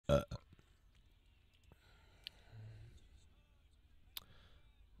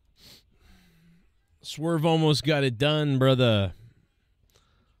Swerve almost got it done, brother.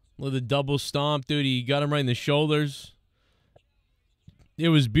 With a double stomp, dude. He got him right in the shoulders. It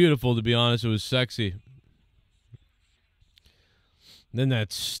was beautiful, to be honest. It was sexy. Then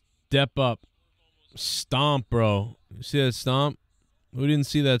that step up stomp, bro. You see that stomp? Who didn't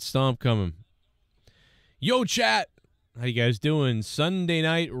see that stomp coming? Yo, chat. How you guys doing? Sunday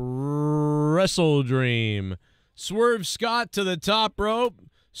night WrestleDream. Swerve Scott to the top rope.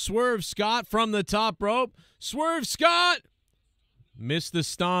 Swerve Scott from the top rope. Swerve Scott missed the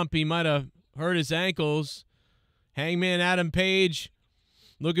stomp. He might have hurt his ankles. Hangman Adam Page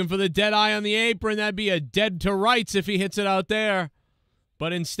looking for the dead eye on the apron. That'd be a dead to rights if he hits it out there.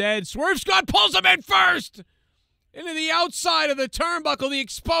 But instead, Swerve Scott pulls him in first into the outside of the turnbuckle, the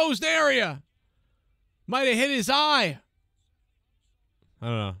exposed area. Might have hit his eye. I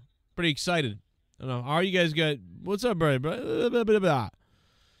don't know. Pretty excited. I don't know. How are you guys got? What's up, bro?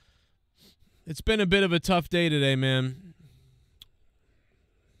 It's been a bit of a tough day today, man.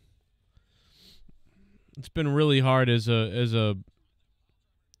 It's been really hard as a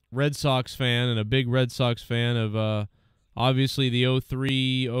Red Sox fan and a big Red Sox fan of obviously the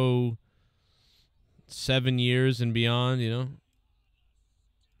 03, 07 years and beyond, you know.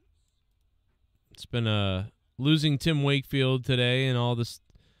 It's been losing Tim Wakefield today and all this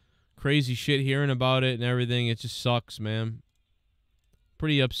crazy shit, hearing about it and everything. It just sucks, man.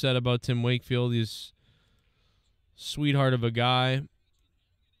 Pretty upset about Tim Wakefield. He's a sweetheart of a guy.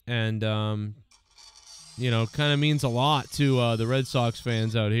 And, you know, kind of means a lot to the Red Sox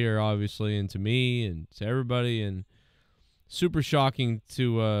fans out here, obviously, and to me and to everybody. And super shocking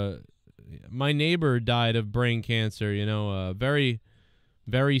to my neighbor died of brain cancer, you know, very,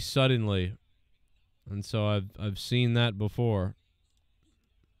 very suddenly. And so I've seen that before.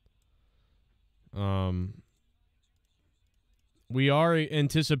 We are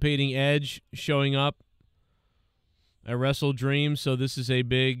anticipating Edge showing up at WrestleDream, so this is a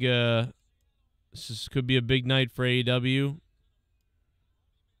big this could be a big night for AEW.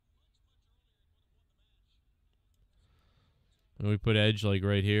 And we put Edge like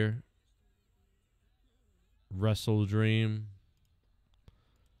right here. WrestleDream.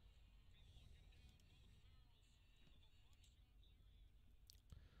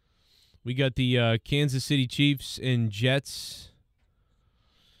 We got the Kansas City Chiefs and Jets.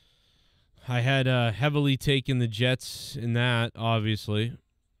 I had heavily taken the Jets in that, obviously.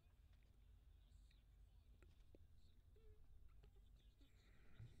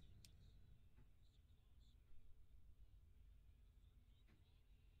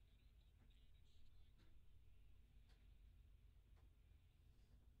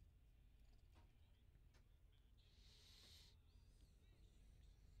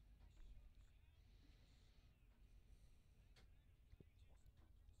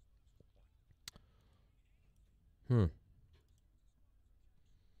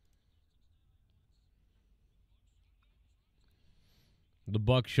 The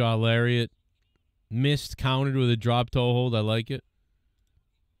buckshot lariat. Missed, countered with a drop toe hold. I like it.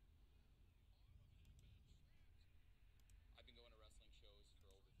 I've been going to wrestling shows for over 30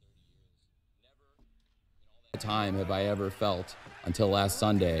 years. Never in all that time have I ever felt, until last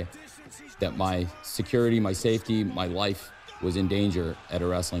Sunday, that my security, my safety, my life was in danger at a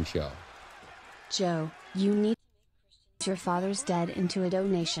wrestling show. Joe, you need to your father's dead into a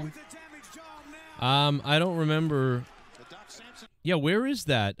donation. I don't remember. Yeah, where is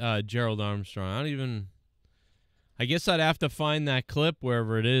that, Gerald Armstrong? I don't even. I guess I'd have to find that clip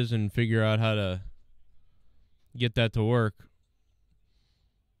wherever it is and figure out how to get that to work.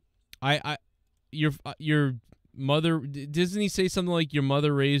 Your mother, doesn't he say something like your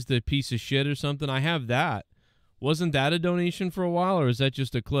mother raised a piece of shit or something? I have that. Wasn't that a donation for a while, or is that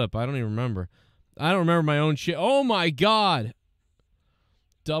just a clip? I don't even remember. I don't remember my own shit. Oh, my God.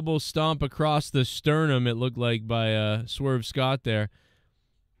 Double stomp across the sternum, it looked like, by Swerve Scott there.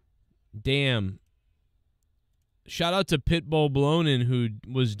 Damn. Shout out to Pitbull Blonin, who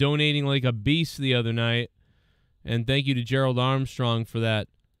was donating like a beast the other night. And thank you to Gerald Armstrong for that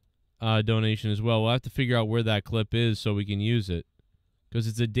donation as well. We'll have to figure out where that clip is so we can use it, because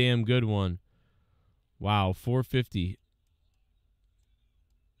it's a damn good one. Wow, 450.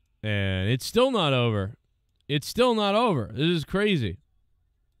 And it's still not over. It's still not over. This is crazy.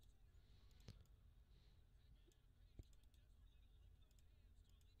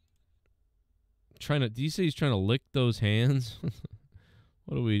 Trying to, do you say he's trying to lick those hands?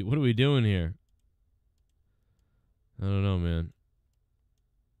 What are we doing here? I don't know, man.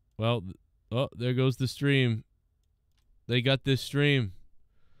 Well, oh, there goes the stream. They got this stream.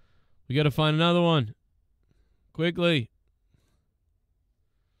 We got to find another one. Quickly.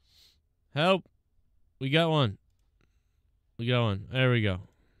 Help. We got one. We got one. There we go.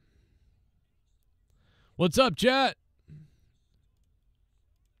 What's up, chat?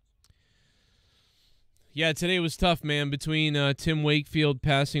 Yeah, today was tough, man. Between Tim Wakefield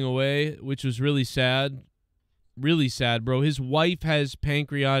passing away, which was really sad. Really sad, bro. His wife has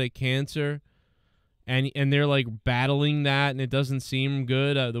pancreatic cancer, and they're like battling that, and it doesn't seem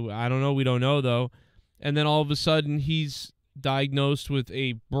good. I don't know. We don't know, though. And then all of a sudden, he's diagnosed with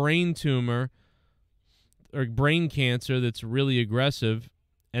a brain tumor or brain cancer that's really aggressive,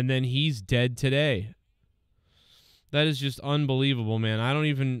 and then he's dead today. That is just unbelievable, man. I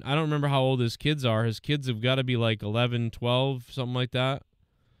don't remember how old his kids are. His kids have got to be like 11, 12, something like that.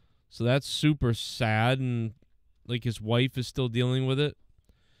 So that's super sad, and like his wife is still dealing with it.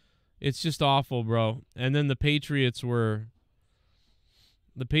 It's just awful, bro. And then the Patriots were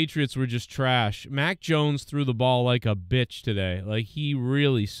just trash. Mac Jones threw the ball like a bitch today. Like, he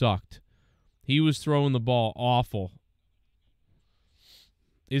really sucked. He was throwing the ball awful.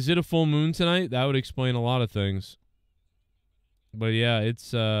 Is it a full moon tonight? That would explain a lot of things. But yeah, it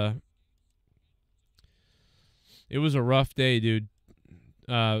was a rough day, dude.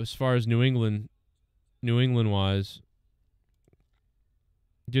 As far as New England wise.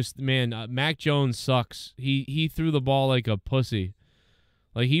 Just, man, Mac Jones sucks. He threw the ball like a pussy.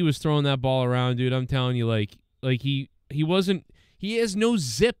 Like, he was throwing that ball around, dude. I'm telling you, like he has no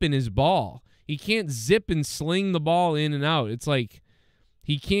zip in his ball. He can't zip and sling the ball in and out. It's like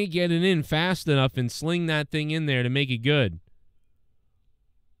he can't get it in fast enough and sling that thing in there to make it good.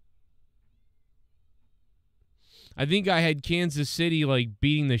 I think I had Kansas City like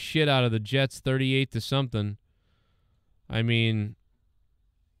beating the shit out of the Jets 38-something. I mean,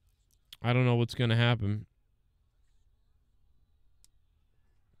 I don't know what's going to happen.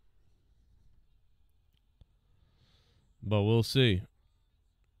 But we'll see.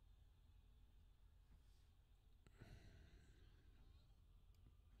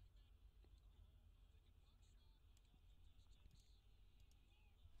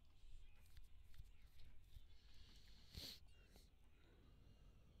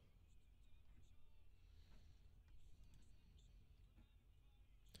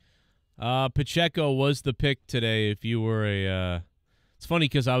 Pacheco was the pick today. If you were it's funny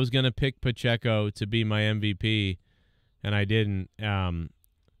because I was going to pick Pacheco to be my MVP, and I didn't.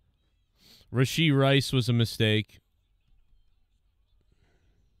 Rashee Rice was a mistake.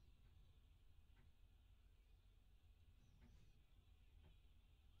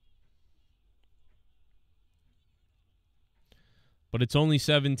 But it's only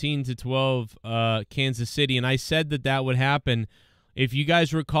 17-12 Kansas City, and I said that would happen. If you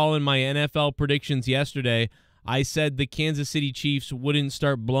guys recall in my NFL predictions yesterday, I said the Kansas City Chiefs wouldn't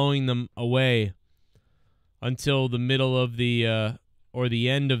start blowing them away until the middle of the or the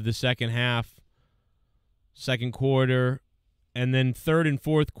end of the second half, second quarter, and then third and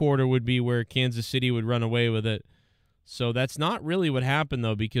fourth quarter would be where Kansas City would run away with it. So that's not really what happened,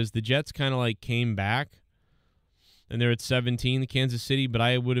 though, because the Jets kind of like came back, and they're at 17, Kansas City, but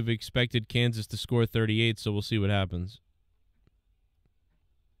I would have expected Kansas to score 38, so we'll see what happens.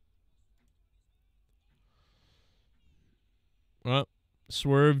 Well,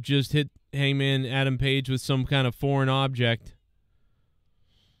 Swerve just hit Hangman Adam Page with some kind of foreign object.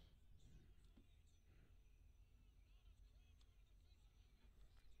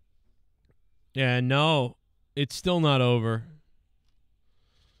 Yeah, no, it's still not over.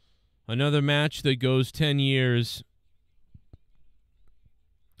 Another match that goes 10 years.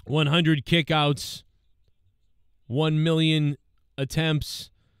 100 kickouts. 1 million attempts.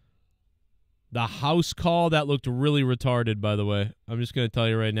 The house call, that looked really retarded, by the way. I'm just going to tell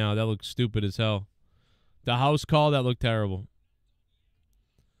you right now, that looked stupid as hell. The house call, that looked terrible.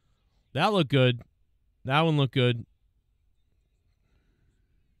 That looked good. That one looked good.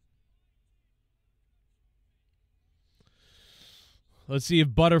 Let's see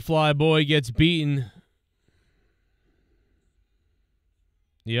if Butterfly Boy gets beaten.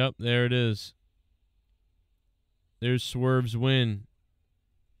 Yep, there it is. There's Swerve's win.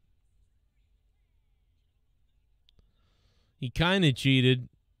 He kind of cheated.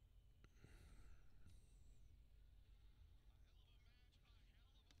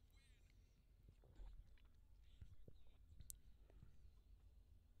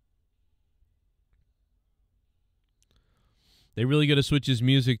 They really got to switch his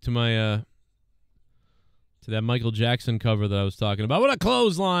music to my to that Michael Jackson cover that I was talking about. What a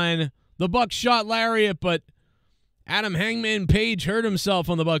clothesline! The buckshot lariat, but Adam Hangman Page hurt himself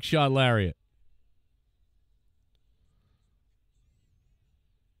on the buckshot lariat.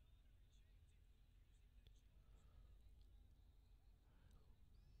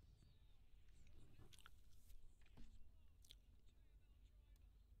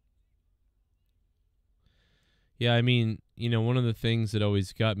 Yeah, I mean, one of the things that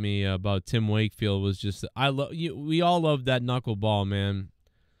always got me about Tim Wakefield was just we all love that knuckleball, man.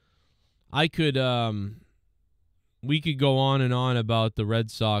 We could go on and on about the Red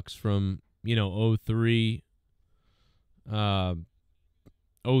Sox from, 03,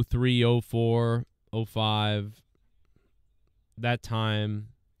 03, 04, 05, that time.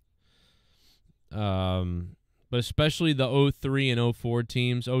 But especially the 03 and 04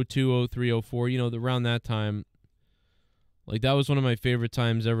 teams, 02, 03, 04, around that time. Like, that was one of my favorite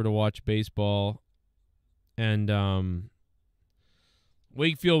times ever to watch baseball. And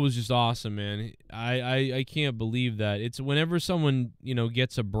Wakefield was just awesome, man. I can't believe that. It's whenever someone,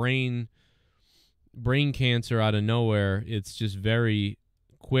 gets a brain cancer out of nowhere, it's just very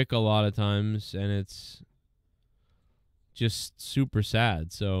quick a lot of times, and it's just super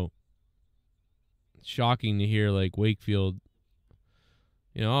sad. So shocking to hear, like, Wakefield,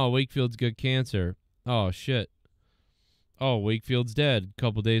 Wakefield's got cancer. Oh, shit. Oh, Wakefield's dead a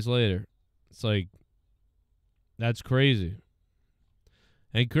couple days later. It's like, that's crazy.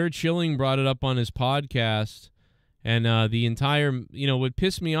 And Kurt Schilling brought it up on his podcast, and the entire, what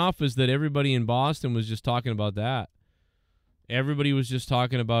pissed me off is that everybody in Boston was just talking about that. Everybody was just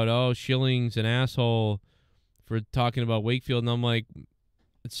talking about, oh, Schilling's an asshole for talking about Wakefield, and I'm like,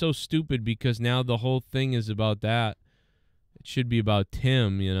 it's so stupid because now the whole thing is about that. It should be about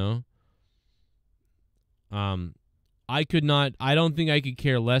Tim, I don't think I could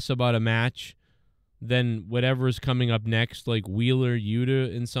care less about a match than whatever is coming up next, like Wheeler,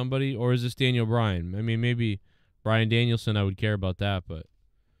 Yuta, and somebody, or is this Daniel Bryan? I mean, maybe Bryan Danielson, I would care about that, but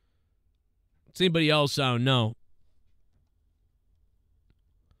it's anybody else, I don't know.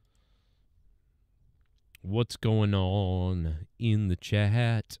 What's going on in the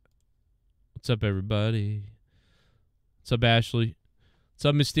chat? What's up, everybody? What's up, Ashley? What's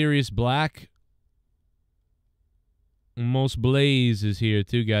up, Mysterious Black? Most Blaze is here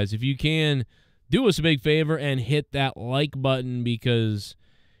too, guys. If you can, do us a big favor and hit that like button, because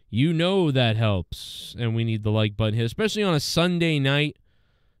that helps, and we need the like button hit, especially on a Sunday night.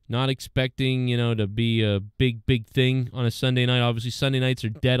 Not expecting, to be a big thing on a Sunday night. Obviously, Sunday nights are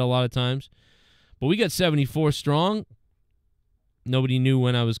dead a lot of times. But we got 74 strong. Nobody knew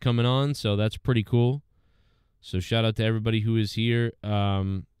when I was coming on, so that's pretty cool. So shout out to everybody who is here.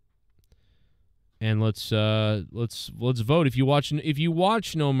 And let's vote. If you watch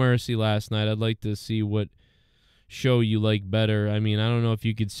No Mercy last night, I'd like to see what show you like better. I mean, I don't know if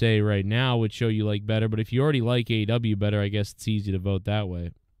you could say right now what show you like better, but if you already like AEW better, I guess it's easy to vote that way.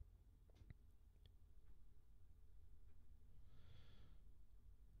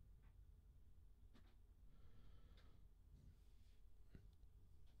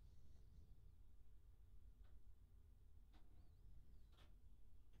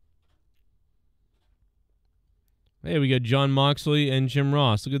 Hey, we got John Moxley and Jim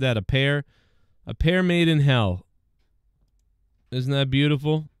Ross. Look at that, a pair made in hell. Isn't that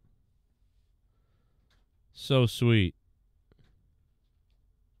beautiful? So sweet.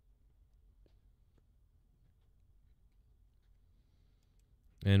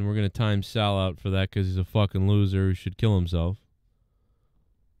 And we're going to time Sal out for that because he's a fucking loser who should kill himself.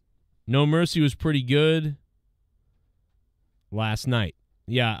 No Mercy was pretty good last night.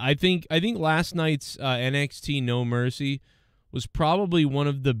 Yeah, I think last night's NXT No Mercy was probably one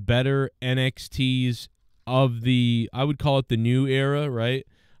of the better NXTs of the, I would call it the new era, right?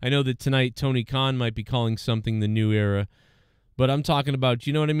 I know that tonight Tony Khan might be calling something the new era, but I'm talking about,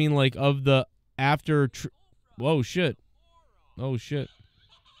 you know what I mean? Like, of the after, whoa, shit. Oh, shit. Oh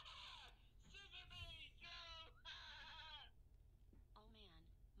man, my Dolphins and your Patriots looked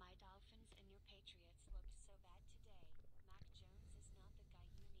so bad today. Mac Jones is not the guy you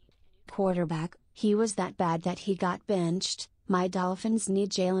need. Quarterback, he was that bad that he got benched. My Dolphins need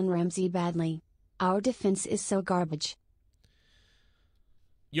Jalen Ramsey badly. Our defense is so garbage.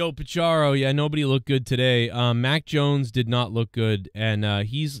 Yo, Pacharo, yeah, nobody looked good today. Mac Jones did not look good, and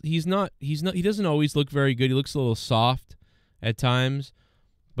he doesn't always look very good. He looks a little soft at times,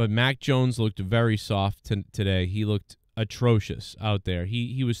 but Mac Jones looked very soft today. He looked atrocious out there.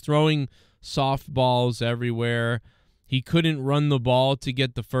 He was throwing softballs everywhere. He couldn't run the ball to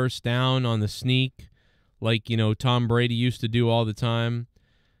get the first down on the sneak like, Tom Brady used to do all the time.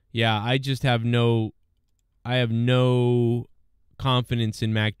 Yeah, I have no confidence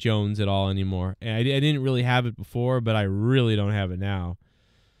in Mac Jones at all anymore. And I didn't really have it before, but I really don't have it now.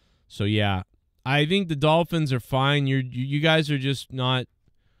 So yeah, I think the Dolphins are fine. You guys are just not.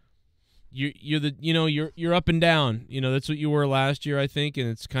 You're up and down. That's what you were last year, I think, and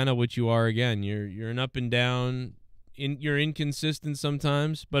it's kind of what you are again. You're an up and down. You're inconsistent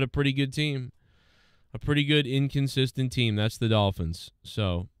sometimes, but a pretty good team. a pretty good inconsistent team. That's the Dolphins.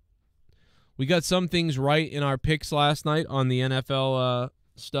 So we got some things right in our picks last night on the NFL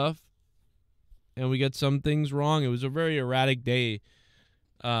stuff, and we got some things wrong. It was a very erratic day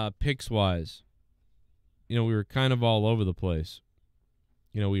picks-wise. We were kind of all over the place.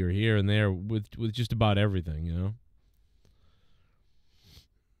 We were here and there with just about everything,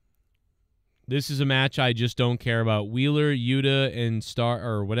 This is a match I just don't care about. Wheeler, Yuta, and Star,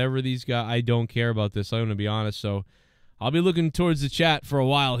 or whatever these guys, I don't care about this. I'm going to be honest. So I'll be looking towards the chat for a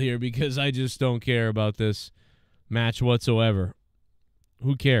while here because I just don't care about this match whatsoever.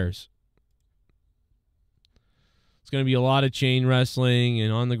 Who cares? It's going to be a lot of chain wrestling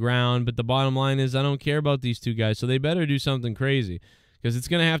and on the ground, but the bottom line is I don't care about these two guys, so they better do something crazy because it's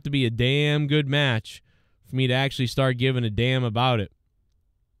going to have to be a damn good match for me to actually start giving a damn about it.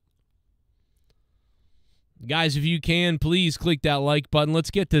 Guys, if you can, please click that like button. Let's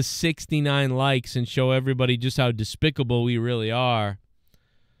get to 69 likes and show everybody just how despicable we really are.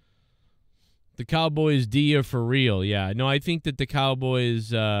 The Cowboys D are for real. Yeah, no, I think that the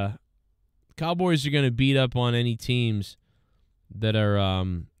Cowboys are going to beat up on any teams that are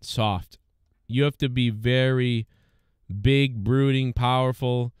soft. You have to be very big, brooding,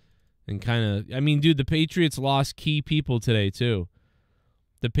 powerful, and kind of... I mean, dude, the Patriots lost key people today, too.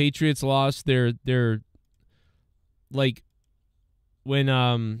 The Patriots lost their like when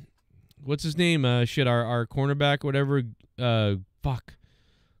what's his name? Our cornerback, whatever,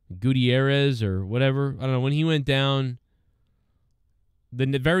 Gutierrez or whatever. I don't know. When he went down,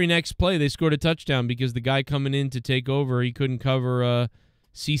 the very next play they scored a touchdown because the guy coming in to take over, he couldn't cover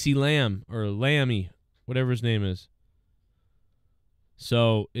CeCe Lamb or Lammy, whatever his name is.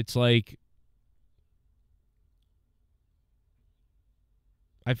 So it's like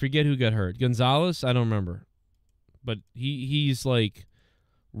I forget who got hurt. Gonzalez? I don't remember. But he's like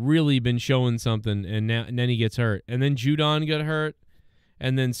really been showing something, and then he gets hurt. And then Judon got hurt,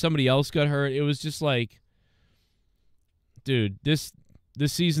 and then somebody else got hurt. It was just like, dude, this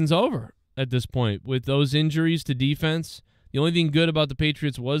season's over at this point. With those injuries to defense, the only thing good about the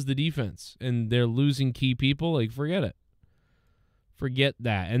Patriots was the defense, and they're losing key people. Like, forget it. Forget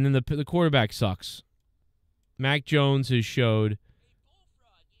that. And then the quarterback sucks. Mac Jones has showed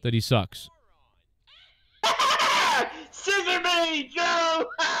that he sucks. Scissor me, Joe!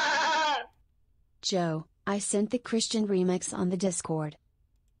 Joe, I sent the Christian remix on the Discord.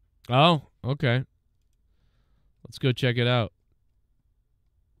 Oh, okay. Let's go check it out.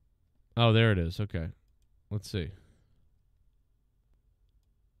 Oh, there it is. Okay. Let's see.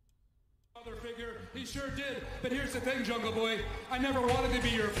 Father figure, he sure did. But here's the thing, Jungle Boy. I never wanted to be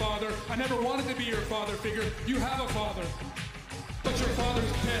your father. I never wanted to be your father figure. You have a father. But your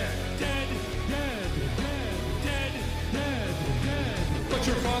father's dead. Dead, dead, dead, dead, dead, dead. But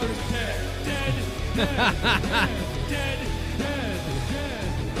your father's dead. Dead, dead, dead, dead, dead,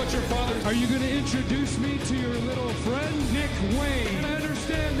 dead. But your father's... Are you going to introduce me to your little friend, Nick Wayne? I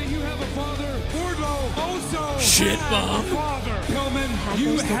understand that you have a father. Wardlow also Shit, had Bob. a father. Pillman,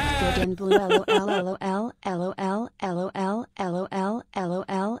 you had... Getn blue LOL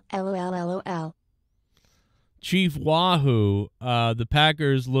LOL. Chief Wahoo, the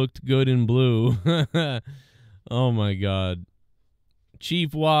Packers looked good in blue. Oh, my God.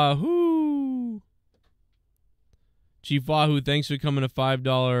 Chief Wahoo. Chief Wahoo, thanks for coming to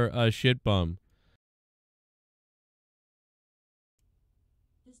 $5 shit bum.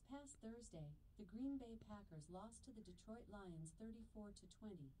 This past Thursday, the Green Bay Packers lost to the Detroit Lions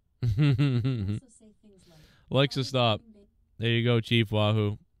 34-20. Also say things like, Alexa, stop. There you go, Chief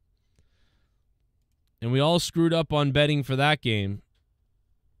Wahoo. And we all screwed up on betting for that game.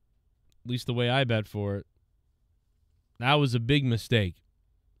 At least the way I bet for it. That was a big mistake.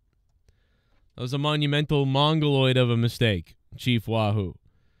 That was a monumental mongoloid of a mistake, Chief Wahoo.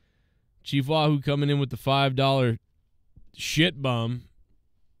 Chief Wahoo coming in with the $5 shit bum.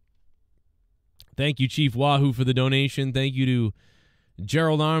 Thank you, Chief Wahoo, for the donation. Thank you to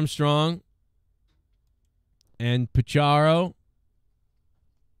Gerald Armstrong and Pacharo.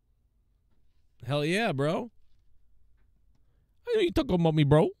 Hell yeah, bro. I know you talking about me,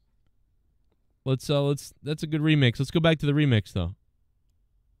 bro. Let's that's a good remix. Let's go back to the remix though.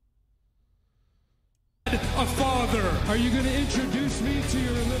 A father. Are you going to introduce me to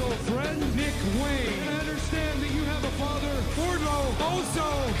your little friend, Nick Wayne? I understand that you have a father. Wardlow also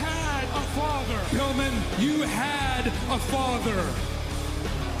had a father. Pillman, you had a father.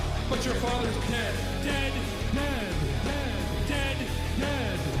 But your father's dead. Dead, dead, dead, dead,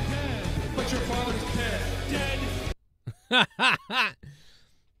 dead, dead. But your father's dead. Dead.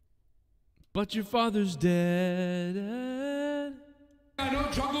 But your father's dead. I know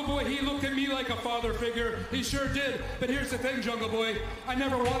Jungle Boy, he looked at me like a father figure. He sure did. But here's the thing, Jungle Boy. I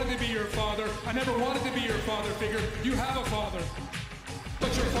never wanted to be your father. I never wanted to be your father figure. You have a father.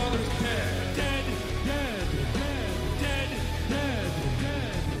 But your father's dead. Dead. Dead. Dead. Dead. Dead.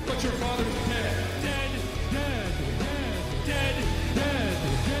 Dead. But your father's dead. Dead. Dead. Dead. Dead. Dead.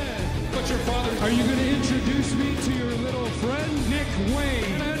 Dead. But your father's dead. Are you going to introduce me to your little friend, Nick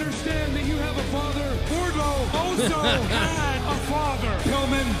Wayne? And I understand that you have a father. Wardlow also had a father.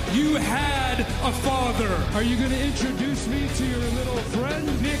 Pillman, you had a father. Are you going to introduce me to your little friend,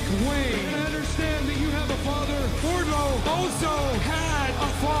 Nick Wayne? And I understand that you have a father. Wardlow also had a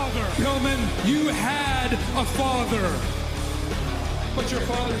father. Pillman, you had a father. But your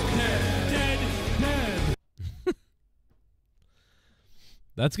father's dead. Dead. Dead.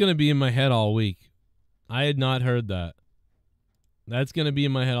 That's going to be in my head all week. I had not heard that. That's going to be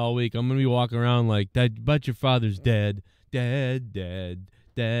in my head all week. I'm going to be walking around like, that, but your father's dead. Dead, dead,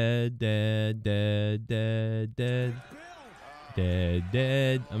 dead, dead, dead, dead, dead, dead,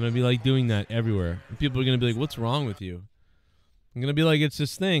 dead. I'm going to be like doing that everywhere. And people are going to be like, what's wrong with you? I'm going to be like, it's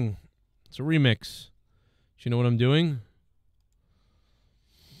this thing. It's a remix. Do you know what I'm doing?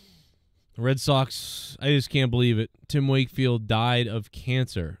 The Red Sox, I just can't believe it. Tim Wakefield died of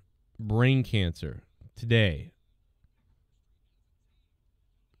cancer, brain cancer, today.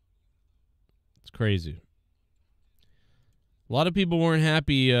 It's crazy. A lot of people weren't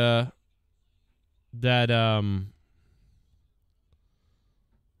happy that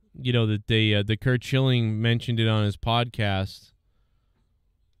you know, that that Curt Schilling mentioned it on his podcast.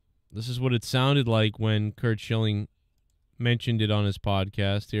 This is what it sounded like when Curt Schilling mentioned it on his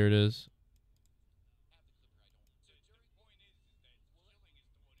podcast. Here it is.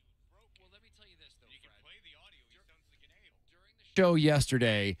 Show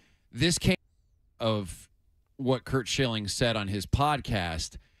yesterday, this came of what Curt Schilling said on his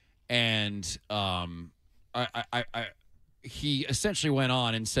podcast, and he essentially went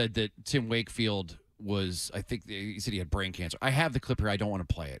on and said that Tim Wakefield was, I think he said he had brain cancer. I have the clip here. I don't want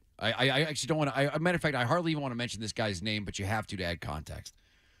to play it. I actually don't want to. Matter of fact, I hardly even want to mention this guy's name, but you have to add context.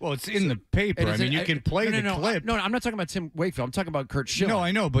 Well, it's in the paper. I mean, you can play the clip. No, I'm not talking about Tim Wakefield. I'm talking about Curt Schilling. No,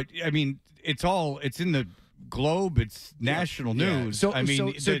 I know, but I mean, it's in the Globe. It's national news. So, I mean,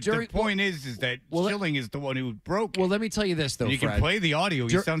 the point is that Schilling is the one who broke it. Well, let me tell you this, though, you Fred. can play the audio.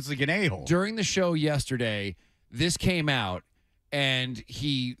 He sounds like an a-hole. During the show yesterday, this came out, and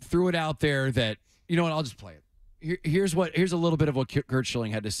he threw it out there that, you know what, I'll just play it. Here's a little bit of what Curt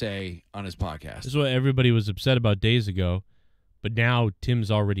Schilling had to say on his podcast. This is what everybody was upset about days ago, but now Tim's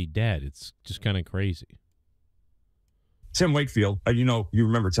already dead. It's just kind of crazy. Tim Wakefield, you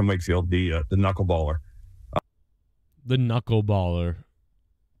remember Tim Wakefield, the knuckleballer. The knuckleballer.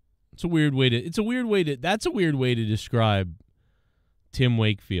 That's a weird way to describe Tim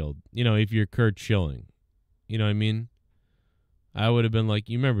Wakefield. You know, if you're Curt Schilling. You know what I mean? I would have been like,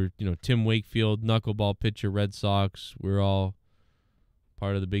 you remember, Tim Wakefield, knuckleball pitcher, Red Sox. We're all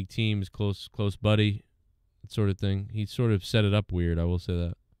part of the big team, close buddy, that sort of thing. He sort of set it up weird, I will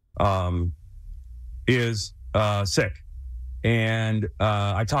say that. Is sick. And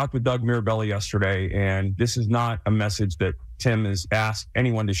I talked with Doug Mirabelli yesterday, and this is not a message that Tim has asked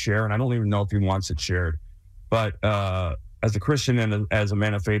anyone to share, and I don't even know if he wants it shared. But as a Christian and as a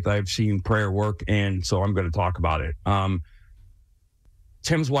man of faith, I've seen prayer work, and so I'm going to talk about it.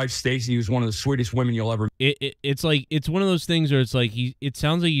 Tim's wife, Stacy, was one of the sweetest women you'll ever meet. It's like, it's one of those things where it's like, it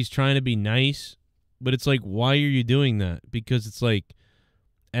sounds like he's trying to be nice, but it's like, why are you doing that? Because it's like,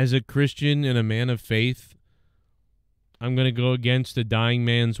 as a Christian and a man of faith, I'm going to go against a dying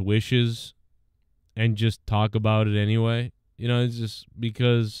man's wishes and just talk about it anyway. It's just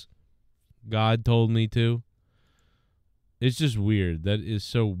because God told me to. It's just weird. That is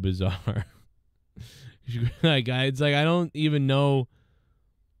so bizarre. It's like, I don't even know.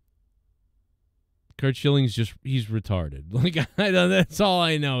 Curt Schilling's he's retarded. Like, that's all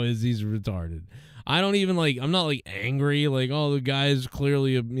I know is he's retarded. I don't even I'm not angry. Like, oh, the guy's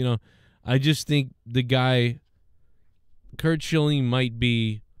clearly, I just think the guy, Curt Schilling, might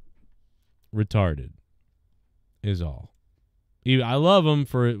be retarded is all. I love him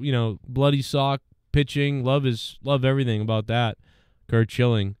for, bloody sock pitching. Love everything about that, Curt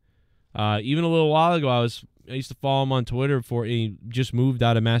Schilling. Even a little while ago, I used to follow him on Twitter before he just moved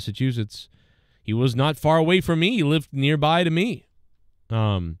out of Massachusetts. He was not far away from me. He lived nearby to me.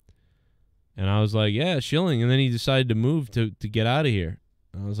 And I was like, yeah, Schilling. And then he decided to move to get out of here.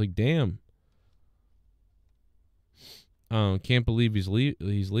 I was like, damn. Can't believe he's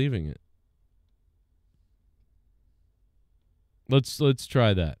leaving it. Let's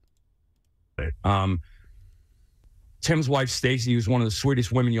try that. Tim's wife, Stacy, who's one of the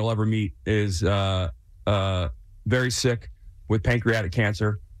sweetest women you'll ever meet, is very sick with pancreatic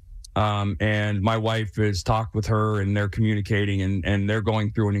cancer. And my wife has talked with her, and they're communicating, and they're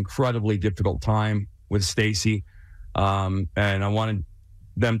going through an incredibly difficult time with Stacy. And I wanted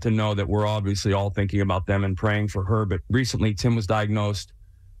them to know that we're obviously all thinking about them and praying for her. But recently, Tim was diagnosed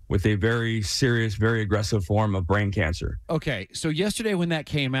with a very serious, very aggressive form of brain cancer. Okay, so yesterday when that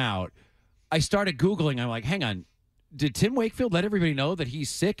came out, I started Googling. I'm like, hang on. Did Tim Wakefield let everybody know that he's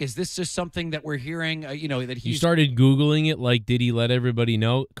sick? Is this just something that we're hearing, that he's... You started Googling it like, did he let everybody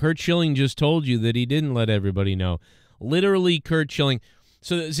know? Curt Schilling just told you that he didn't let everybody know. Literally, Curt Schilling.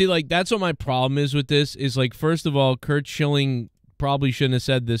 So, see, like, that's what my problem is with this, is, like, first of all, Curt Schilling probably shouldn't have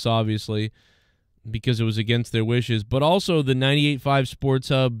said this, obviously, because it was against their wishes. But also, the 98.5 Sports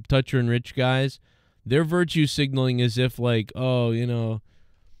Hub, Toucher and Rich guys, they're virtue signaling as if, like, oh,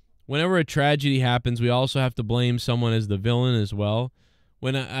 whenever a tragedy happens, we also have to blame someone as the villain as well.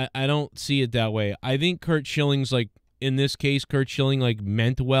 When I don't see it that way. I think Curt Schilling's, like, in this case, Curt Schilling, like,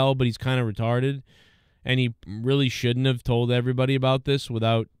 meant well, but he's kind of retarded. And he really shouldn't have told everybody about this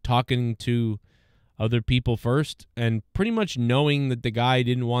without talking to other people first. And pretty much knowing that the guy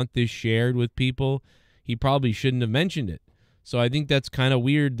didn't want this shared with people, he probably shouldn't have mentioned it. So I think that's kind of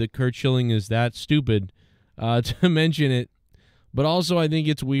weird that Curt Schilling is that stupid to mention it. But also, I think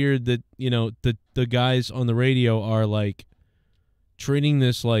it's weird that, the guys on the radio are, like, treating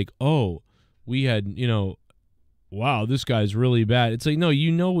this like, oh, we had, wow, this guy's really bad. It's like, no,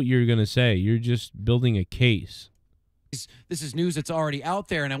 you know what you're going to say. You're just building a case. This is news that's already out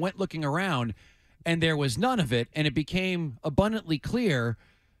there, and I went looking around, and there was none of it, and it became abundantly clear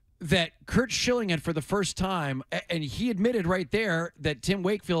that Curt Schilling had, for the first time, and he admitted right there that Tim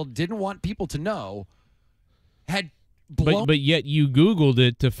Wakefield didn't want people to know, had... But yet you Googled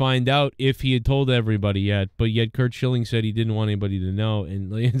it to find out if he had told everybody yet. But yet Curt Schilling said he didn't want anybody to know,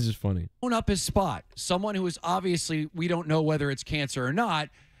 and it's just funny. Up his spot. Someone who is obviously, we don't know whether it's cancer or not,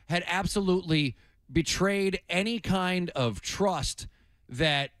 had absolutely betrayed any kind of trust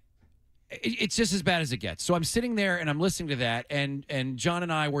that it's just as bad as it gets. So I'm sitting there and I'm listening to that, and John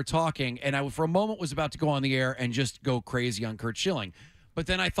and I were talking, and I for a moment was about to go on the air and just go crazy on Curt Schilling. But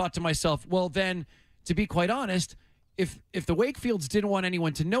then I thought to myself, well, then, to be quite honest, if the Wakefields didn't want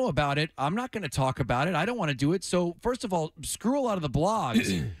anyone to know about it, I'm not going to talk about it. I don't want to do it. So first of all, screw a lot of the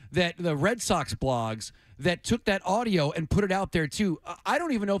blogs, that the Red Sox blogs that took that audio and put it out there too. I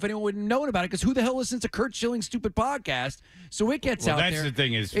don't even know if anyone would have known about it, because who the hell listens to Curt Schilling's stupid podcast? So it gets out there. That's the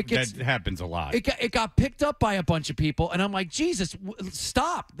thing, is that happens a lot. It got picked up by a bunch of people, and I'm like, Jesus,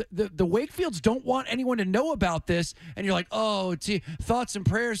 stop. The Wakefields don't want anyone to know about this, and you're like, oh, thoughts and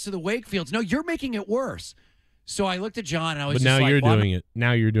prayers to the Wakefields. No, you're making it worse. So I looked at John, and I was but just now like, you're doing it.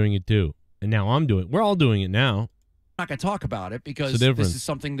 Now you're doing it too. And now I'm doing it. We're all doing it now. I'm not going to talk about it, because this is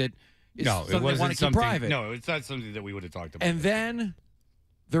something that is something I want to keep private. No, it's not something that we would have talked about. And then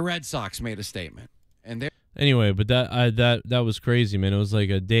the Red Sox made a statement. And anyway, but that was crazy, man. It was like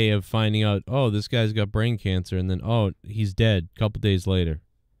a day of finding out, oh, this guy's got brain cancer, and then, oh, he's dead a couple days later.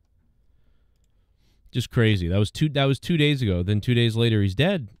 Just crazy. That was 2 days ago. Then 2 days later, he's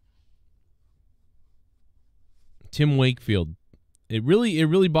dead. Tim Wakefield. It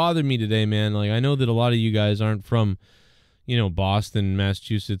really bothered me today, man. Like, I know that a lot of you guys aren't from, Boston,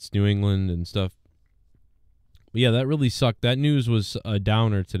 Massachusetts, New England and stuff. But yeah, that really sucked. That news was a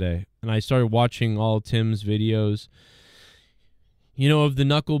downer today. And I started watching all Tim's videos, of the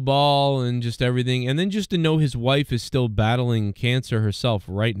knuckleball and just everything. And then just to know his wife is still battling cancer herself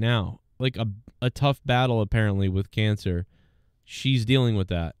right now. Like a tough battle, apparently, with cancer. She's dealing with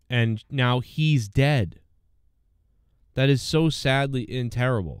that. And now he's dead. That is so sadly and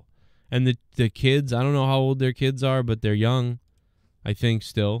terrible. And the kids, I don't know how old their kids are, but they're young, I think,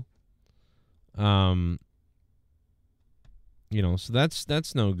 still. So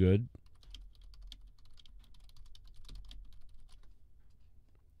that's no good.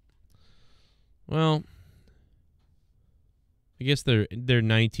 Well, I guess they're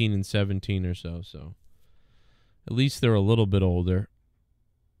 19 and 17 or so, so at least they're a little bit older.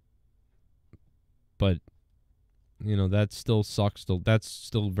 But that still sucks. That's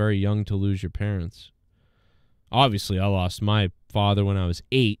still very young to lose your parents. Obviously, I lost my father when I was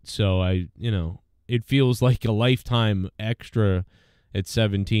 8, so it feels like a lifetime extra at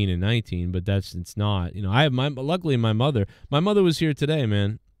 17 and 19, but it's not. I have luckily my mother was here today,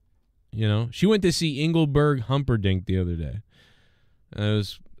 man. She went to see Engelberg Humperdinck the other day.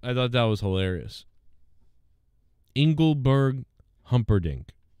 I thought that was hilarious. Engelberg Humperdinck.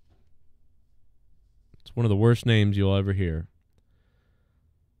 It's one of the worst names you'll ever hear.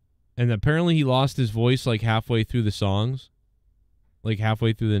 And apparently he lost his voice like halfway through the songs, like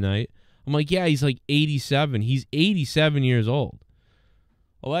halfway through the night. I'm like, yeah, he's like 87. He's 87 years old.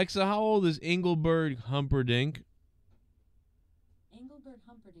 Alexa, how old is Engelbert Humperdinck? Engelbert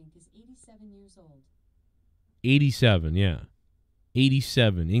Humperdinck is 87 years old. 87, yeah.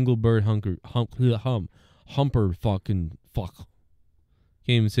 87. Engelbert Humper fucking fuck. Can't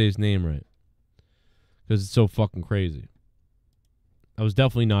even say his name right. Because it's so fucking crazy. That was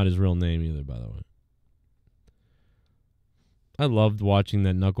definitely not his real name either, by the way. I loved watching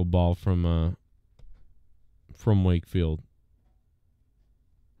that knuckleball from Wakefield.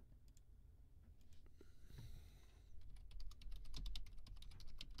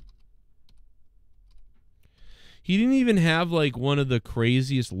 He didn't even have like one of the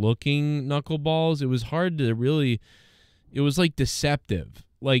craziest looking knuckleballs. It was hard to really. It was like deceptive.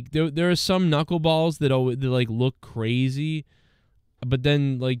 Like there are some knuckleballs that like look crazy, but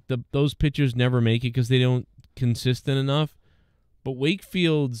then like those pictures never make it because they don't consistent enough. But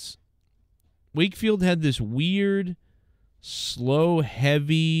Wakefield had this weird, slow,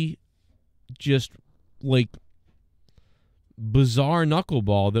 heavy, just like bizarre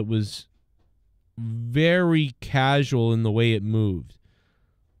knuckleball that was very casual in the way it moved,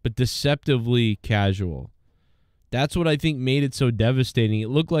 but deceptively casual. That's what I think made it so devastating. It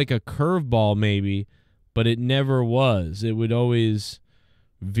looked like a curveball maybe, but it never was. It would always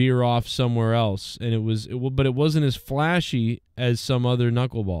veer off somewhere else, and but it wasn't as flashy as some other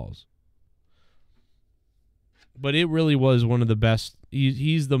knuckleballs. But it really was one of the best.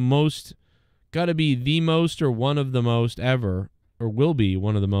 He's the most, got to be the most or one of the most ever, or will be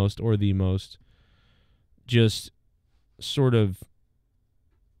one of the most or the most, just sort of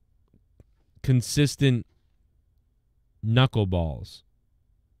consistent knuckleballs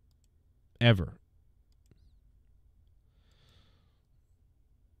ever.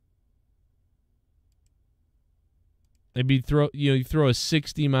 Maybe you throw a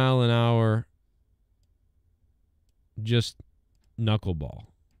 60 mile an hour just knuckleball.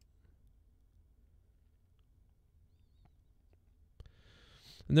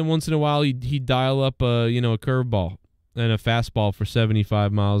 And then once in a while he'd dial up a curveball and a fastball for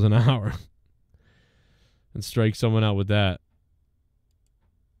 75 miles an hour and strike someone out with that.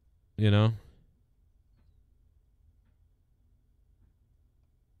 You know?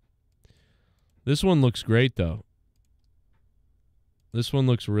 This one looks great though. This one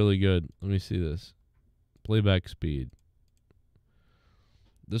looks really good. Let me see this. Playback speed.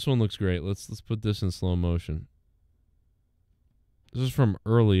 This one looks great. Let's put this in slow motion. This is from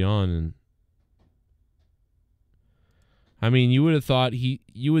early on, and I mean, you would have thought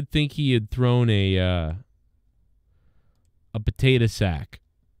you would think he had thrown a potato sack.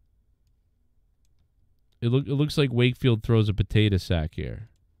 It looks like Wakefield throws a potato sack here.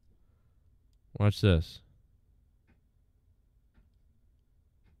 Watch this.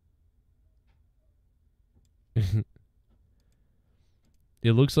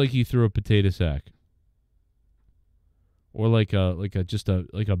 It looks like he threw a potato sack, or like a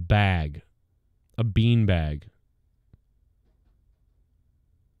bag, a bean bag.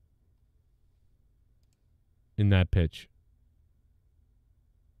 In that pitch.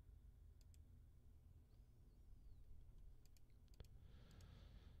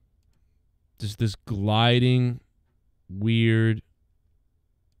 Just this gliding, weird,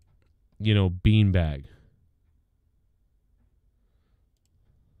 bean bag.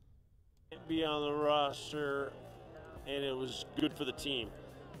 Be on the roster, and it was good for the team.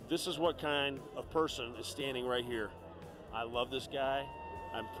 This is what kind of person is standing right here. I love this guy.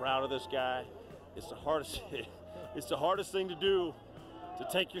 I'm proud of this guy. It's the hardest thing to do, to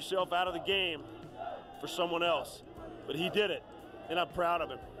take yourself out of the game for someone else. But he did it, and I'm proud of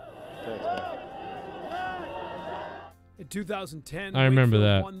him. Thanks, man. In 2010, I remember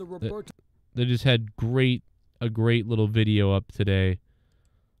Wakefield that. won the Roberto. They just had a great little video up today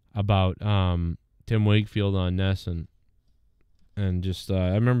about Tim Wakefield on Nesson. And just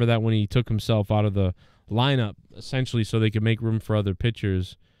I remember that when he took himself out of the lineup, essentially so they could make room for other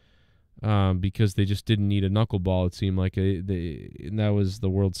pitchers, because they just didn't need a knuckleball, it seemed like. And that was the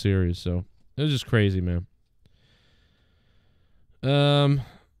World Series. So it was just crazy, man.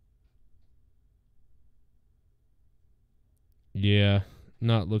 Yeah,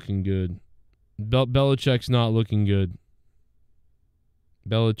 not looking good. Belichick's not looking good.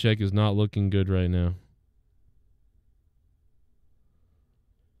 Belichick is not looking good right now.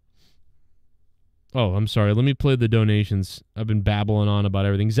 Oh, I'm sorry. Let me play the donations. I've been babbling on about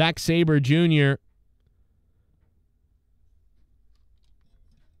everything. Zach Saber Jr.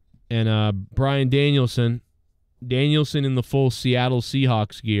 and Brian Danielson. Danielson in the full Seattle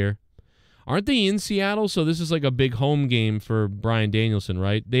Seahawks gear. Aren't they in Seattle? So this is like a big home game for Bryan Danielson,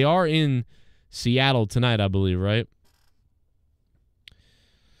 right? They are in Seattle tonight, I believe, right?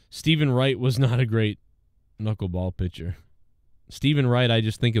 Stephen Wright was not a great knuckleball pitcher. Stephen Wright, I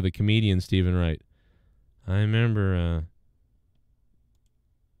just think of the comedian Stephen Wright. I remember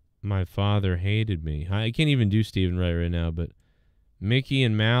my father hated me. I can't even do Stephen Wright right now, but Mickey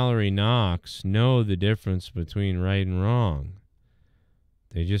and Mallory Knox know the difference between right and wrong.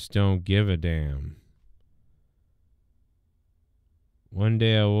 They just don't give a damn. One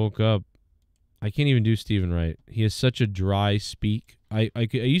day I woke up. I can't even do Stephen Wright. He has such a dry speak. I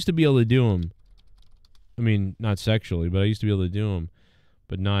used to be able to do him. I mean, not sexually, but I used to be able to do him.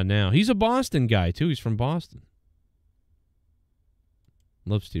 But not now. He's a Boston guy, too. He's from Boston.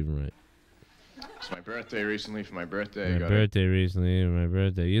 Love Stephen Wright. It's my birthday recently. For my birthday, My birthday.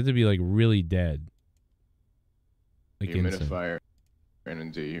 You have to be, like, really dead. Like humidifier and a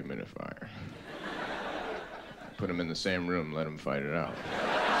dehumidifier. Put them in the same room. Let them fight it out.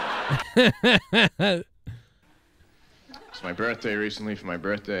 It's my birthday recently. For my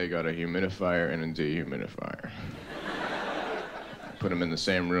birthday, I got a humidifier and a dehumidifier. Put them in the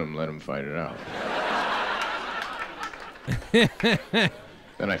same room. Let them fight it out.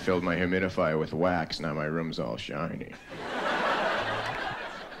 Then I filled my humidifier with wax. Now my room's all shiny.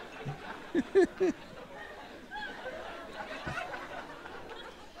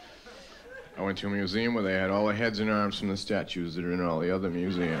 I went to a museum where they had all the heads and arms from the statues that are in all the other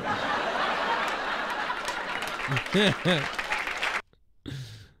museums.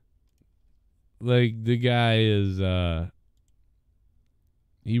 Like, the guy is,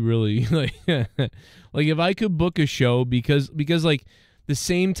 he really, like, like, if I could book a show, because, like, the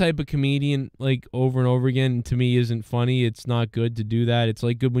same type of comedian, like, over and over again, to me, isn't funny. It's not good to do that. It's,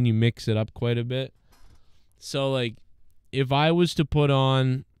 like, good when you mix it up quite a bit. So, like, if I was to put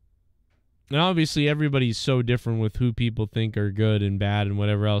on, and obviously everybody's so different with who people think are good and bad and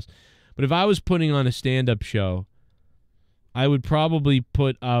whatever else, but if I was putting on a stand-up show, I would probably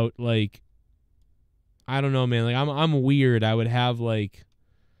put out, like, I don't know, man. Like, I'm weird. I would have like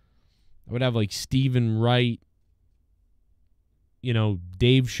Stephen Wright, you know,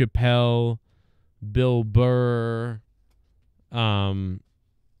 Dave Chappelle, Bill Burr, Norm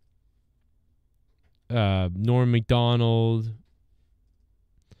Macdonald,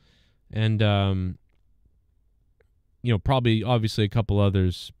 and you know, probably obviously a couple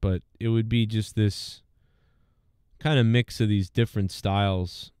others, but it would be just this kind of mix of these different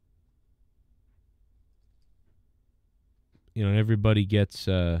styles. You know, and everybody gets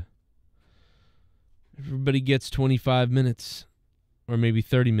 25 minutes or maybe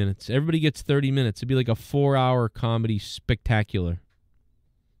 30 minutes. Everybody gets 30 minutes. It'd be like a 4-hour comedy spectacular.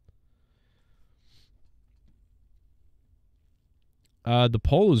 The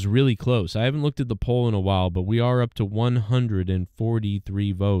poll is really close. I haven't looked at the poll in a while, but we are up to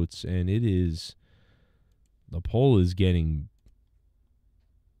 143 votes, and the poll is getting,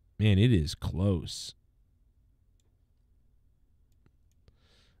 man, it is close.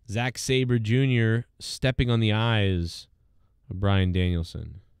 Zack Sabre Jr. stepping on the eyes of Bryan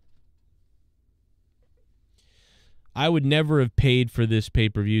Danielson. I would never have paid for this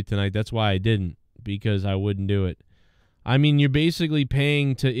pay-per-view tonight. That's why I didn't, because I wouldn't do it. I mean, you're basically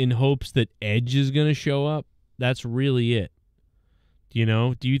paying in hopes that Edge is going to show up. That's really it. You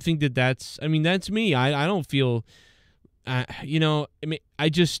know? Do you think that's... I mean, that's me. I don't feel... you know, I mean,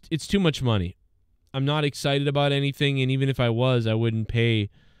 it's too much money. I'm not excited about anything, and even if I was, I wouldn't pay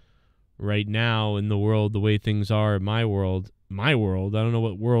right now in the world the way things are in my world. I don't know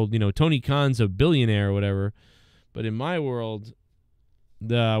what world, you know, Tony Khan's a billionaire or whatever, but in my world,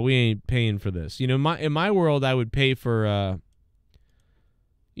 we ain't paying for this. You know, in my world, I would pay for,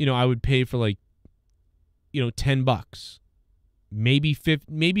 you know, like, you know, $10, maybe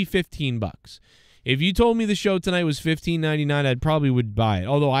 $15. If you told me the show tonight was $15.99, I probably would buy it.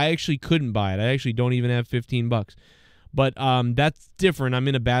 Although I actually couldn't buy it. I actually don't even have $15. But that's different. I'm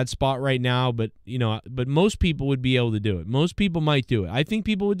in a bad spot right now, but you know, but most people would be able to do it. Most people might do it. I think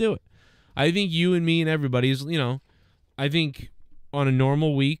people would do it. I think you and me and everybody is, you know, I think on a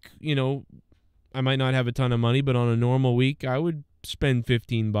normal week, you know, I might not have a ton of money, but on a normal week, I would spend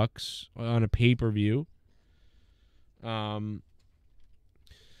 $15 on a pay-per-view. You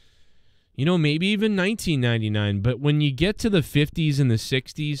know, maybe even $19.99. But when you get to the 50s and the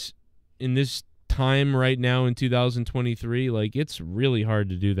 60s in this time right now in 2023, like, it's really hard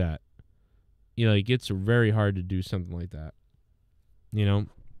to do that. You know, like, it's very hard to do something like that. You know,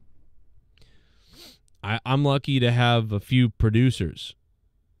 I'm lucky to have a few producers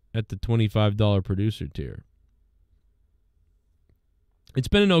at the $25 producer tier. It's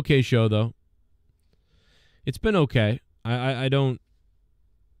been an okay show, though. It's been okay. I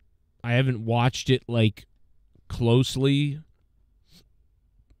haven't watched it like closely.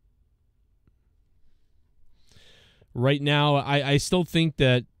 Right now, I still think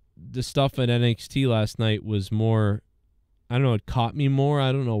that the stuff at NXT last night was more, I don't know, it caught me more.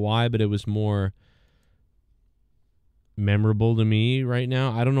 I don't know why, but it was more memorable to me right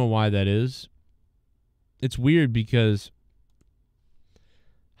now. I don't know why that is. It's weird because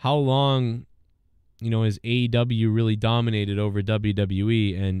how long, has AEW really dominated over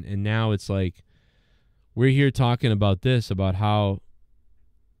WWE, and now it's like we're here talking about this, about how,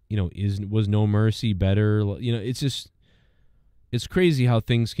 was No Mercy better? It's crazy how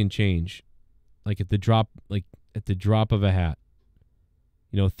things can change. Like at the drop of a hat.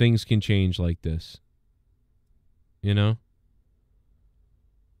 Things can change like this.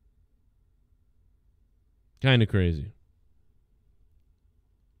 Kind of crazy.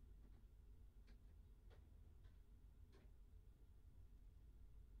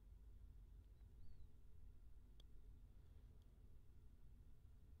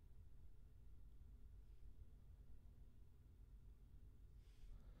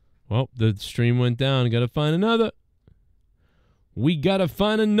 Well, the stream went down. Got to find another. We got to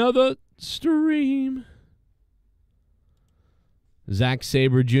find another stream. Zack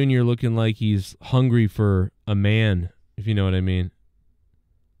Sabre Jr. looking like he's hungry for a man, if you know what I mean.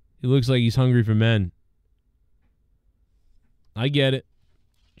 He looks like he's hungry for men. I get it.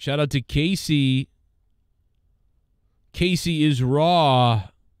 Shout out to Casey. Casey is raw.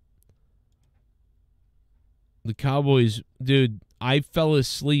 The Cowboys, dude, I fell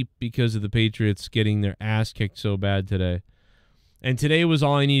asleep because of the Patriots getting their ass kicked so bad today. And today was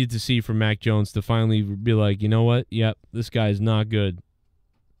all I needed to see from Mac Jones to finally be like, you know what? Yep, this guy's not good.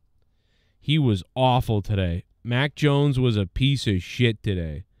 He was awful today. Mac Jones was a piece of shit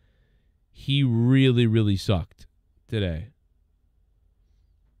today. He really, really sucked today.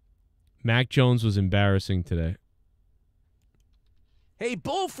 Mac Jones was embarrassing today. Hey,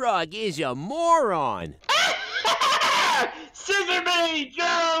 Bullfrog is a moron. Scissor me,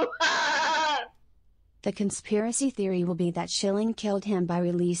 Joe! The conspiracy theory will be that Schilling killed him by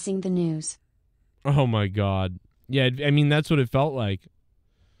releasing the news. Oh, my God. Yeah, I mean, that's what it felt like.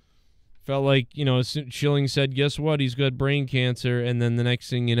 Felt like, Schilling said, guess what? He's got brain cancer. And then the next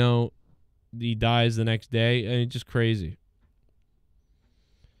thing you know, he dies the next day. And it's just crazy.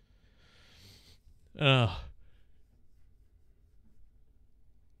 Ugh.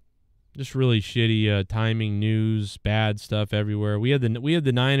 Just really shitty timing, news, bad stuff everywhere. We had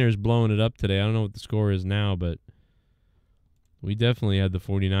the Niners blowing it up today. I don't know what the score is now, but we definitely had the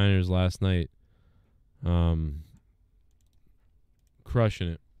 49ers last night. Crushing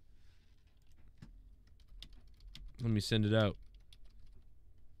it. Let me send it out.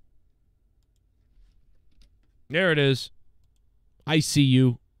 There it is. I see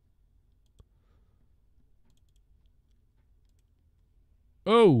you.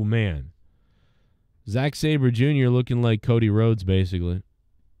 Oh, man. Zack Sabre Jr. looking like Cody Rhodes, basically.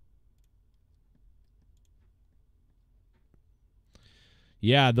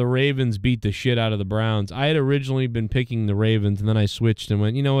 Yeah, the Ravens beat the shit out of the Browns. I had originally been picking the Ravens, and then I switched and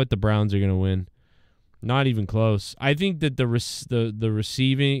went, you know what? The Browns are going to win. Not even close. I think that the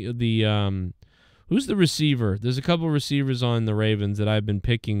receiving, who's the receiver? There's a couple receivers on the Ravens that I've been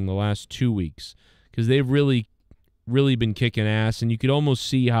picking the last 2 weeks because they've really been kicking ass, and you could almost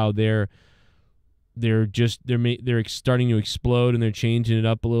see how they're starting to explode, and they're changing it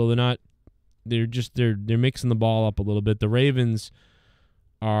up a little. They're mixing the ball up a little bit. The Ravens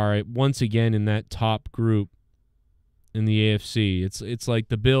are once again in that top group in the AFC. It's like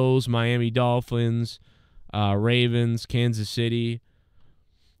the Bills, Miami Dolphins, Ravens, Kansas City.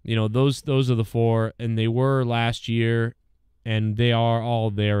 Those are the four, and they were last year, and they are all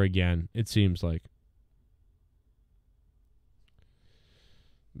there again, it seems like.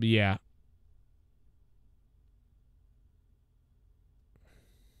 But yeah.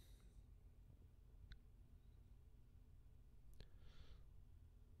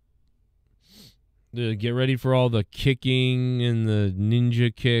 Get ready for all the kicking and the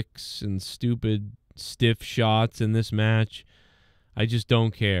ninja kicks and stupid stiff shots in this match. I just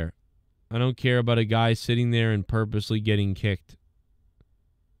don't care. I don't care about a guy sitting there and purposely getting kicked.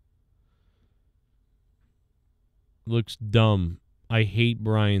 Looks dumb. I hate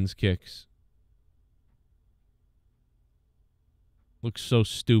Brian's kicks. Looks so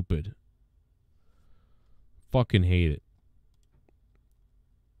stupid. Fucking hate it.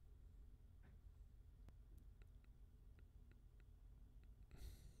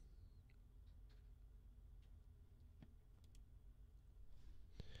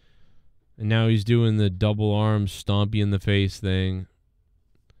 And now he's doing the double arm stomp you in the face thing.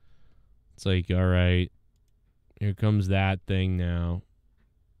 It's like, all right, here comes that thing now.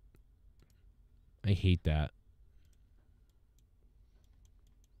 I hate that.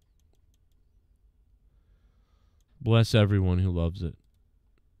 Bless everyone who loves it.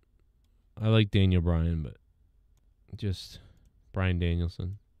 I like Daniel Bryan, but just Bryan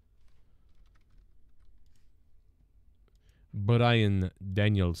Danielson. Bryan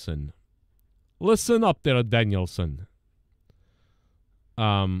Danielson. Listen up there, Danielson.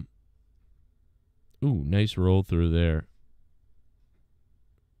 Ooh, nice roll through there.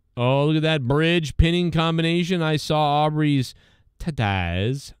 Oh, look at that bridge pinning combination. I saw Aubrey's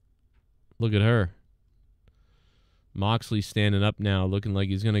tatas. Look at her. Moxley standing up now, looking like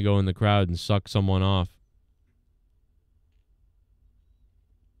he's going to go in the crowd and suck someone off.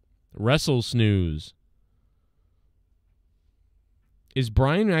 Wrestle snooze. Is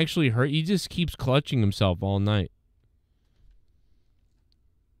Bryan actually hurt? He just keeps clutching himself all night.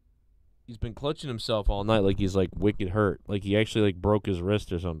 He's been clutching himself all night like he's like wicked hurt. Like he actually like broke his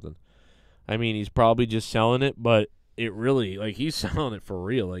wrist or something. I mean, he's probably just selling it, but it really, like he's selling it for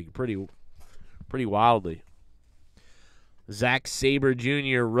real, like pretty wildly. Zack Sabre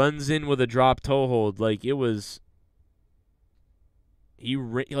Jr. runs in with a drop toe hold. Like it was, he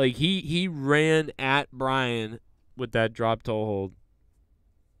ran at Bryan with that drop toe hold.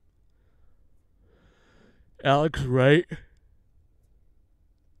 Alex Wright.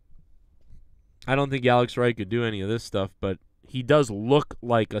 I don't think Alex Wright could do any of this stuff, but he does look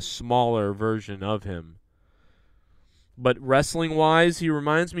like a smaller version of him. But wrestling-wise, he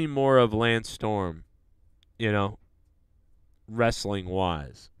reminds me more of Lance Storm, you know,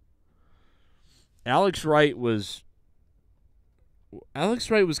 wrestling-wise. Alex Wright was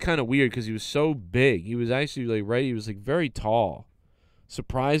kind of weird because he was so big. He was actually like he was like very tall,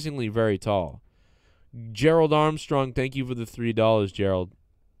 surprisingly very tall. Gerald Armstrong, thank you for the $3, Gerald.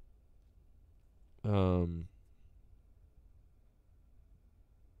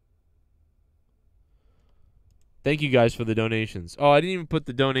 Thank you guys for the donations. Oh, I didn't even put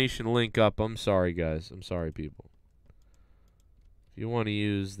the donation link up. I'm sorry, guys. I'm sorry, people. If you want to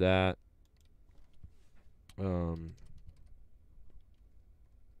use that, if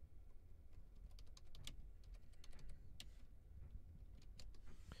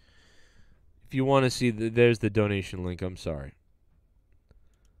you want to see, there's the donation link. I'm sorry.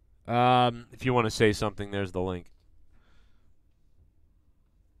 If you want to say something, there's the link.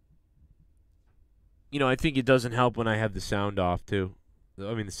 You know, I think it doesn't help when I have the sound off, too.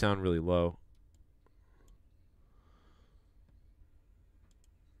 I mean, the sound really low.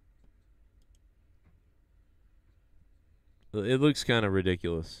 It looks kind of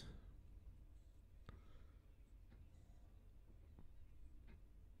ridiculous.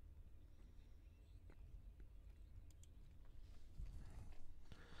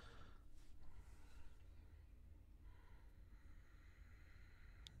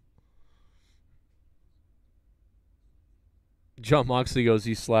 John Moxley goes,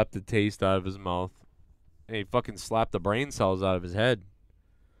 he slapped the taste out of his mouth. And he fucking slapped the brain cells out of his head.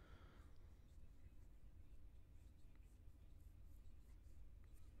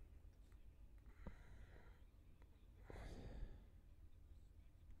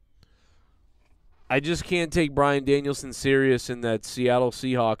 I just can't take Bryan Danielson serious in that Seattle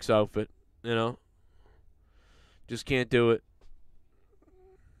Seahawks outfit, you know? Just can't do it.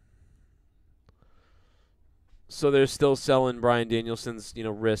 So they're still selling Bryan Danielson's, you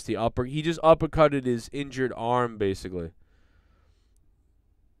know, wrist. He just uppercutted his injured arm, basically.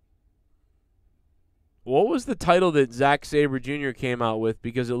 What was the title that Zack Sabre Jr. came out with?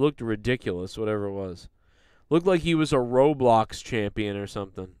 Because it looked ridiculous, whatever it was. Looked like he was a Roblox champion or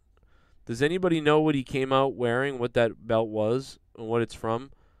something. Does anybody know what he came out wearing, what that belt was, and what it's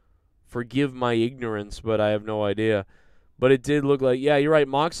from? Forgive my ignorance, but I have no idea. But it did look like, yeah, you're right.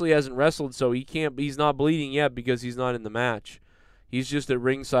 Moxley hasn't wrestled, so he's not bleeding yet because he's not in the match. He's just at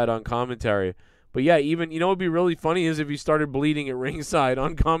ringside on commentary. But yeah, even, you know what would be really funny is if he started bleeding at ringside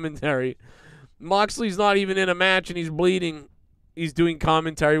on commentary. Moxley's not even in a match and he's bleeding. He's doing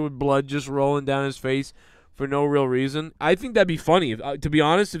commentary with blood just rolling down his face for no real reason. I think that'd be funny. To be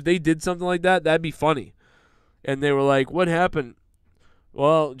honest, if they did something like that, that'd be funny. And they were like, what happened?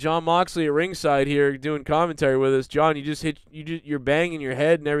 Well, John Moxley at ringside here doing commentary with us. John, you're banging your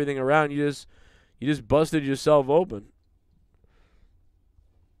head and everything around. You just busted yourself open.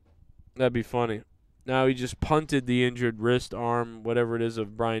 That'd be funny. Now he just punted the injured wrist, arm, whatever it is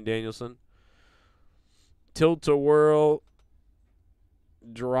of Bryan Danielson. Tilt-a-whirl,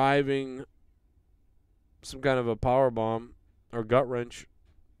 driving some kind of a power bomb or gut wrench.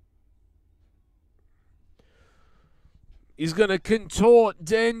 He's going to contort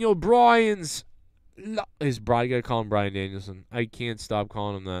Daniel Bryan's... His bride, I got to call him Bryan Danielson. I can't stop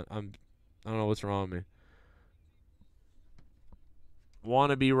calling him that. I don't know what's wrong with me.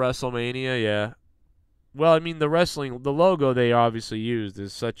 Wannabe WrestleMania, yeah. Well, I mean, the logo they obviously used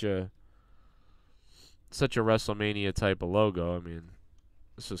is such a WrestleMania type of logo. I mean,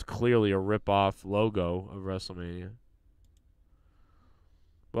 this is clearly a rip-off logo of WrestleMania.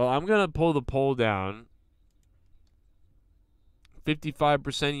 Well, I'm going to pull the poll down.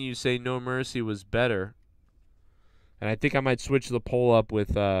 55% of you say No Mercy was better. And I think I might switch the poll up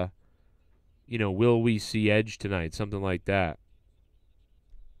with, will we see Edge tonight? Something like that.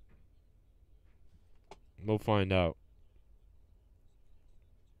 We'll find out.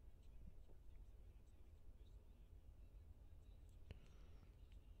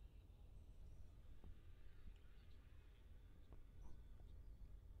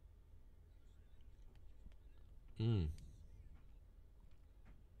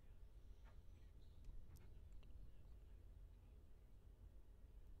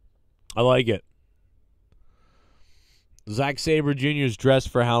 I like it. Zack Sabre Jr.'s dressed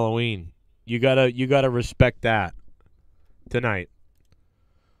for Halloween. You gotta respect that tonight.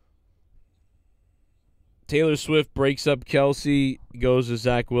 Taylor Swift breaks up Kelsey, goes to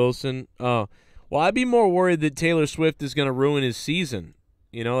Zach Wilson. Well, I'd be more worried that Taylor Swift is gonna ruin his season.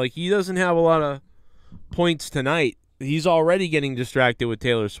 He doesn't have a lot of points tonight. He's already getting distracted with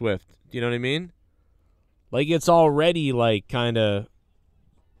Taylor Swift. You know what I mean? It's already kind of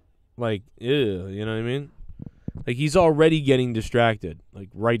ew, you know what I mean? He's already getting distracted,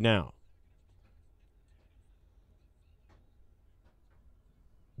 right now.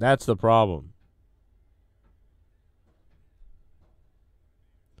 That's the problem.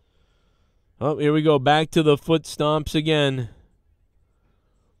 Oh, here we go. Back to the foot stomps again.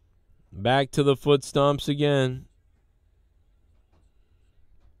 Back to the foot stomps again.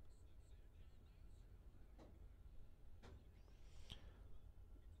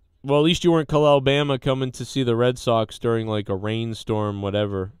 Well, at least you weren't Alabama coming to see the Red Sox during a rainstorm,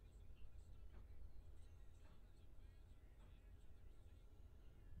 whatever.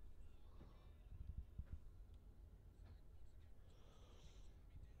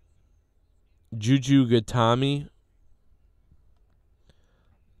 Juju Gatami.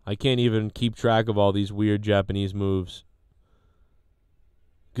 I can't even keep track of all these weird Japanese moves.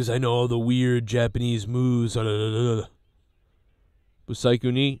 Because I know all the weird Japanese moves. Busaiku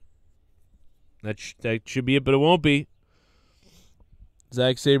ni. That should be it, but it won't be.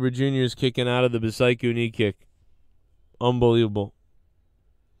 Zack Sabre Jr. is kicking out of the Busaiku knee kick. Unbelievable.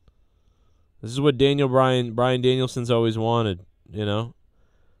 This is what Bryan Danielson's always wanted,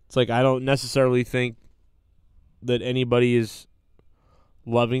 It's I don't necessarily think that anybody is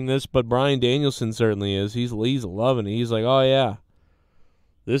loving this, but Bryan Danielson certainly is. He's loving it. He's oh yeah,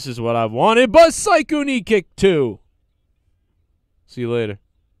 this is what I've wanted. Busaiku knee kick 2. See you later.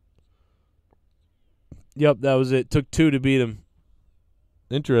 Yep, that was it. Took 2 to beat him.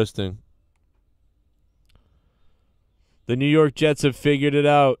 Interesting. The New York Jets have figured it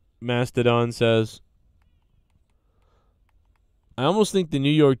out, Mastodon says. I almost think the New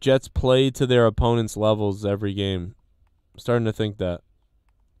York Jets play to their opponent's levels every game. I'm starting to think that.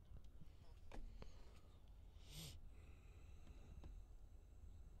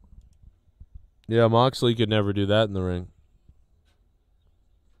 Yeah, Moxley could never do that in the ring.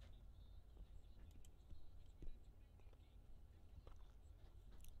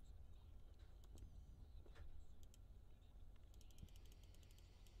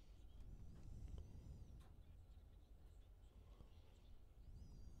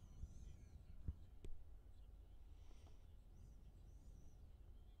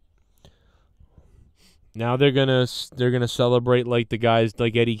 Now they're gonna celebrate like the guys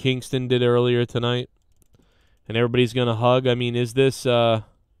like Eddie Kingston did earlier tonight, and everybody's gonna hug. I mean, is this the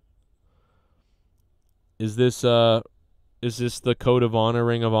Code of Honor,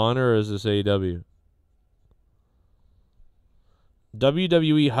 Ring of Honor, or is this AEW?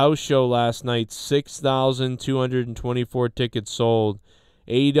 WWE house show last night, 6,224 tickets sold.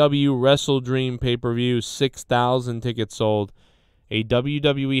 AEW WrestleDream pay-per-view, 6,000 tickets sold. A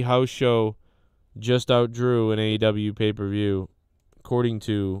WWE house show just outdrew an AEW pay-per-view, according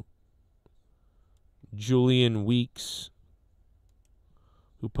to Julian Weeks,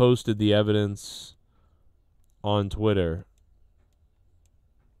 who posted the evidence on Twitter.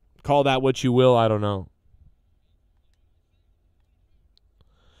 Call that what you will, I don't know.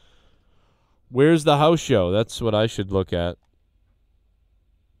 Where's the house show? That's what I should look at.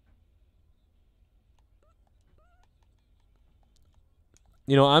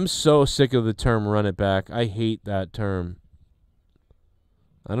 You know, I'm so sick of the term run it back. I hate that term.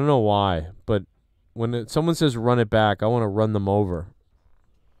 I don't know why, but when someone says run it back, I want to run them over.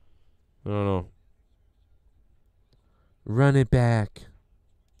 I don't know. Run it back.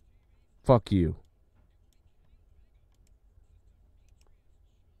 Fuck you.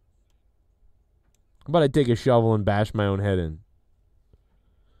 How about I take a shovel and bash my own head in?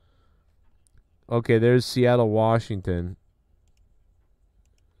 Okay, there's Seattle, Washington.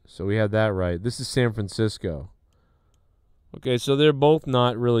 So we had that right. This is San Francisco. Okay, so they're both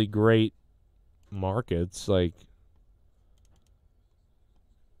not really great markets. Like,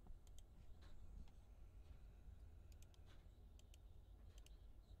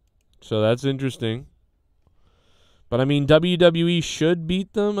 so that's interesting. But I mean, WWE should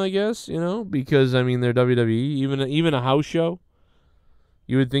beat them, I guess, you know, because I mean they're WWE. Even a house show.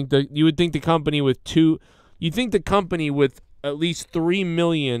 You would think the company with at least 3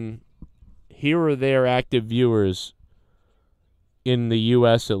 million here or there active viewers in the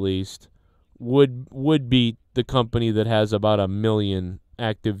U.S. at least would beat the company that has about 1 million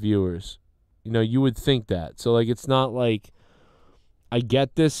active viewers. You know, you would think that. So like, it's not like I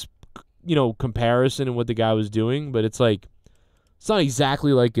get this, you know, comparison and what the guy was doing, but it's like, it's not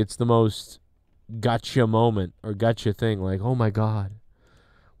exactly like it's the most gotcha moment or gotcha thing. Like, oh my God,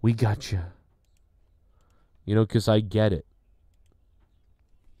 we gotcha. You know, because I get it.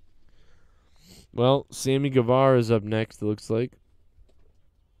 Well, Sammy Guevara is up next, it looks like.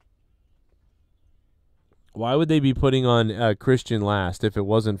 Why would they be putting on Christian last if it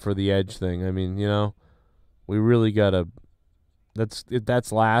wasn't for the Edge thing? I mean, you know, we really got to... If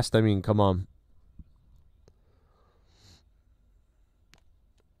that's last, I mean, come on.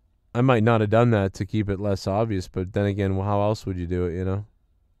 I might not have done that to keep it less obvious, but then again, well, how else would you do it, you know?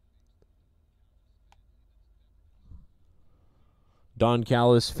 Don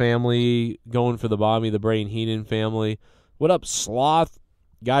Callis family going for the Bobby the Brain Heenan family. What up, Sloth?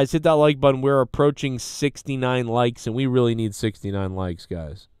 Guys, hit that like button. We're approaching 69 likes, and we really need 69 likes,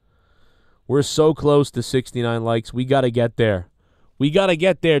 guys. We're so close to 69 likes. We got to get there. We got to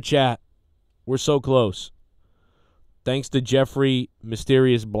get there, chat. We're so close. Thanks to Jeffrey,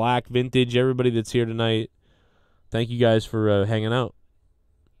 Mysterious Black, Vintage, everybody that's here tonight. Thank you guys for hanging out.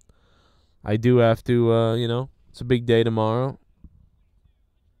 I do have to, you know, it's a big day tomorrow.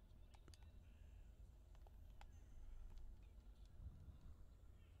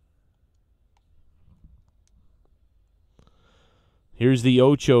 Here's the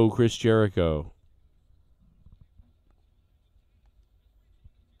Ocho, Chris Jericho.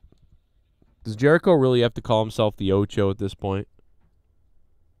 Does Jericho really have to call himself the Ocho at this point?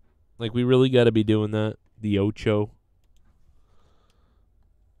 Like, we really got to be doing that? The Ocho?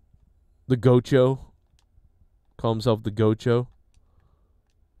 The Gocho? Call himself the Gocho?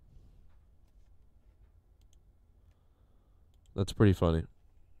 That's pretty funny.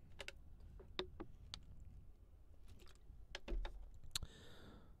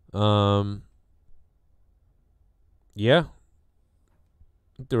 Yeah.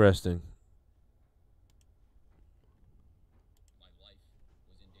 Interesting.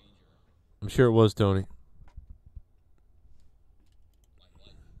 I'm sure it was, Tony.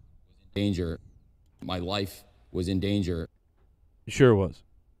 Danger. My life was in danger. Sure it was.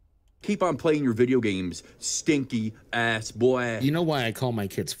 Keep on playing your video games, stinky ass boy. You know why I call my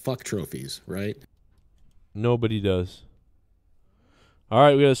kids fuck trophies, right? Nobody does. All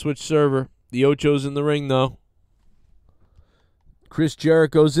right, we got to switch server. The Ocho's in the ring, though. Chris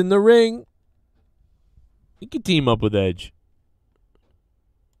Jericho's in the ring. He can team up with Edge.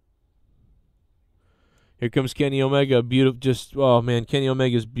 Here comes Kenny Omega. Oh man, Kenny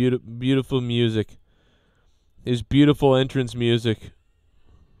Omega's beautiful music. His beautiful entrance music.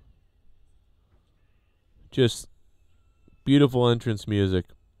 Just beautiful entrance music.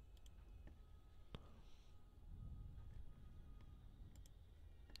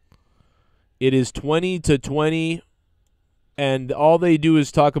 It is 20-20, and all they do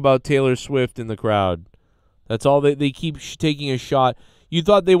is talk about Taylor Swift in the crowd. That's all they keep taking a shot. You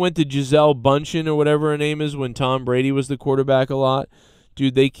thought they went to Giselle Bundchen or whatever her name is when Tom Brady was the quarterback a lot?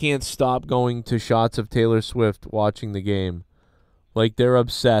 Dude, they can't stop going to shots of Taylor Swift watching the game. Like, they're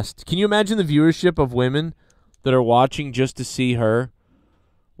obsessed. Can you imagine the viewership of women that are watching just to see her?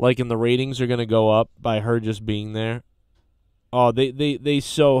 Like, and the ratings are going to go up by her just being there. Oh, they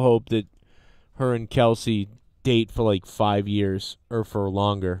so hope that her and Kelsey date for like 5 years or for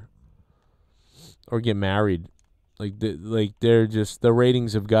longer. Or get married. They're just, the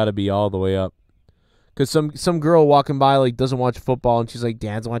ratings have got to be all the way up. Because some girl walking by like doesn't watch football and she's like,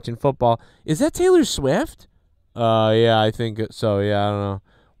 Dad's watching football. Is that Taylor Swift? Yeah, I think so. Yeah, I don't know.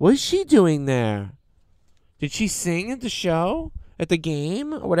 What is she doing there? Did she sing at the show? at the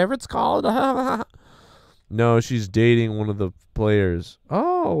game, or whatever it's called. No, she's dating one of the players.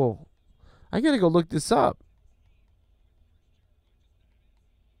 Oh, I gotta go look this up.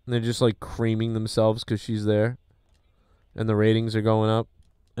 And they're just like creaming themselves because she's there, and the ratings are going up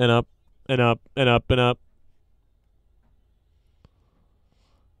and up and up and up and up.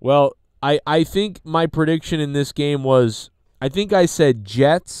 Well, I think my prediction in this game was, I think I said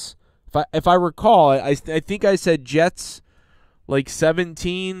Jets. If I recall, I think I said Jets like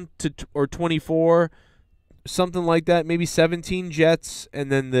 17 or 24, something like that. Maybe 17 Jets,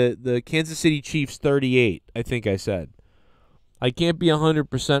 and then the Kansas City Chiefs 38. I think I said. I can't be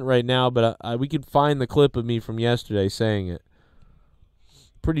 100% right now, but we could find the clip of me from yesterday saying it.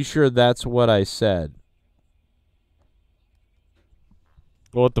 Pretty sure that's what I said.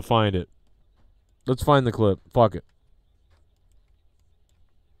 We'll have to find it. Let's find the clip. Fuck it.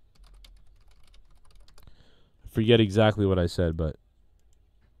 Forget exactly what I said, but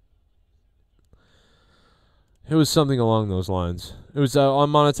it was something along those lines. It was I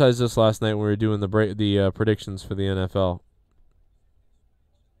monetized this last night when we were doing the predictions for the NFL.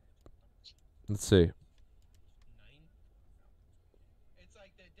 Let's see. It's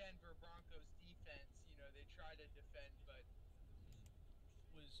like the Denver Broncos defense. You know, they try to defend, but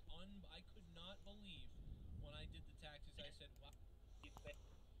I could not believe when I did the taxes. I said, "Wow." I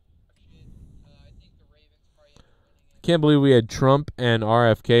think the Ravens probably end up winning it. Can't believe we had Trump and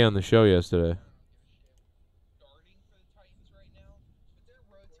RFK on the show yesterday. Starting for the Titans right now, but they're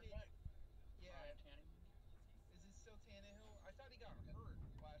rotating. Yeah. Is it still Tannehill? I thought he got hurt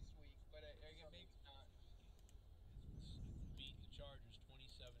last week, but maybe not. Beat the Chargers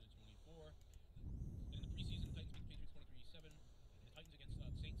 27-24. In the preseason, Titans beat the Patriots 23-7. And the Titans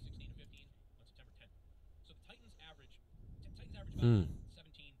against Saints 16-15 on September 10th. So the Titans average about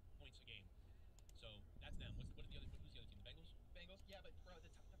 17 points a game. So that's them. Who's the other team? The Bengals? Bengals? Yeah, but bro, the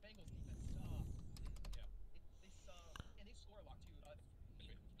Bengals defense sucks. Yeah. They suck, and they score a lot too. I'm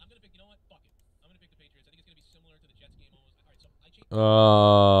gonna pick. You know what? Fuck it. I'm gonna pick the Patriots. I think it's gonna be similar to the Jets game almost. All right, so I changed.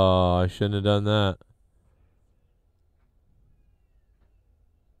 Oh, I shouldn't have done that.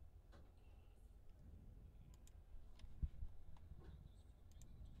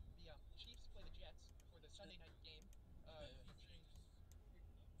 The Chiefs play the Jets for the Sunday night game.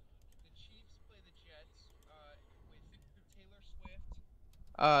 The Chiefs play the Jets with Taylor Swift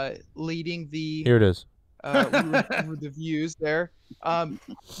leading the. Here it is. With the views there. I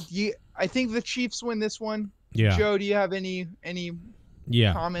think the Chiefs win this one. Yeah. Joe, do you have any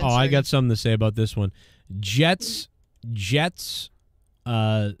comments? Oh, I got something to say about this one. Jets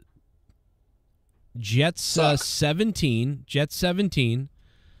 17. Jets 17.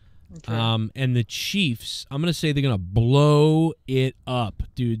 Okay. And the Chiefs, I'm gonna say they're gonna blow it up,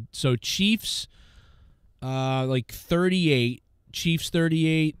 dude. So Chiefs, like 38. Chiefs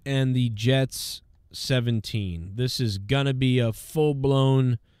 38, and the Jets 17. This is gonna be a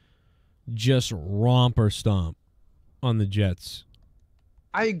full-blown just romper stomp on the Jets.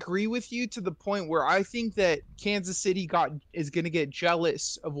 I agree with you to the point where I think that Kansas City is going to get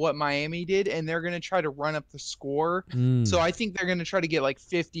jealous of what Miami did, and they're going to try to run up the score. So I think they're going to try to get like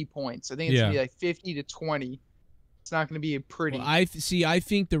 50 points. I think it's going to be like 50-20. It's not going to be pretty. Well, I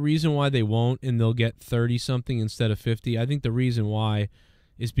think the reason why they won't, and they'll get 30-something instead of 50, I think the reason why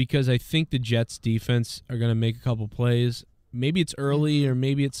is because I think the Jets' defense are going to make a couple plays. Maybe it's early or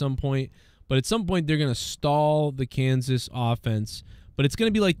maybe at some point, but at some point they're going to stall the Kansas offense. But it's going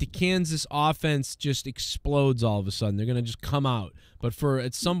to be like the Kansas offense just explodes all of a sudden. They're going to just come out. But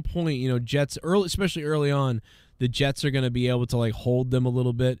at some point, you know, Jets, especially early on, the Jets are going to be able to like hold them a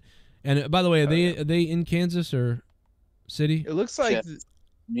little bit. And by the way, are they in Kansas or City? It looks like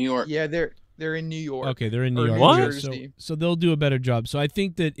New York. Yeah, they're in New York. Okay, they're in New York. What? So they'll do a better job. So I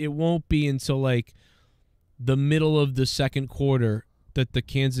think that it won't be until like the middle of the second quarter that the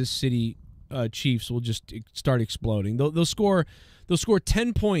Kansas City Chiefs will just start exploding. They'll score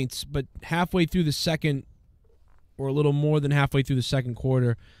 10 points, but halfway through the second, or a little more than halfway through the second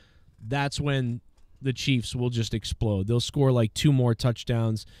quarter, that's when the Chiefs will just explode. They'll score like 2 more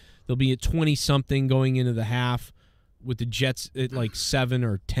touchdowns. They'll be at 20-something going into the half, with the Jets at like 7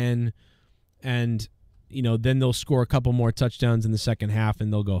 or 10, and you know then they'll score a couple more touchdowns in the second half,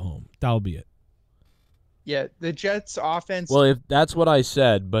 and they'll go home. That'll be it. Yeah, the Jets offense. Well, if that's what I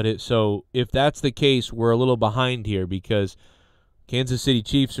said, but if that's the case, we're a little behind here because Kansas City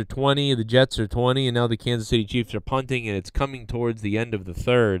Chiefs are 20, the Jets are 20, and now the Kansas City Chiefs are punting, and it's coming towards the end of the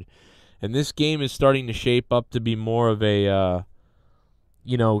third. And this game is starting to shape up to be more of a,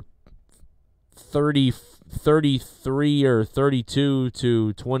 33 or 32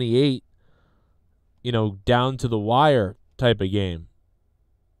 to 28, down to the wire type of game.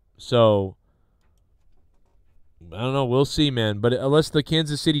 So, I don't know. We'll see, man. But unless the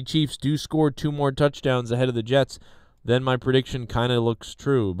Kansas City Chiefs do score 2 more touchdowns ahead of the Jets, then my prediction kind of looks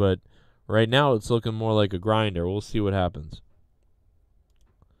true. But right now, it's looking more like a grinder. We'll see what happens.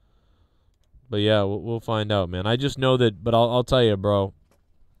 But yeah, we'll find out, man. I just know that, but I'll tell you, bro.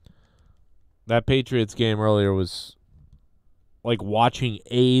 That Patriots game earlier was like watching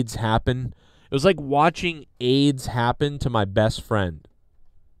AIDS happen. It was like watching AIDS happen to my best friend.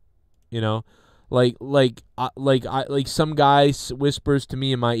 You know, like some guy whispers to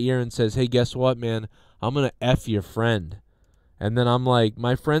me in my ear and says, "Hey, guess what, man? I'm gonna F your friend." And then I'm like,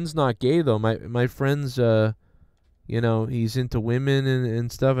 my friend's not gay though. My friend's you know, he's into women and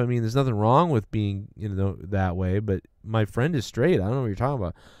stuff. I mean, there's nothing wrong with being, you know, that way, but my friend is straight. I don't know what you're talking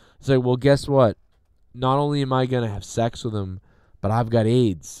about. It's like, well, guess what? Not only am I going to have sex with him, but I've got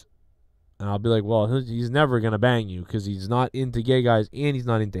AIDS. And I'll be like, well, he's never going to bang you because he's not into gay guys and he's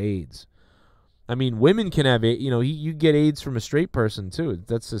not into AIDS. I mean, women can have AIDS. You know, you get AIDS from a straight person, too.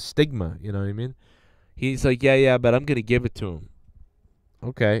 That's a stigma, you know what I mean? He's like, yeah, but I'm going to give it to him.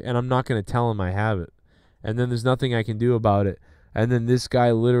 Okay, and I'm not going to tell him I have it. And then there's nothing I can do about it. And then this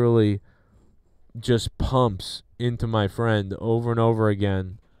guy literally just pumps into my friend over and over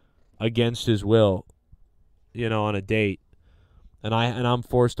again against his will, you know, on a date. And I'm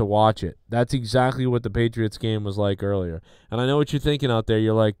forced to watch it. That's exactly what the Patriots game was like earlier. And I know what you're thinking out there.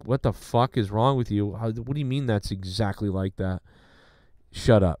 You're like, what the fuck is wrong with you? What do you mean that's exactly like that?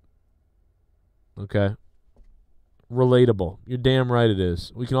 Shut up. Okay? Relatable. You're damn right it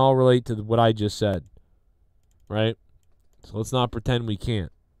is. We can all relate to what I just said. Right? So let's not pretend we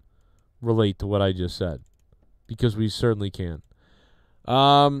can't relate to what I just said. Because we certainly can.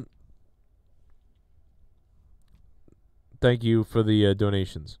 Thank you for the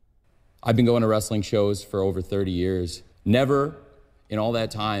donations. I've been going to wrestling shows for over 30 years. Never in all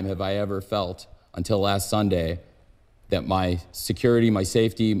that time have I ever felt, until last Sunday, that my security, my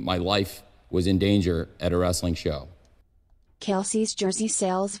safety, my life was in danger at a wrestling show. Kelsey's jersey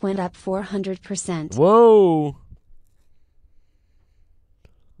sales went up 400%. Whoa.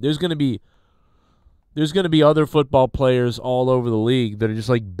 There's going to be other football players all over the league that are just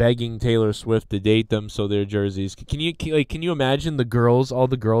like begging Taylor Swift to date them so their jerseys. Can you imagine the girls, all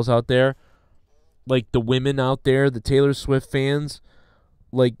the girls out there, like the women out there, the Taylor Swift fans,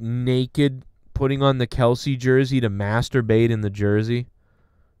 like naked putting on the Kelsey jersey to masturbate in the jersey?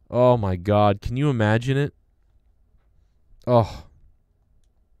 Oh my God, can you imagine it? Oh.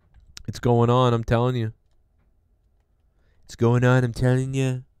 It's going on, I'm telling you. It's going on, I'm telling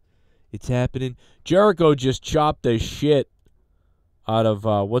you. It's happening. Jericho just chopped the shit out of,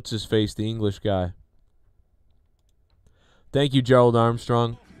 what's-his-face, the English guy. Thank you, Gerald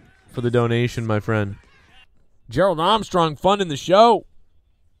Armstrong, for the donation, my friend. Gerald Armstrong funding the show.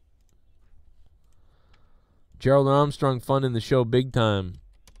 Gerald Armstrong funding the show big time.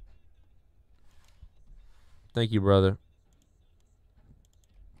 Thank you, brother.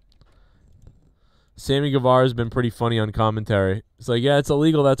 Sammy Guevara's been pretty funny on commentary. It's like, yeah, it's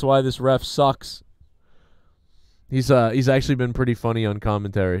illegal. That's why this ref sucks. He's actually been pretty funny on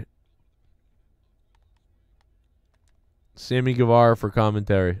commentary. Sammy Guevara for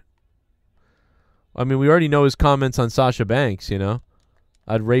commentary. I mean, we already know his comments on Sasha Banks, you know.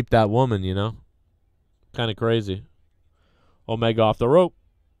 I'd rape that woman, you know. Kind of crazy. Omega off the rope.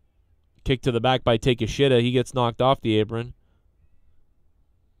 Kick to the back by Takeshita. He gets knocked off the apron.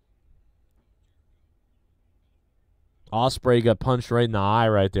 Ospreay got punched right in the eye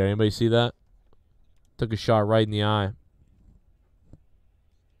right there. Anybody see that? Took a shot right in the eye.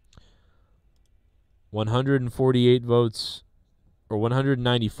 148 votes, or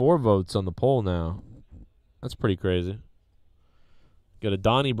 194 votes on the poll now. That's pretty crazy. Got a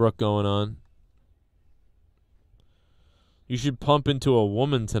Donnybrook going on. You should pump into a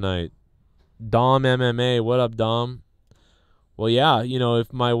woman tonight. Dom MMA. What up, Dom? Well, yeah, you know,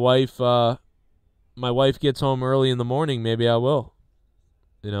 if my wife gets home early in the morning, maybe I will.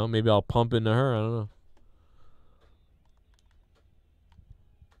 You know, maybe I'll pump into her. I don't know.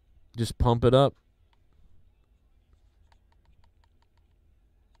 Just pump it up.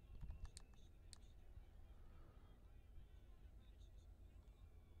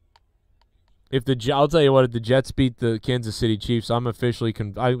 I'll tell you what, if the Jets beat the Kansas City Chiefs, I'm officially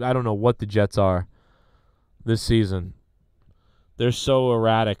I don't know what the Jets are this season. They're so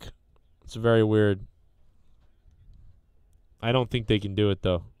erratic. It's very weird. I don't think they can do it,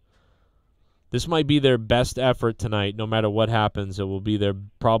 though. This might be their best effort tonight. No matter what happens, it will be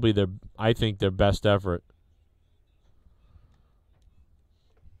I think, their best effort.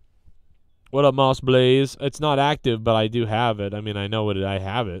 What up, Moss Blaze? It's not active, but I do have it. I mean, I know I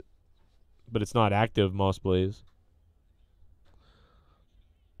have it, but it's not active, Moss Blaze.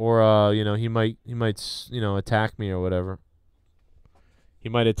 Or he might attack me or whatever. He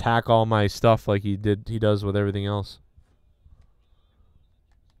might attack all my stuff like he does with everything else.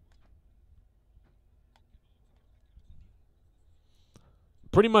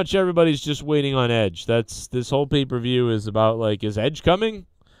 Pretty much everybody's just waiting on Edge. This whole pay-per-view is about, like, is Edge coming?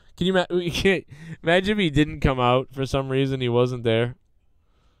 Can you imagine if he didn't come out for some reason, he wasn't there?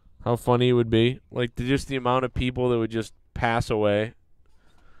 How funny it would be. Like, just the amount of people that would just pass away,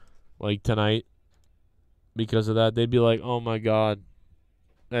 like, tonight because of that. They'd be like, oh, my God.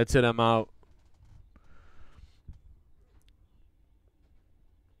 That's it, I'm out.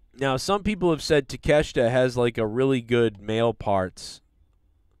 Now, some people have said Takeshita has, like, a really good male parts.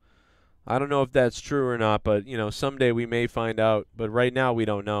 I don't know if that's true or not, but, someday we may find out. But right now we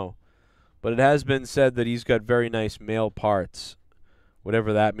don't know. But it has been said that he's got very nice male parts,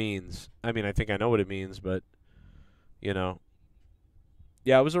 whatever that means. I mean, I think I know what it means, but, Yeah,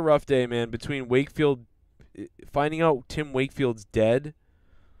 it was a rough day, man. Between Wakefield, finding out Tim Wakefield's dead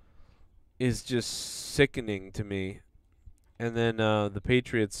is just sickening to me. And then the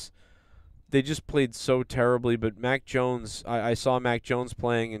Patriots, they just played so terribly. But Mac Jones, I saw Mac Jones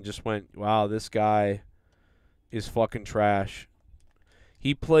playing and just went, wow, this guy is fucking trash.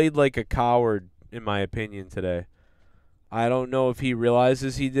 He played like a coward, in my opinion, today. I don't know if he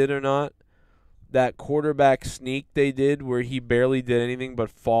realizes he did or not. That quarterback sneak they did where he barely did anything but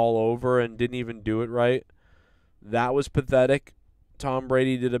fall over and didn't even do it right, that was pathetic. Tom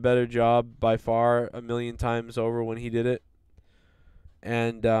Brady did a better job by far, a million times over when he did it.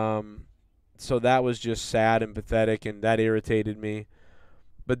 And so that was just sad and pathetic, and that irritated me.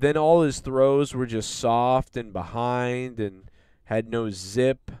 But then all his throws were just soft and behind and had no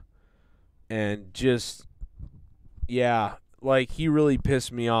zip. And just, yeah, like he really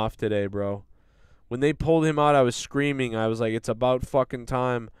pissed me off today, bro. When they pulled him out, I was screaming. I was like, it's about fucking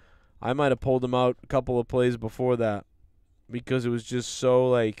time. I might have pulled him out a couple of plays before that because it was just so,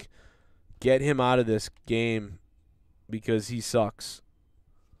 like, get him out of this game because he sucks.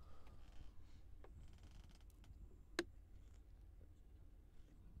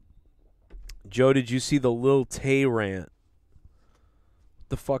 Joe, did you see the Lil Tay rant? What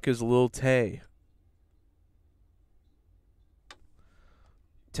the fuck is Lil Tay?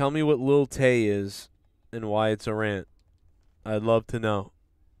 Tell me what Lil Tay is and why it's a rant. I'd love to know.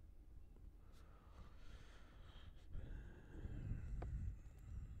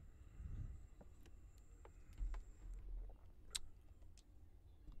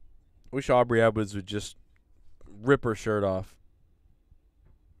 Wish Aubrey Edwards would just rip her shirt off.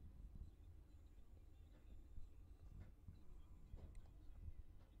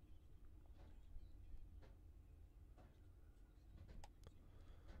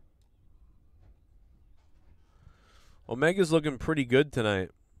 Omega's looking pretty good tonight.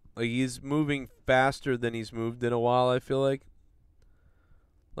 Like, he's moving faster than he's moved in a while, I feel like.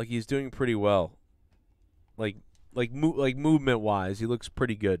 Like, he's doing pretty well. Like movement-wise, he looks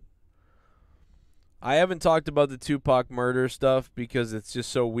pretty good. I haven't talked about the Tupac murder stuff because it's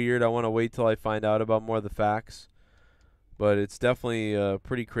just so weird. I want to wait till I find out about more of the facts. But it's definitely a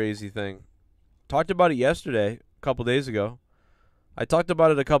pretty crazy thing. Talked about it yesterday, a couple days ago. I talked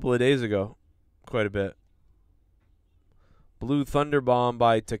about it a couple of days ago, quite a bit. Blue Thunder Bomb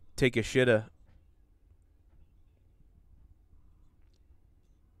by Take a Shitta.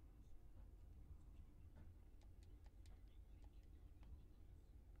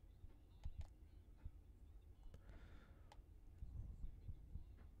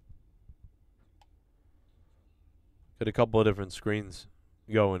 Got a couple of different screens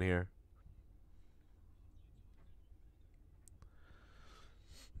going here.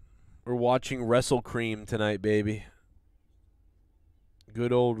 We're watching Wrestle Cream tonight, baby.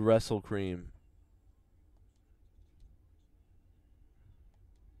 Good old Wrestle Cream.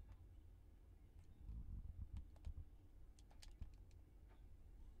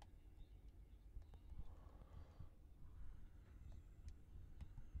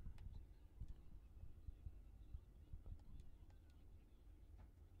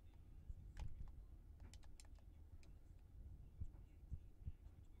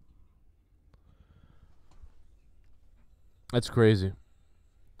 That's crazy.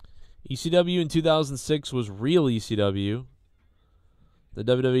 ECW in 2006 was real ECW. The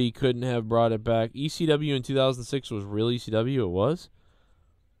WWE couldn't have brought it back. ECW in 2006 was real ECW. It was?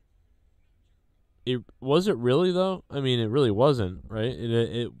 Was it really, though? I mean, it really wasn't, right?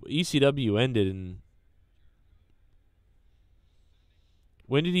 ECW ended in...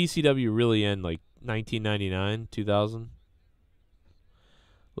 When did ECW really end? Like 1999, 2000?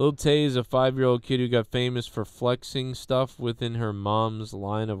 Lil Tay is a 5-year-old kid who got famous for flexing stuff within her mom's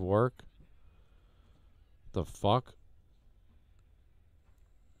line of work. The fuck?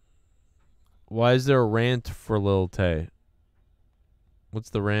 Why is there a rant for Lil Tay? What's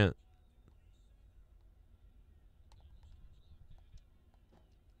the rant?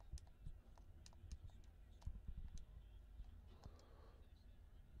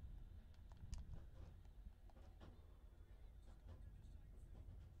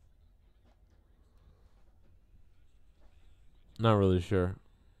 Not really sure.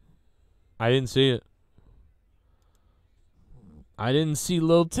 I didn't see it. I didn't see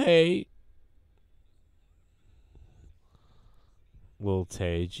Lil Tay. Lil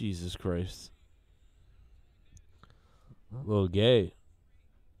Tay, Jesus Christ. Lil Gay.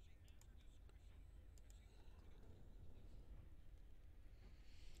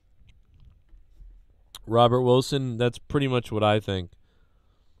 Robert Wilson, that's pretty much what I think.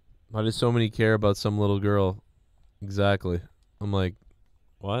 Why does so many care about some little girl? Exactly. I'm like,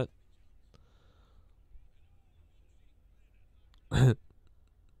 what? I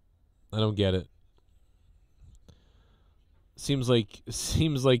don't get it. Seems something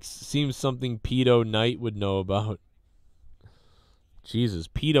Pedo Knight would know about. Jesus,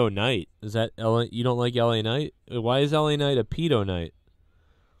 Pedo Knight. Is that LA? You don't like LA Knight? Why is LA Knight a pedo Knight?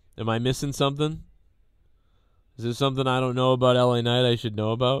 Am I missing something? Is there something I don't know about LA Knight I should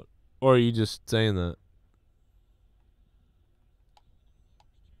know about? Or are you just saying that?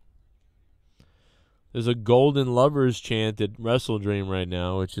 There's a golden lovers chant at WrestleDream right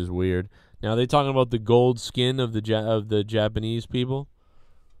now, which is weird. Now, are they talking about the gold skin of the Japanese people?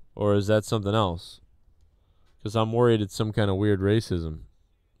 Or is that something else? Because I'm worried it's some kind of weird racism,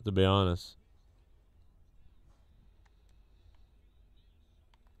 to be honest.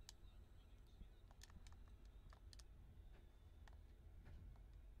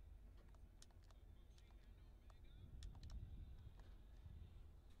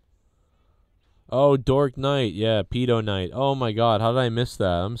 Oh, Dork Knight. Yeah, Pedo Knight. Oh, my God. How did I miss that?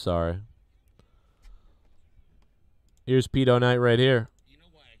 I'm sorry. Here's Pedo Knight right here. You know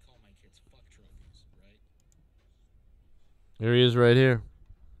why I call my kids fuck trophies, right? Here he is right here.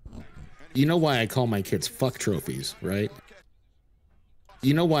 You know why I call my kids fuck trophies, right?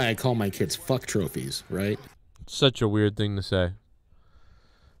 You know why I call my kids fuck trophies, right? Such a weird thing to say.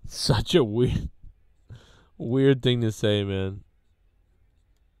 Such a weird thing to say, man.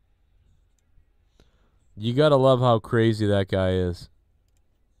 You gotta love how crazy that guy is.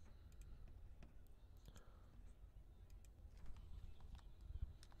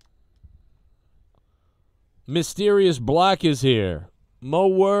 Mysterious Black is here. Mo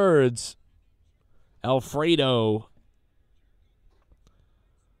Words. Alfredo.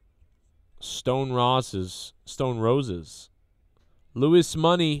 Stone Roses. Louis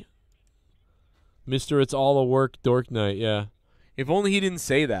Money. Mr. It's All a Work Dork Knight, yeah. If only he didn't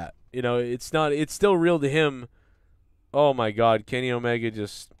say that. You know, it's still real to him. Oh my God, Kenny Omega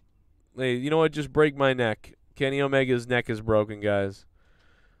just, hey, you know what? Just break my neck. Kenny Omega's neck is broken, guys.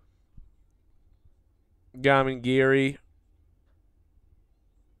 Gamangiri.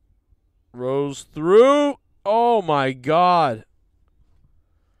 Rose through. Oh my God.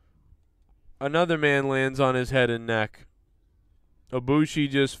 Another man lands on his head and neck. Ibushi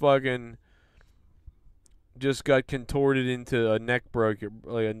just got contorted into a neck like a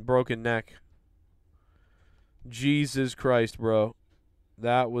broken neck. Jesus Christ, bro.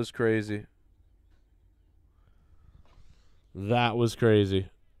 That was crazy. That was crazy.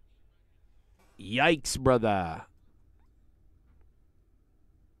 Yikes, brother.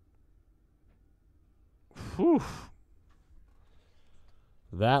 Whew.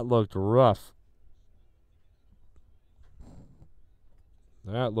 That looked rough.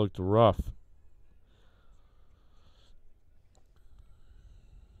 That looked rough.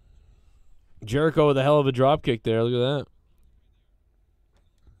 Jericho with a hell of a drop kick there. Look at that.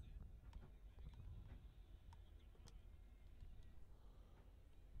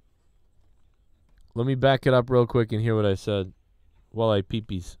 Let me back it up real quick and hear what I said while I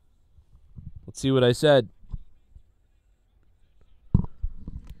peepees. Let's see what I said.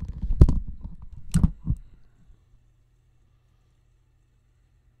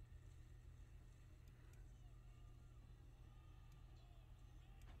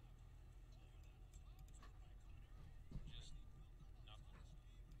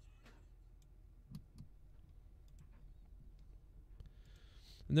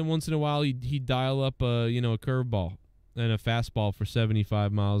 And then once in a while, he'd dial up a curveball and a fastball for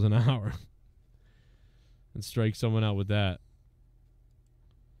 75 miles an hour and strike someone out with that.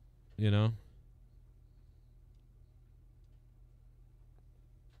 you know?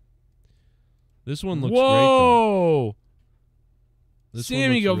 This one looks great, though. This one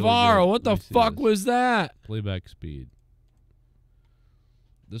Sammy looks really Guevara, good. what the Let me see fuck this. was that? Playback speed.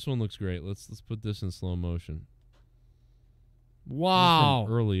 This one looks great. Let's put this in slow motion. Wow.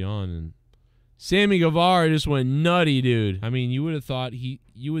 Early on, and Sammy Guevara just went nutty, dude. I mean, you would have thought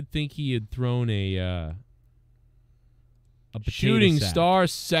you would think he had thrown a shooting star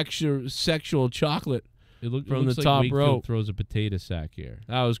sexual chocolate from the top Wakefield rope. Throws a potato sack here.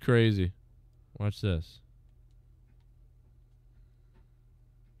 That was crazy. Watch this.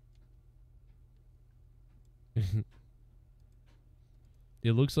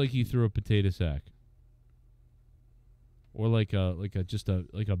 It looks like he threw a potato sack, or like a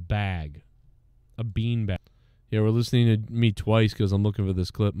bag, a bean bag. Yeah, we're listening to me twice because I'm looking for this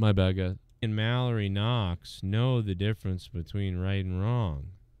clip. My bad, guys. And Mallory Knox know the difference between right and wrong.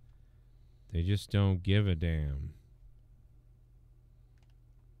 They just don't give a damn.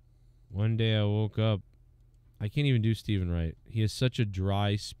 One day I woke up. I can't even do Steven right. He has such a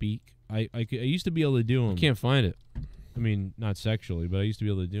dry speak. I used to be able to do him. I can't find it. I mean, not sexually, but I used to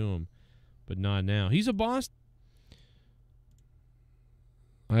be able to do him. But not now. He's a boss.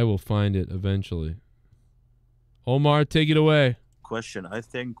 I will find it eventually. Omar, take it away. Question. I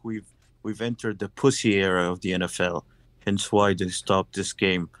think we've entered the pussy era of the NFL. Hence why they stopped this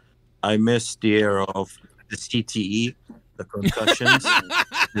game. I miss the era of the CTE, the concussions,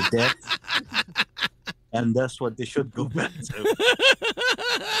 the death. And that's what they should go back to.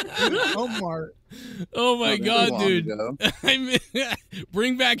 Omar. Oh my God, dude! I mean,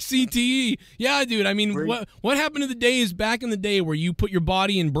 bring back CTE. Yeah, dude. I mean, what happened to the days back in the day where you put your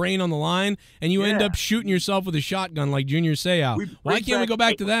body and brain on the line and you end up shooting yourself with a shotgun like Junior Seau? Why can't we go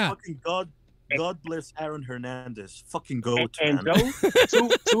back to that? Fucking God bless Aaron Hernandez. Fucking goat. And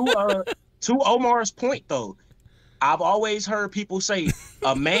Joe, to Omar's point though, I've always heard people say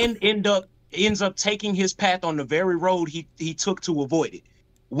a man ends up taking his path on the very road he took to avoid it.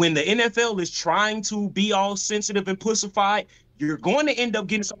 When the NFL is trying to be all sensitive and pussified, you're going to end up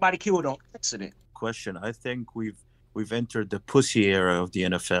getting somebody killed on accident. Question. I think we've entered the pussy era of the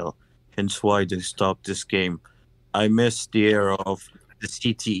NFL. Hence why they stopped this game. I miss the era of the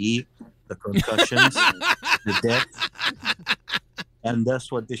CTE, the concussions, the death. And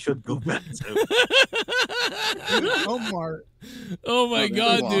that's what they should go back to. Omar. Oh my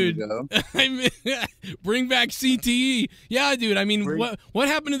God, dude! I mean, bring back CTE. Yeah, dude. I mean, what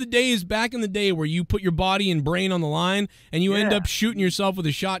happened to the days back in the day where you put your body and brain on the line and you end up shooting yourself with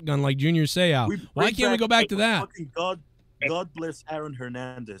a shotgun like Junior Seau? Why can't we go back to that? Fucking God bless Aaron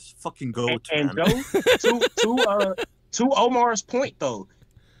Hernandez. Fucking goat. And Joe, to Omar's point though,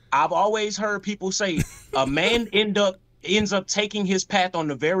 I've always heard people say a man ends up taking his path on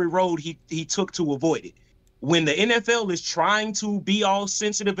the very road he took to avoid it. When the NFL is trying to be all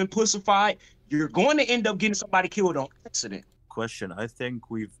sensitive and pussified, you're going to end up getting somebody killed on accident. Question. I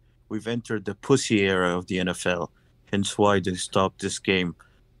think we've entered the pussy era of the NFL. Hence why they stopped this game.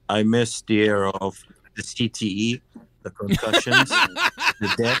 I miss the era of the CTE, the concussions,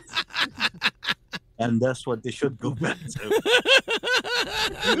 the death. And that's what they should go back to.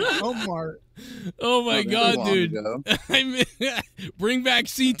 Omar. Oh my God, dude! I mean, bring back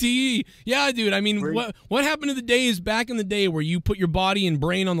CTE. Yeah, dude. I mean, what happened to the days back in the day where you put your body and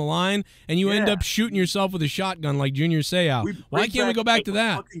brain on the line and you end up shooting yourself with a shotgun like Junior Seau? Why can't we go back to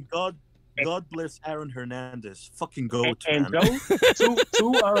that? Fucking God bless Aaron Hernandez. Fucking goat. And Joe,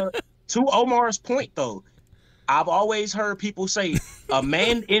 to Omar's point though, I've always heard people say a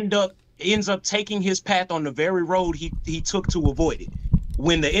man ends up taking his path on the very road he took to avoid it.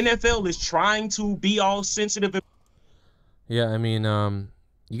 When the NFL is trying to be all sensitive. Yeah, I mean,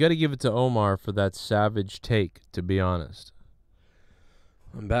 you got to give it to Omar for that savage take, to be honest.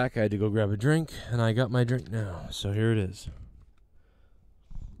 I'm back. I had to go grab a drink, and I got my drink now. So here it is.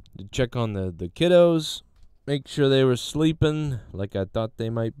 To check on the kiddos, make sure they were sleeping like I thought they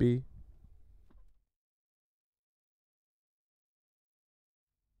might be.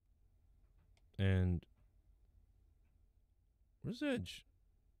 And where's Edge?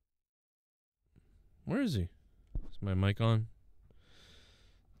 Where is he? Is my mic on?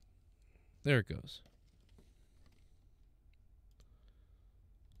 There it goes.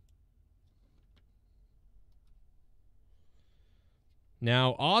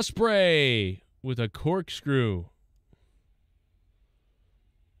 Now Ospreay with a corkscrew.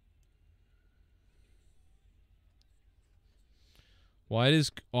 Why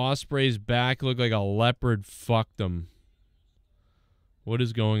does Ospreay's back look like a leopard fucked him? What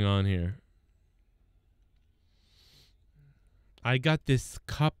is going on here? I got this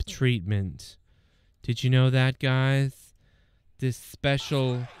cup treatment. Did you know that, guys? This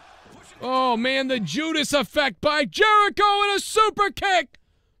special... Oh, man, the Judas effect by Jericho and a super kick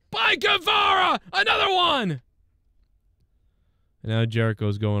by Guevara. Another one. And now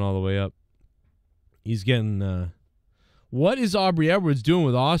Jericho's going all the way up. He's getting... What is Aubrey Edwards doing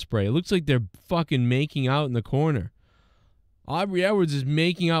with Ospreay? It looks like they're fucking making out in the corner. Aubrey Edwards is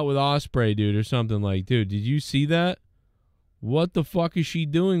making out with Ospreay, dude, or something like. Dude, did you see that? What the fuck is she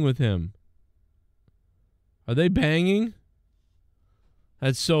doing with him? Are they banging?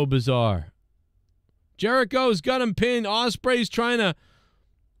 That's so bizarre. Jericho's got him pinned. Ospreay's trying to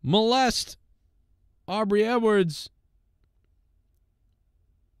molest Aubrey Edwards.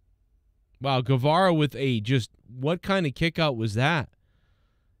 Wow, Guevara with a just... What kind of kick out was that?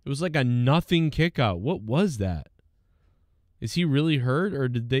 It was like a nothing kick out. What was that? Is he really hurt, or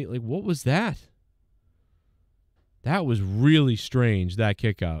did they... Like, what was that? That was really strange, that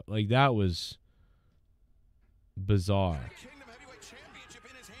kick out. Like, that was bizarre.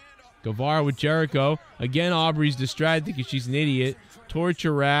 Guevara with Jericho. Again, Aubrey's distracted because she's an idiot.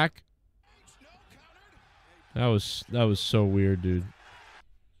 Torture rack. That was so weird, dude.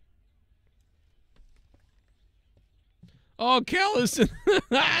 Oh, Callis.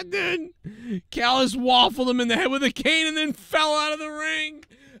 Dude. Callis waffled him in the head with a cane and then fell out of the ring.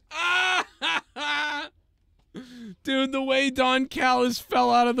 Dude, the way Don Callis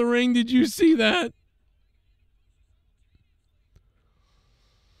fell out of the ring, did you see that?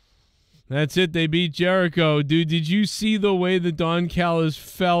 That's it. They beat Jericho. Dude, did you see the way that Don Callis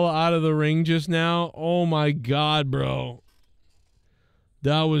fell out of the ring just now? Oh, my God, bro.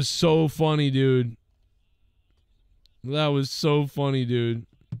 That was so funny, dude. That was so funny, dude.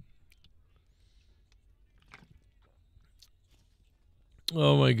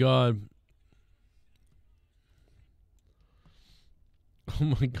 Oh, my God. Oh,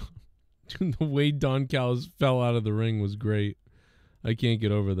 my God. Dude, the way Don Callis fell out of the ring was great. I can't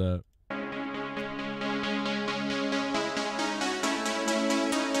get over that.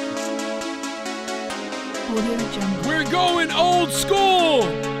 We're going old school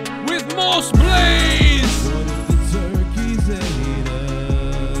with Moss Blaze.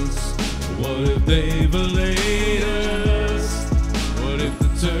 What if they've allayed us? What if the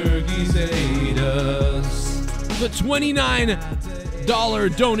turkeys ate us? The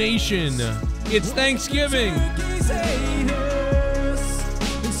 $29 donation. It's Thanksgiving.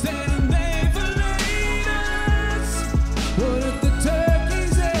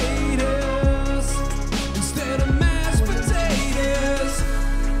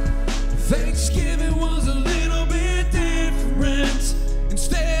 Thanksgiving was a little bit different.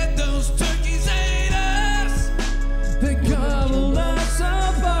 Instead, those turkeys ate us. They gobbled us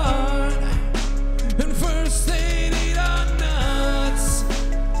apart. And first they'd eat our nuts,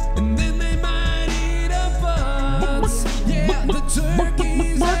 and then they might eat our butts. Yeah, the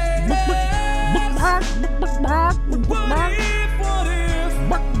turkeys ate us.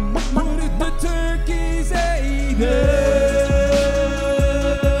 What if the turkeys ate us?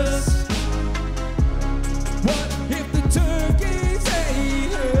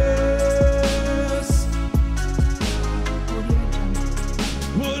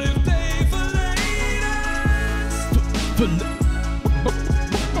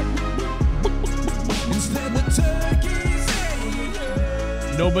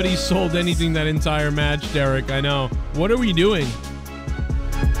 Nobody sold anything that entire match, Derek. I know. What are we doing?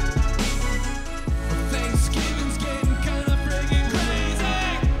 Thanksgiving's getting kind of friggin'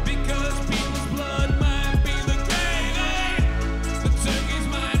 crazy because people's blood might be the gravy. The turkeys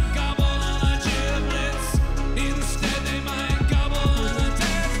might gobble on our giblets. Instead, they might gobble on the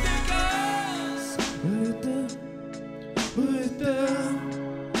testicles.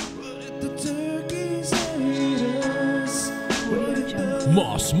 What if the turkeys ate us? What if the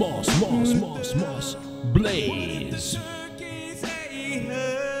Moss Blaze.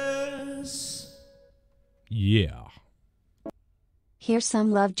 Yeah. Here's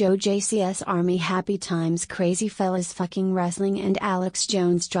some love, Joe JCS Army. Happy times, crazy fellas, fucking wrestling, and Alex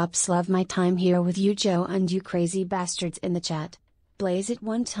Jones drops love my time here with you, Joe, and you crazy bastards in the chat. Blaze it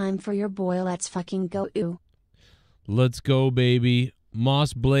one time for your boy. Let's fucking go. Ooh. Let's go, baby.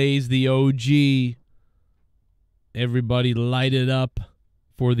 Moss Blaze, the OG. Everybody light it up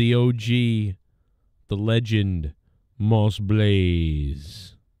for the OG, the legend, Moss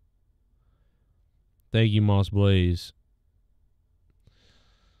Blaze. Thank you, Moss Blaze.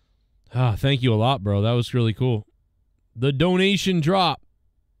 Thank you a lot, bro. That was really cool. The donation drop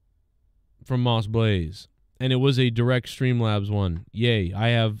from Moss Blaze. And it was a direct Streamlabs one. Yay, I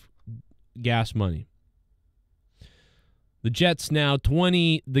have gas money. The Jets now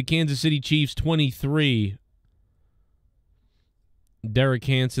 20, the Kansas City Chiefs 23. Derek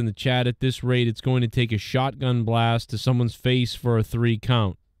Hansen in the chat, at this rate, it's going to take a shotgun blast to someone's face for a 3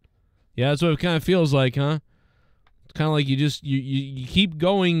 count. Yeah, that's what it kind of feels like, huh? It's kind of like you keep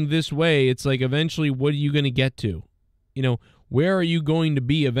going this way. It's like eventually, what are you going to get to? You know, where are you going to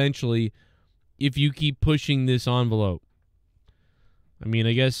be eventually if you keep pushing this envelope? I mean,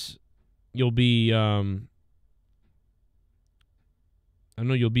 I guess you'll be, I don't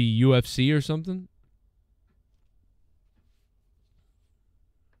know, you'll be UFC or something?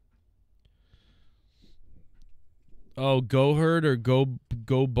 Oh, Goherd or Go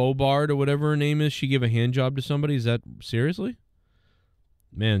Bobard or whatever her name is, she give a hand job to somebody? Is that seriously?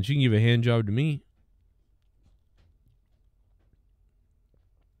 Man, she can give a hand job to me.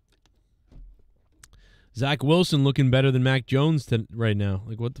 Zach Wilson looking better than Mac Jones right now.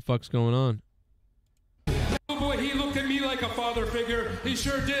 Like, what the fuck's going on? Oh boy, he looked at me like a father figure. He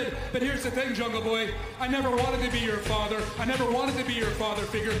sure did. But here's the thing, Jungle Boy. I never wanted to be your father. I never wanted to be your father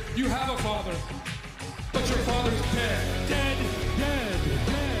figure. You have a father. But your father's dead. Dead, dead,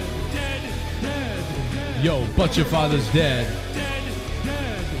 dead, dead, dead, dead. Yo, but your father's dead. Dead,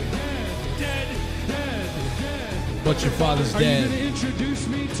 dead, dead, dead, dead, dead. But your father's Are dead. you going to introduce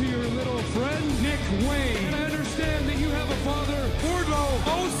me to your little friend, Nick Wayne? I understand that you have a father. Wardlow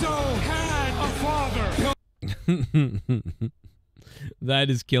also had a father. That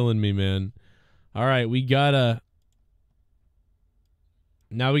is killing me, man. All right,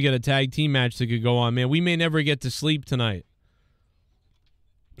 now we got a tag team match that could go on, man. We may never get to sleep tonight.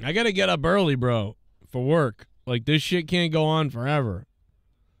 I got to get up early, bro, for work. Like, this shit can't go on forever.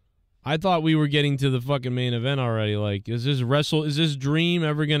 I thought we were getting to the fucking main event already. Like, is this dream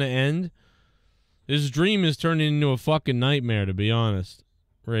ever going to end? This dream is turning into a fucking nightmare, to be honest,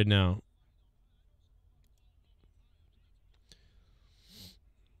 right now.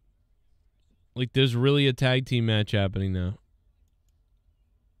 Like, there's really a tag team match happening now.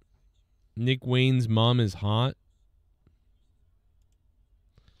 Nick Wayne's mom is hot.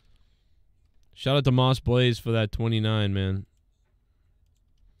 Shout out to Moss Blaze for that 29, man.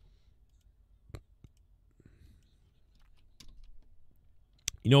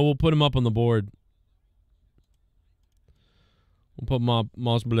 You know, we'll put him up on the board. We'll put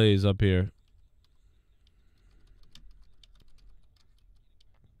Moss Blaze up here.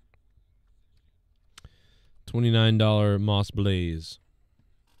 $29 Moss Blaze.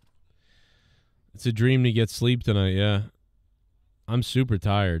 It's a dream to get sleep tonight, yeah. I'm super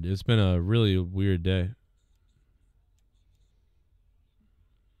tired. It's been a really weird day.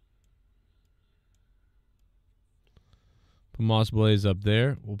 Put Moss Blaze up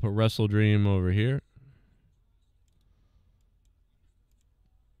there. We'll put WrestleDream over here.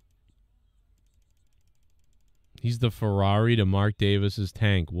 He's the Ferrari to Mark Davis's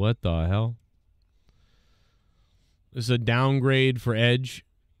tank. What the hell? This is a downgrade for Edge.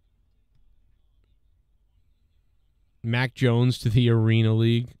 Mac Jones to the Arena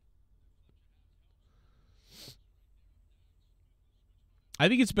League. I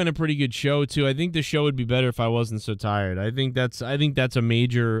think it's been a pretty good show too. I think the show would be better if I wasn't so tired. I think that's a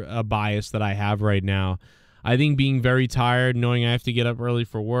major bias that I have right now. I think being very tired, knowing I have to get up early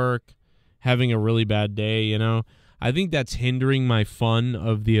for work, having a really bad day, you know, I think that's hindering my fun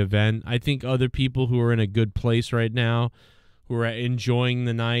of the event. I think other people who are in a good place right now, who are enjoying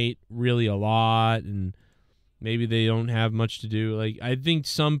the night really a lot, and maybe they don't have much to do. Like, I think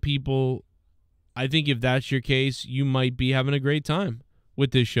some people, I think if that's your case, you might be having a great time with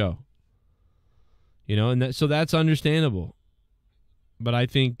this show. You know, and so that's understandable. But I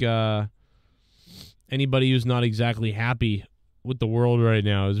think anybody who's not exactly happy with the world right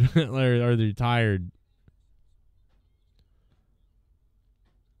now is or they're tired.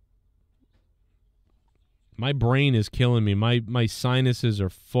 My brain is killing me. My sinuses are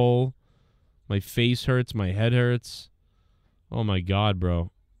full. My face hurts. My head hurts. Oh, my God,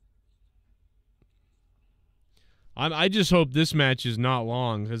 bro. I just hope this match is not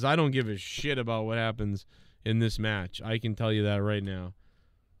long, because I don't give a shit about what happens in this match. I can tell you that right now.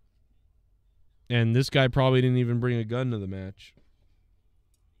 And this guy probably didn't even bring a gun to the match.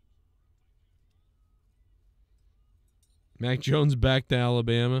 Mac Jones back to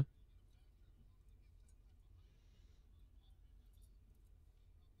Alabama.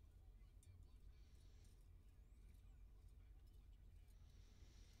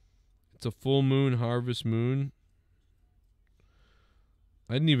 It's a full moon, harvest moon.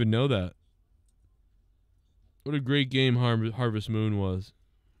 I didn't even know that. What a great game Harvest Moon was.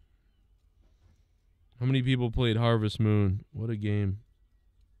 How many people played Harvest Moon? What a game.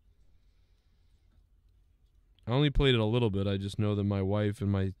 I only played it a little bit. I just know that my wife and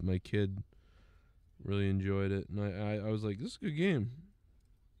my kid really enjoyed it. And I was like, this is a good game.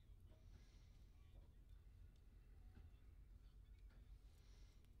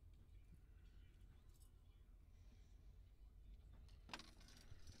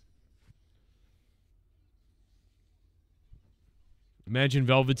 Imagine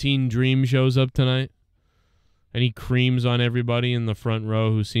Velveteen Dream shows up tonight and he creams on everybody in the front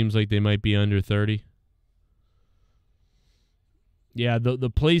row who seems like they might be under 30. Yeah, the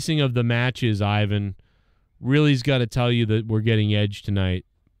placing of the matches, Ivan, really's got to tell you that we're getting edge tonight.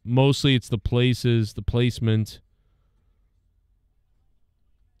 Mostly it's the places, the placement.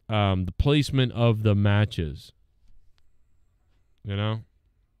 The placement of the matches. You know?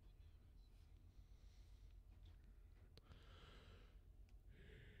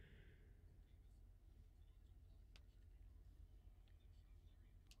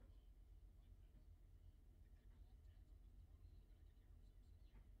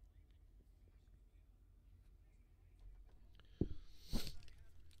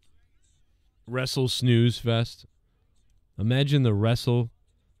 Wrestle Snooze Fest. Imagine the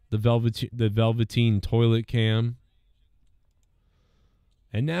Velveteen toilet cam.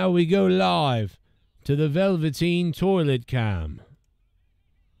 And now we go live to the Velveteen toilet cam.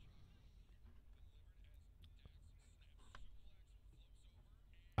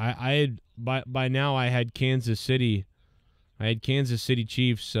 I had by now I had Kansas City. I had Kansas City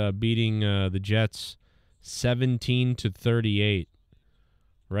Chiefs beating the Jets 17-38.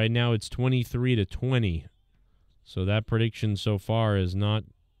 Right now it's 23-20. So that prediction so far is not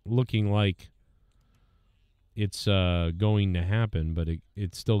looking like it's going to happen, but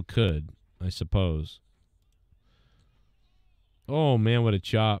it still could, I suppose. Oh, man, what a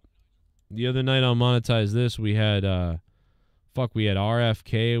chop. The other night on Monetize This, we had, we had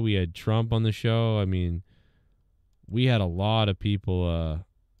RFK, we had Trump on the show. I mean, we had a lot of people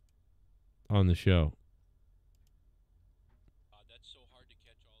on the show.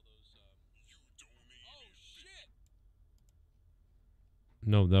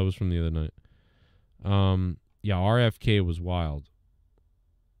 No, that was from the other night. Yeah, RFK was wild.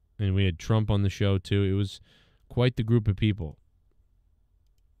 And we had Trump on the show, too. It was quite the group of people.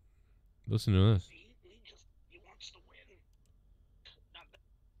 Listen to this. He wants to win.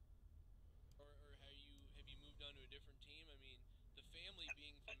 Have you moved on to a different team? I mean, the family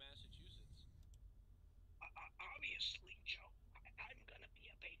being from Massachusetts. Obviously, Joe, I'm going to be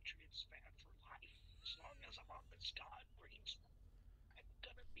a Patriots fan for life. As long as I'm on this God Greensboro. I'm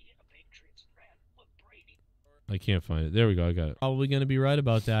going to be a Patriots fan with Brady. I can't find it. There we go. I got it. Probably going to be right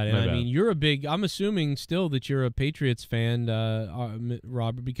about that. And I mean, you're I'm assuming still that you're a Patriots fan,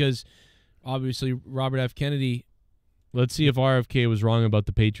 Robert, because obviously Robert F. Kennedy. Let's see if RFK was wrong about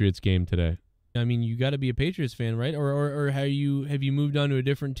the Patriots game today. I mean, you got to be a Patriots fan, right? Or have you moved on to a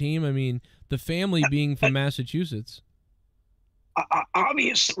different team? I mean, the family being from Massachusetts.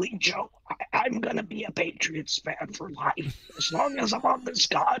 Obviously, Joe, I'm going to be a Patriots fan for life. As long as I'm on this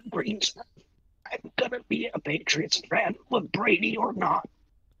God Greensboro. I'm going to be a Patriots fan, with Brady or not.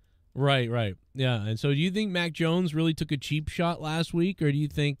 Right. Yeah, and so do you think Mac Jones really took a cheap shot last week, or do you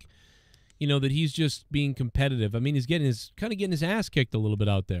think, that he's just being competitive? I mean, he's getting his ass kicked a little bit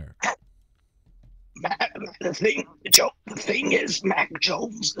out there. The thing is, Mac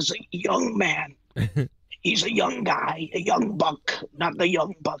Jones is a young man. He's a young guy, a young buck, not the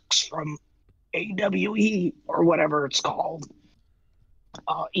young bucks from AWE or whatever it's called.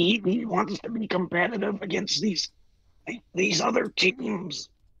 He wants to be competitive against these other teams,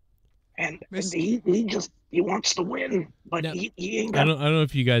 and he wants to win, but now, he ain't got. I don't know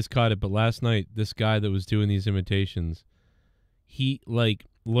if you guys caught it, but last night this guy that was doing these imitations, he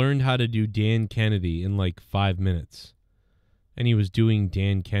learned how to do Dan Kennedy in 5 minutes, and he was doing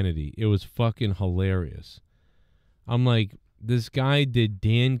Dan Kennedy. It was fucking hilarious. I'm like, this guy did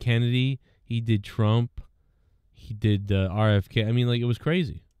Dan Kennedy, he did Trump. He did RFK. I mean, it was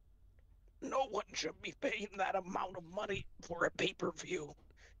crazy. No one should be paying that amount of money for a pay-per-view.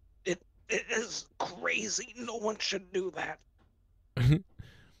 It is crazy. No one should do that.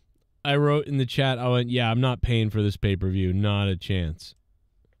 I wrote in the chat, I went, yeah, I'm not paying for this pay-per-view. Not a chance.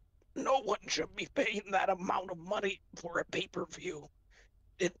 No one should be paying that amount of money for a pay-per-view.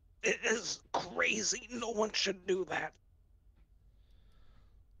 It is crazy. No one should do that.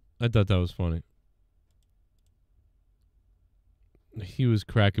 I thought that was funny. He was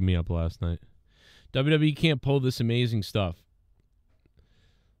cracking me up last night. WWE can't pull this amazing stuff.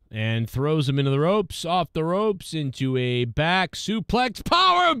 And throws him into the ropes, off the ropes, into a back suplex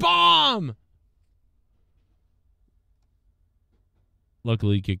power bomb.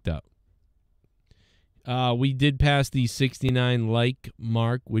 Luckily, he kicked out. We did pass the 69 like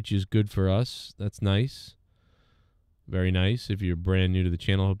mark, which is good for us. That's nice. Very nice. If you're brand new to the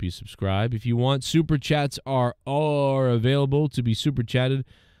channel, hope you subscribe. If you want, super chats are available to be super chatted.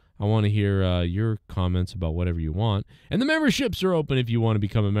 I want to hear your comments about whatever you want. And the memberships are open if you want to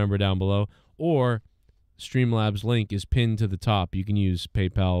become a member down below. Or Streamlabs link is pinned to the top. You can use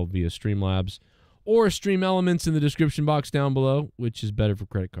PayPal via Streamlabs or Stream Elements in the description box down below, which is better for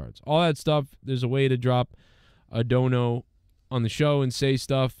credit cards. All that stuff, there's a way to drop a dono on the show and say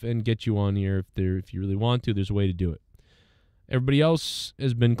stuff and get you on here if you really want to. There's a way to do it. Everybody else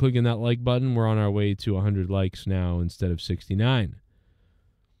has been clicking that like button. We're on our way to 100 likes now instead of 69.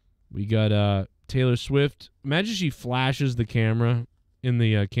 We got Taylor Swift. Imagine she flashes the camera in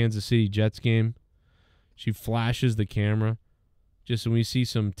the Kansas City Jets game. She flashes the camera just so we see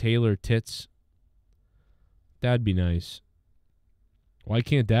some Taylor tits. That'd be nice. Why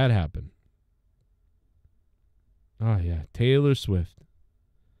can't that happen? Oh, yeah. Taylor Swift.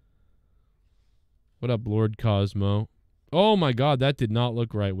 What up, Lord Cosmo? Oh, my God. That did not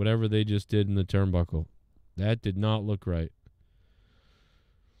look right. Whatever they just did in the turnbuckle. That did not look right.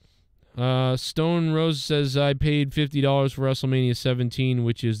 Stone Rose says, I paid $50 for WrestleMania 17,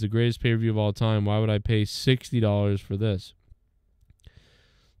 which is the greatest pay-per-view of all time. Why would I pay $60 for this?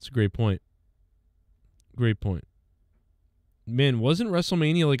 It's a great point. Great point. Man, wasn't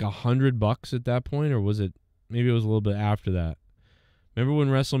WrestleMania like $100 at that point, or was it? Maybe it was a little bit after that. Remember when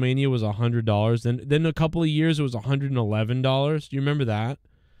WrestleMania was $100? Then a couple of years it was $111. Do you remember that?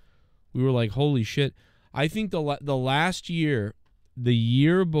 We were like, holy shit! I think the last year, the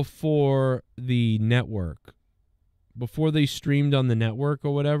year before the network, before they streamed on the network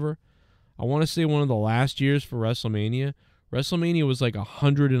or whatever, I want to say one of the last years for WrestleMania. WrestleMania was like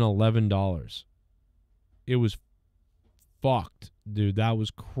 $111. It was fucked, dude. That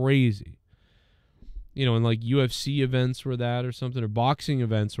was crazy. You know, and like UFC events were that or something, or boxing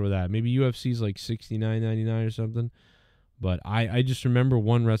events were that. Maybe UFC's like $69.99 or something. But I just remember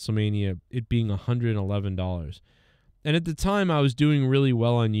one WrestleMania, it being $111. And at the time, I was doing really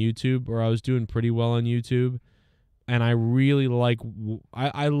well on YouTube, or I was doing pretty well on YouTube. And I really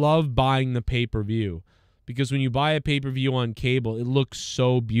I love buying the pay-per-view. Because when you buy a pay-per-view on cable, it looks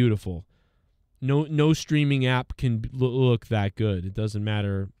so beautiful. No streaming app can look that good. It doesn't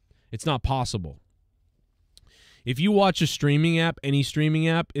matter. It's not possible. If you watch a streaming app, any streaming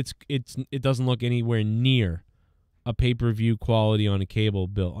app, it doesn't look anywhere near a pay-per-view quality on a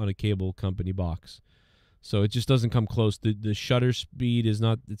cable company box. So it just doesn't come close. The shutter speed is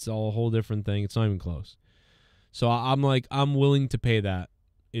not. It's all a whole different thing. It's not even close. So I'm willing to pay that.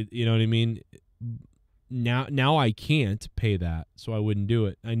 You know what I mean? Now I can't pay that, so I wouldn't do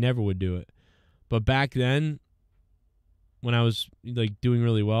it. I never would do it. But back then, when I was like doing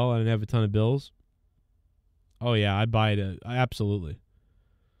really well, I didn't have a ton of bills. Oh yeah, I'd buy it. Absolutely.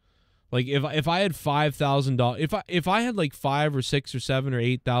 Like if I had $5,000, if I had like $5,000 or $6,000 or $7,000 or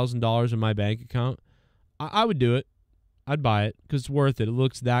 $8,000 in my bank account, I would do it. I'd buy it because it's worth it. It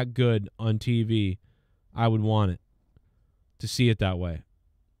looks that good on TV. I would want it to see it that way.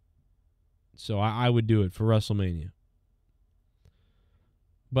 So I would do it for WrestleMania.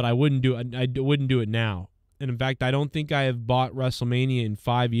 But I wouldn't do it. I wouldn't do it now. And in fact, I don't think I have bought WrestleMania in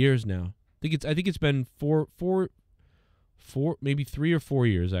 5 years now. I think it's been four, maybe 3 or 4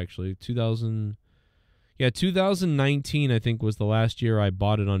 years actually. 2019 I think was the last year I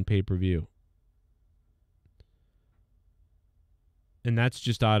bought it on pay-per-view. And that's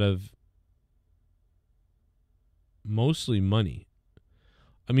just out of mostly money.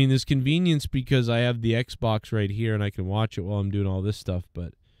 I mean, there's convenience because I have the Xbox right here and I can watch it while I'm doing all this stuff,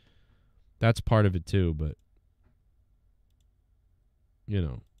 but that's part of it too, but you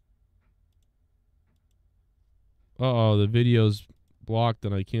know. Uh-oh, the video's blocked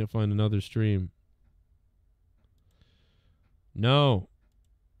and I can't find another stream. No.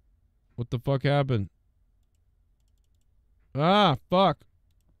 What the fuck happened? Ah, fuck.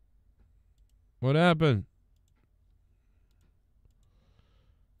 What happened?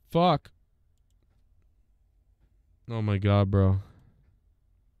 Fuck. Oh my God, bro.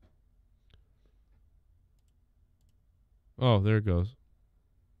 Oh, there it goes.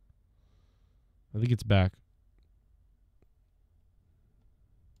 I think it's back.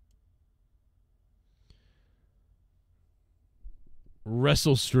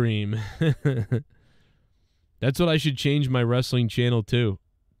 WrestleStream. That's what I should change my wrestling channel to.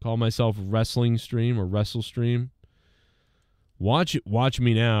 Call myself Wrestling Stream or WrestleStream. Watch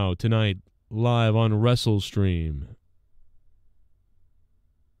me now tonight live on WrestleStream.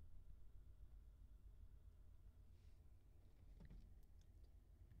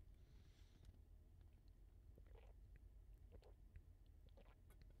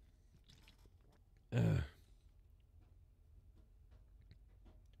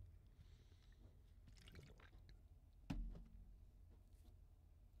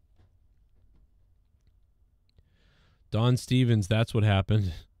 Don Stevens, that's what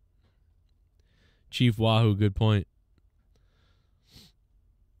happened. Chief Wahoo, good point.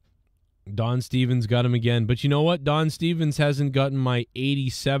 Don Stevens got him again. But you know what? Don Stevens hasn't gotten my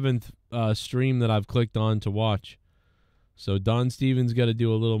 87th stream that I've clicked on to watch. So Don Stevens got to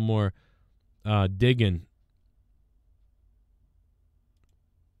do a little more digging.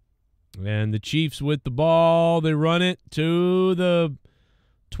 And the Chiefs with the ball. They run it to the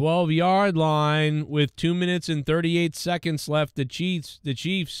 12-yard line with 2 minutes and 38 seconds left. The Cheats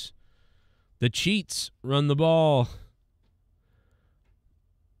run the ball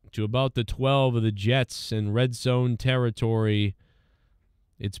to about the 12 of the Jets in red zone territory.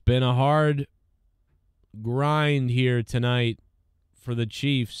 It's been a hard grind here tonight for the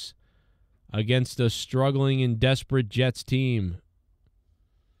Chiefs against a struggling and desperate Jets team.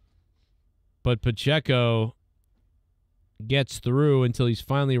 But Pacheco gets through until he's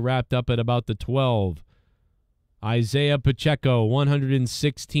finally wrapped up at about the 12. Isaiah Pacheco,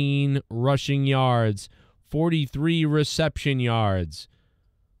 116 rushing yards, 43 reception yards.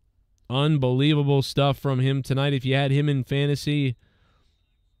 Unbelievable stuff from him tonight. If you had him in fantasy,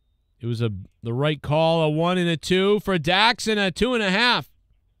 it was the right call. A 1 and a 2 for Dax and a 2.5.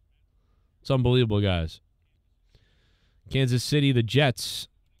 It's unbelievable, guys. Kansas City, the Jets.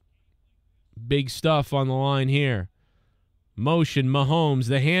 Big stuff on the line here. Motion, Mahomes,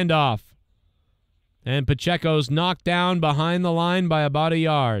 the handoff. And Pacheco's knocked down behind the line by about a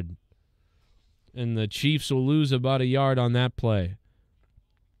yard. And the Chiefs will lose about a yard on that play.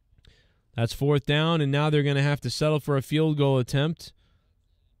 That's 4th down, and now they're going to have to settle for a field goal attempt,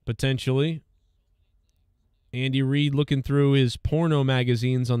 potentially. Andy Reid looking through his porno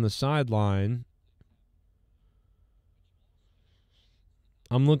magazines on the sideline.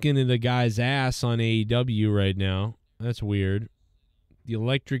 I'm looking at a guy's ass on AEW right now. That's weird. The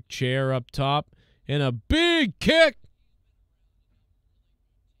electric chair up top, and a big kick.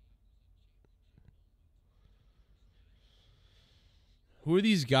 Who are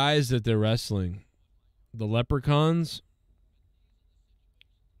these guys that they're wrestling? The Leprechauns?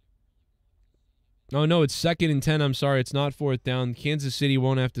 Oh, no, it's 2nd and 10. I'm sorry, it's not 4th down. Kansas City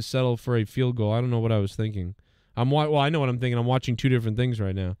won't have to settle for a field goal. I don't know what I was thinking. Well, I know what I'm thinking. I'm watching two different things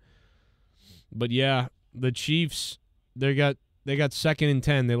right now. But, yeah, the Chiefs, they got 2nd and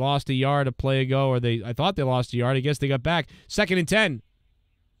 10. They lost a yard a play ago, or I thought they lost a yard. I guess they got back. 2nd and 10.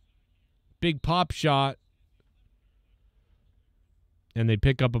 Big pop shot. And they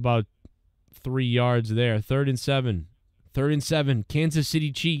pick up about 3 yards there. 3rd and 7. 3rd and 7. Kansas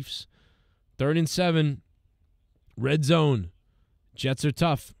City Chiefs. 3rd and 7. Red zone. Jets are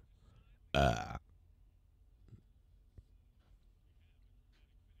tough.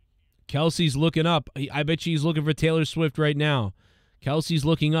 Kelsey's looking up. I bet you he's looking for Taylor Swift right now. Kelsey's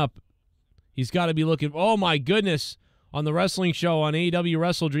looking up. He's got to be looking. Oh, my goodness. On the wrestling show on AEW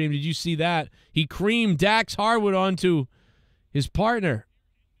WrestleDream, did you see that? He creamed Dax Harwood onto his partner.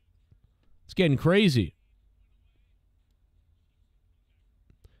 It's getting crazy.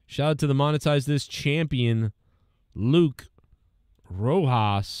 Shout out to the Monetize This champion, Luke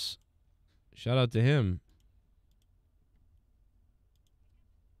Rojas. Shout out to him.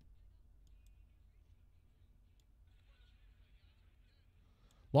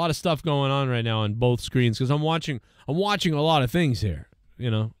 A lot of stuff going on right now on both screens because I'm watching a lot of things here,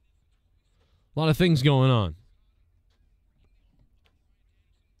 you know. A lot of things going on.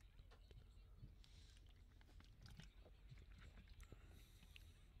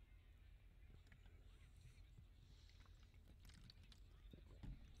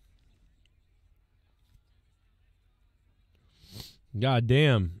 God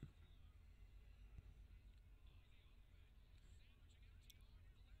damn.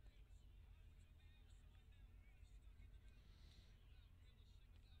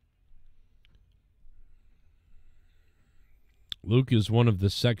 Luke is one of the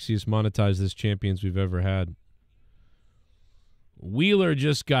sexiest Monetize This champions we've ever had. Wheeler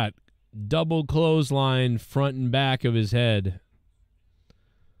just got double clothesline front and back of his head.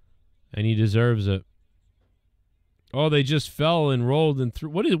 And he deserves it. Oh, they just fell and rolled and threw.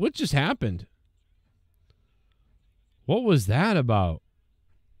 What just happened? What was that about?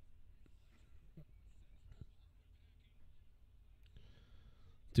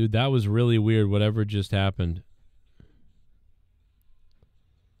 Dude, that was really weird, whatever just happened.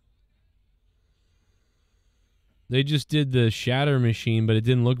 They just did the shatter machine, but it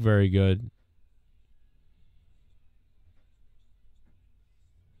didn't look very good.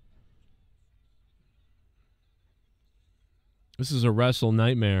 This is a wrestle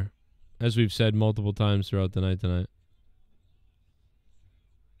nightmare, as we've said multiple times throughout the night tonight.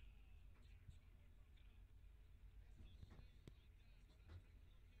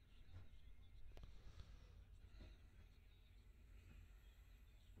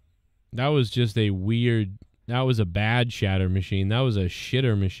 That was just a weird. That was a bad shatter machine. That was a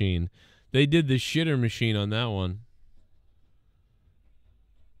shitter machine. They did the shitter machine on that one.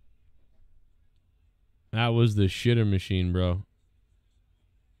 That was the shitter machine, bro.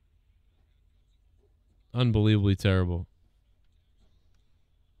 Unbelievably terrible.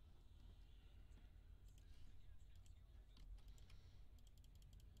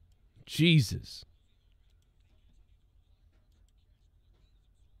 Jesus.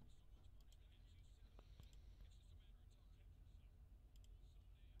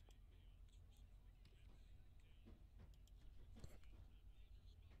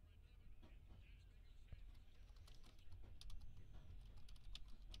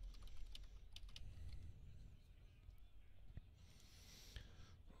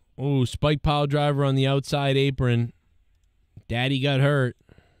 Oh, spike pile driver on the outside apron. Daddy got hurt.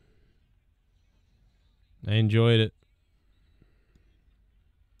 I enjoyed it.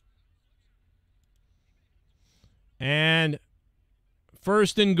 And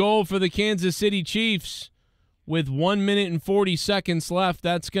first and goal for the Kansas City Chiefs with 1 minute and 40 seconds left.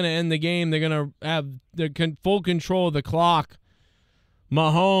 That's going to end the game. They're going to have their full control of the clock.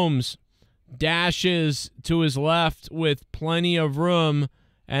 Mahomes dashes to his left with plenty of room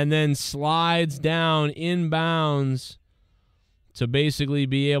and then slides down inbounds to basically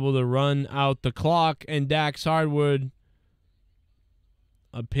be able to run out the clock. And Dax Hardwood,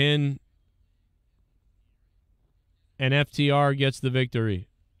 a pin, and FTR gets the victory.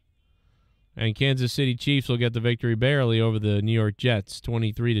 And Kansas City Chiefs will get the victory barely over the New York Jets,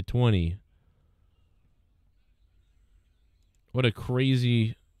 23-20. What a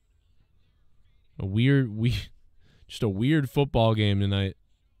crazy, just a weird football game tonight.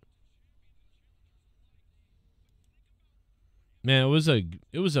 Man, it was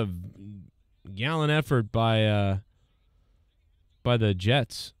a gallant effort by the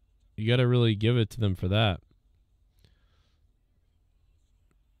Jets. You got to really give it to them for that.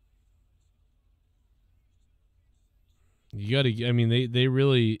 You got to. I mean, they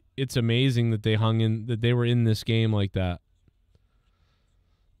really. It's amazing that they were in this game like that.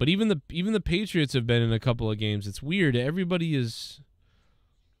 But even the Patriots have been in a couple of games. It's weird. Everybody is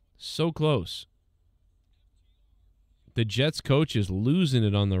so close. The Jets coach is losing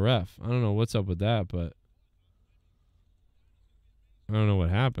it on the ref. I don't know what's up with that, but I don't know what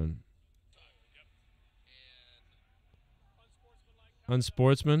happened.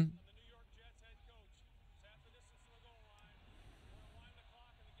 Unsportsman.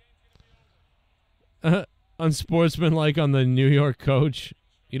 Unsportsmanlike on the New York coach.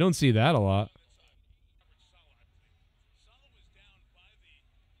 You don't see that a lot.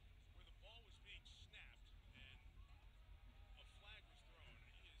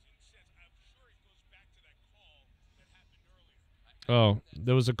 Oh,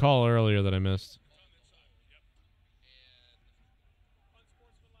 there was a call earlier that I missed.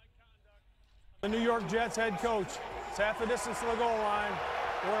 The New York Jets head coach. It's half the distance to the goal line.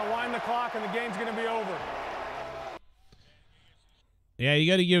 We're going to wind the clock, and the game's going to be over. Yeah,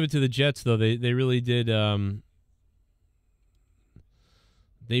 you got to give it to the Jets, though. They really did.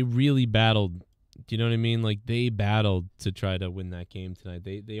 They really battled. Do you know what I mean? Like, they battled to try to win that game tonight.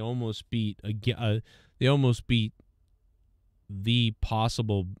 They almost beat they almost beat the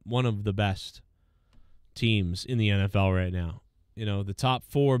possible one of the best teams in the NFL right now. You know, the top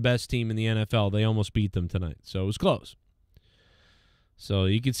 4 best team in the NFL, they almost beat them tonight. So it was close. So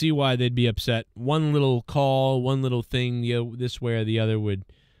you can see why they'd be upset. One little call, one little thing, this way or the other would,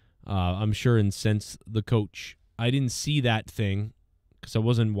 I'm sure, incense the coach. I didn't see that thing because I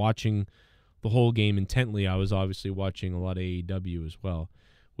wasn't watching the whole game intently. I was obviously watching a lot of AEW as well,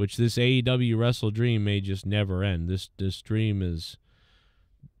 which this AEW WrestleDream may just never end. This dream is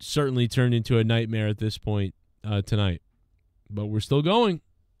certainly turned into a nightmare at this point tonight. But we're still going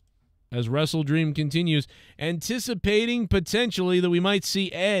as WrestleDream continues, anticipating potentially that we might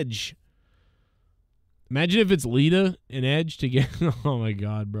see Edge. Imagine if it's Lita and Edge together. Oh, my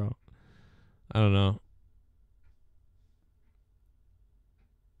God, bro. I don't know.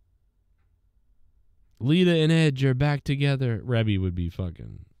 Lita and Edge are back together. Rebby would be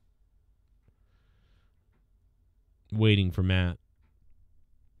fucking waiting for Matt.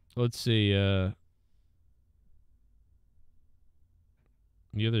 Let's see.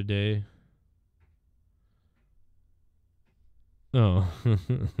 The other day. Oh.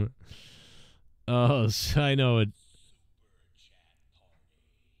 Oh, I know it.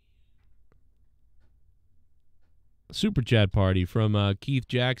 Super chat party from Keith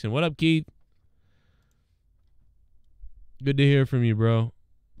Jackson. What up, Keith? Good to hear from you, bro.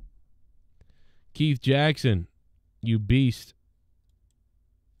 Keith Jackson, you beast.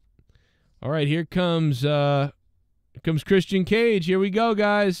 All right, here comes Christian Cage. Here we go,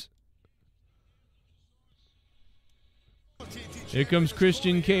 guys. Here comes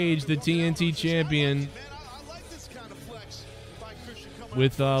Christian Cage, the TNT champion,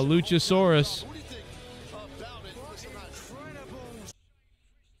 with Luchasaurus.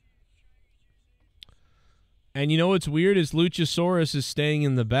 And you know what's weird is Luchasaurus is staying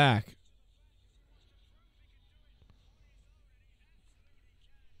in the back.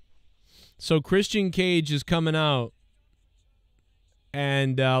 So Christian Cage is coming out,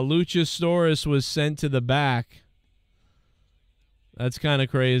 and Luchasaurus was sent to the back. That's kind of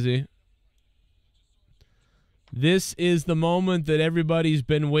crazy. This is the moment that everybody's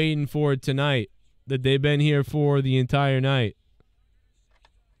been waiting for tonight, that they've been here for the entire night.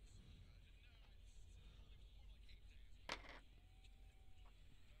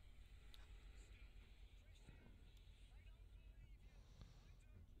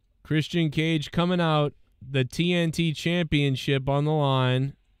 Christian Cage coming out, the TNT Championship on the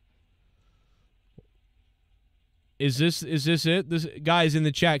line. Is this it? This, guys in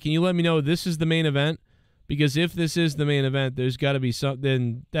the chat, can you let me know this is the main event? Because if this is the main event, there's got to be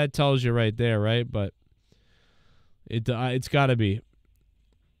something that tells you right there, right? But it's got to be.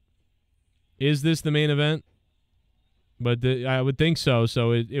 Is this the main event? But I would think so.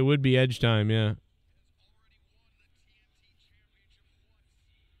 So it would be Edge time, yeah.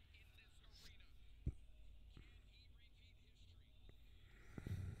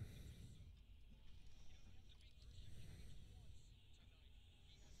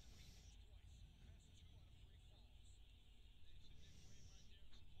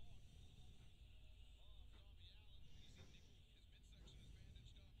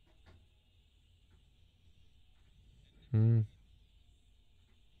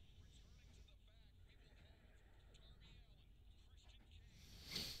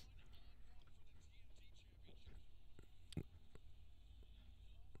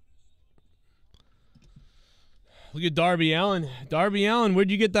 Look at Darby Allin. Darby Allin,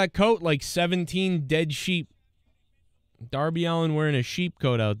 where'd you get that coat? Like 17 dead sheep. Darby Allin wearing a sheep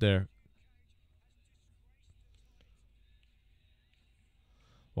coat out there.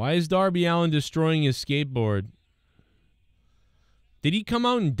 Why is Darby Allin destroying his skateboard? Did he come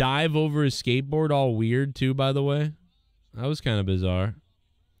out and dive over his skateboard all weird too, by the way? That was kind of bizarre.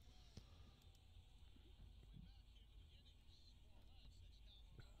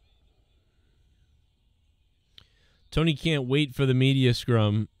 Tony can't wait for the media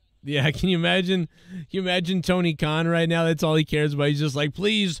scrum. Yeah, can you imagine? Can you imagine Tony Khan right now? That's all he cares about. He's just like,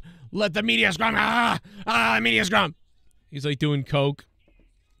 please let the media scrum. Media scrum. He's like doing coke,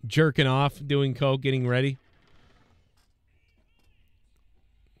 jerking off, doing coke, getting ready.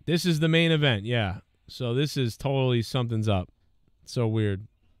 This is the main event, yeah. So this is totally something's up. So weird.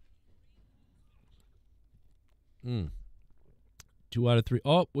 2 out of 3.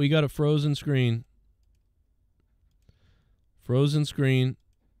 Oh, we got a frozen screen. Frozen screen.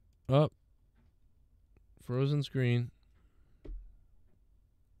 Oh. Frozen screen.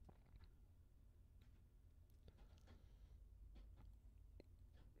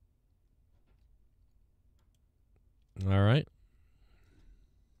 All right.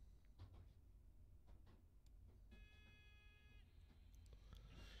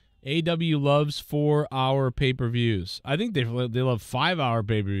 AEW loves 4-hour pay-per-views. I think they love 5-hour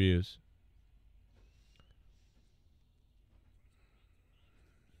pay-per-views.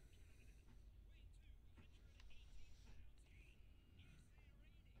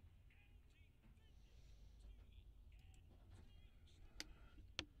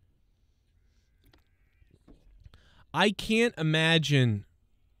 I can't imagine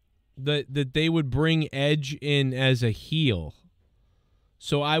that they would bring Edge in as a heel.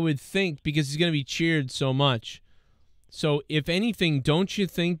 So I would think, because he's going to be cheered so much. So if anything, don't you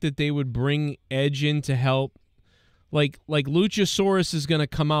think that they would bring Edge in to help? Like Luchasaurus is going to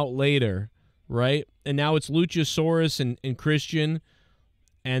come out later, right? And now it's Luchasaurus and Christian,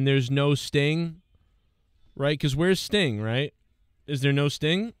 and there's no Sting, right? Because where's Sting, right? Is there no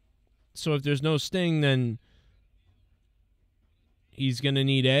Sting? So if there's no Sting, then he's going to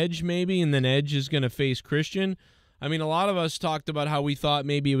need Edge maybe, and then Edge is going to face Christian. I mean, a lot of us talked about how we thought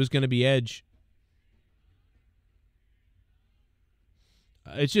maybe it was going to be Edge.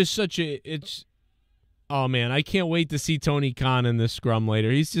 It's just such a... Oh, man, I can't wait to see Tony Khan in this scrum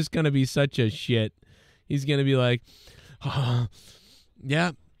later. He's just going to be such a shit. He's going to be like,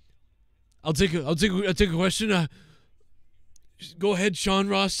 yeah, I'll take a question. Go ahead, Sean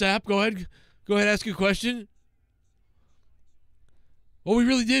Ross Sapp. Go ahead, ask a question. Oh, we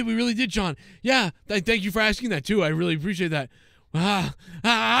really did, John. Yeah, thank you for asking that, too. I really appreciate that.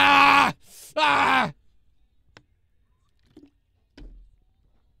 Ah!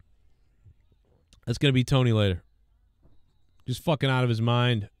 That's going to be Tony later. Just fucking out of his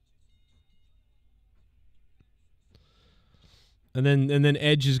mind. And then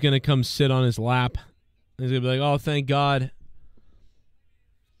Edge is going to come sit on his lap. He's going to be like, "Oh, thank God.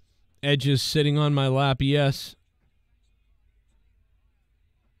 Edge is sitting on my lap, yes."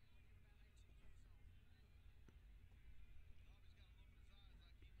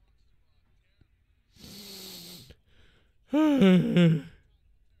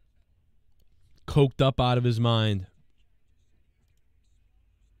 Coked up out of his mind.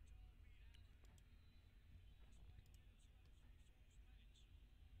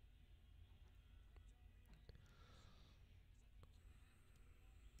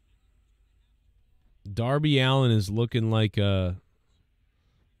 Darby Allin is looking like a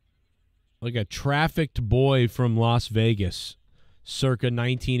trafficked boy from Las Vegas, circa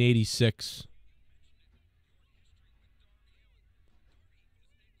 1986.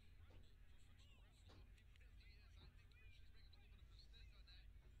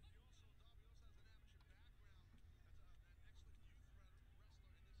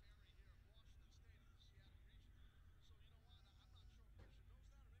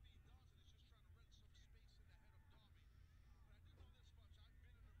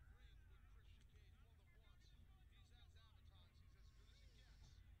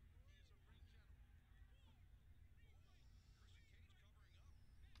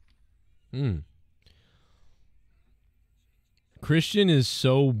 Christian is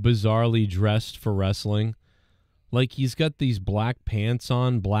so bizarrely dressed for wrestling. Like, he's got these black pants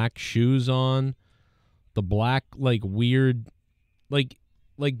on, black shoes on, the black, like, weird, like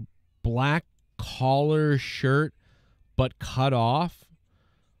black collar shirt, but cut off.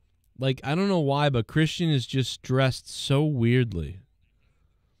 Like, I don't know why, but Christian is just dressed so weirdly.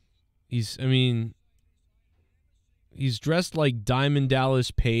 He's dressed like Diamond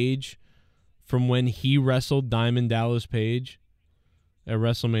Dallas Page from when he wrestled Diamond Dallas Page at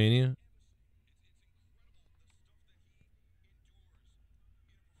WrestleMania.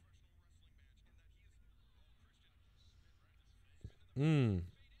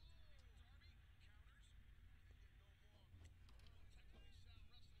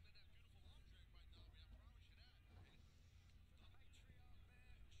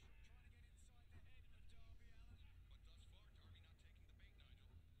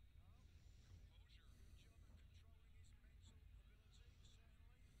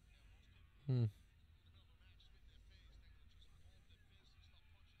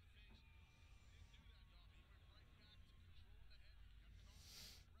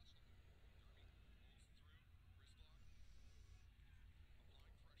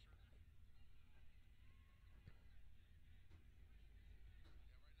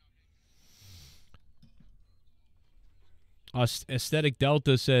 Aesthetic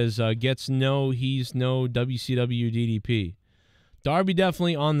Delta says, gets no, he's no WCW DDP. Darby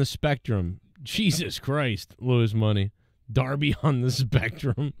definitely on the spectrum. Jesus Christ, Lewis Money. Darby on the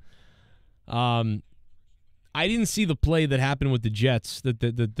spectrum. I didn't see the play that happened with the Jets that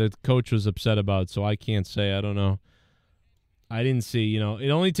the coach was upset about, so I can't say. I don't know. I didn't see, it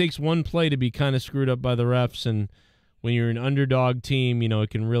only takes one play to be kind of screwed up by the refs, and when you're an underdog team, it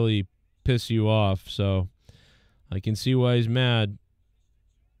can really piss you off, so I can see why he's mad.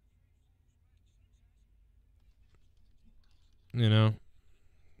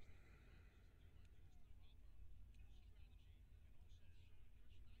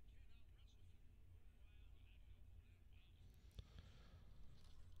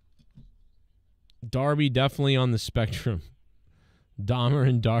 Darby definitely on the spectrum. Dahmer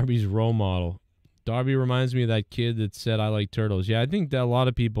and Darby's role model. Darby reminds me of that kid that said, "I like turtles." Yeah, I think that a lot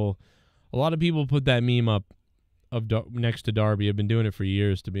of people put that meme up of next to Darby. I've been doing it for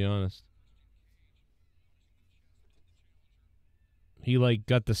years, to be honest. He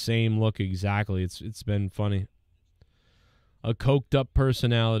got the same look exactly. It's been funny. A coked up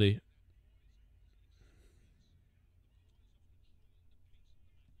personality.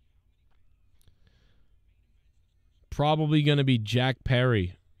 Probably going to be Jack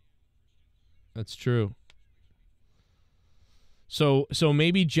Perry. That's true. So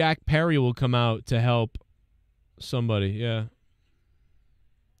maybe Jack Perry will come out to help somebody, yeah.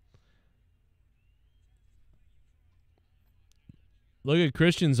 Look at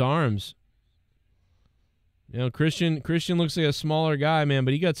Christian's arms. Christian looks like a smaller guy, man,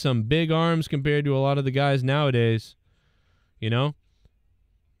 but he got some big arms compared to a lot of the guys nowadays.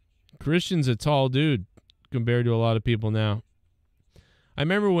 Christian's a tall dude compared to a lot of people now. I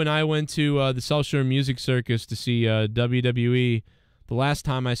remember when I went to the South Shore Music Circus to see WWE, the last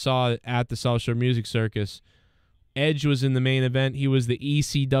time I saw it at the South Shore Music Circus, Edge was in the main event. He was the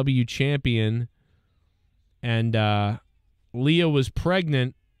ECW champion. And Leah was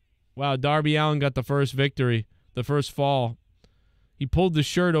pregnant. Wow, Darby Allin got the first victory, the first fall. He pulled the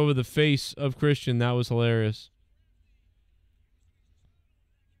shirt over the face of Christian. That was hilarious.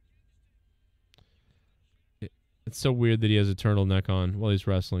 It's so weird that he has a turtleneck on while he's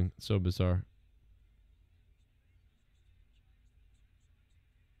wrestling. It's so bizarre.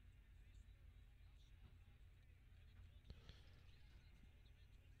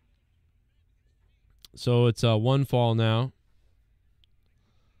 So it's one fall now.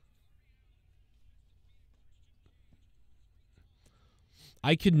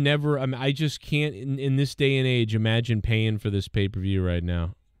 I could never, I mean, I just can't, in this day and age, imagine paying for this pay-per-view right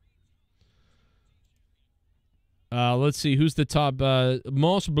now. Let's see, who's the top?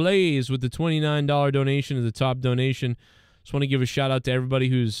 Moss Blaze with the $29 donation is the top donation. Just want to give a shout-out to everybody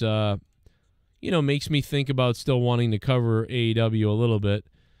who's, you know, makes me think about still wanting to cover AEW a little bit.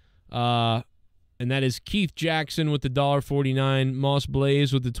 And that is Keith Jackson with the $1.49, Moss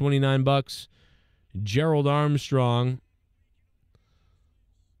Blaze with the $29, Gerald Armstrong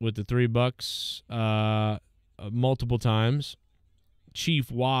with the $3, multiple times, Chief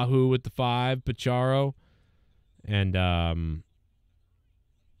Wahoo with the $5, Pacharo, and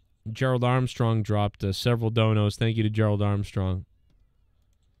Gerald Armstrong dropped several donos. Thank you to Gerald Armstrong.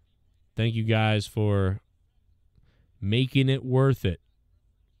 Thank you guys for making it worth it.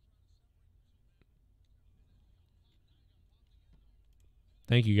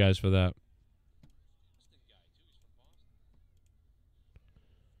 Thank you guys for that.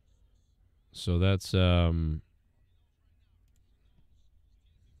 So that's not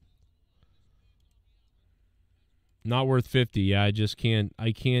worth 50. Yeah,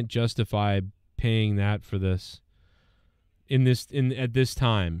 I can't justify paying that for this at this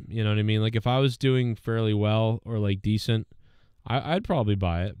time. You know what I mean? Like if I was doing fairly well or like decent, I'd probably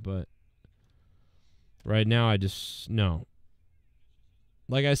buy it, but right now I just no.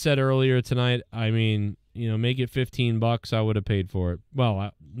 Like I said earlier tonight, I mean, you know, make it $15, I would have paid for it.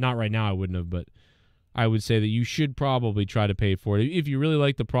 Well, not right now, I wouldn't have, but I would say that you should probably try to pay for it. If you really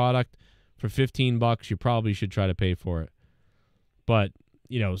like the product, for $15, you probably should try to pay for it. But,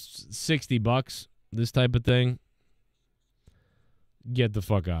 you know, $60, this type of thing, get the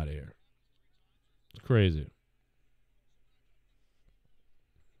fuck out of here. It's crazy.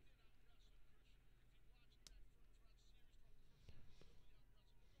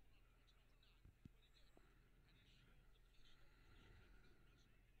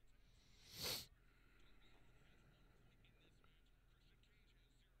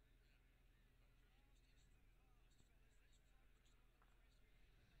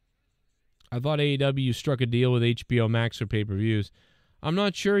 I thought AEW struck a deal with HBO Max for pay-per-views. I'm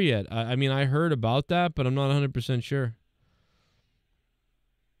not sure yet. I mean, I heard about that, but I'm not 100% sure.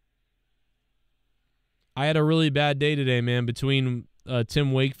 I had a really bad day today, man. Between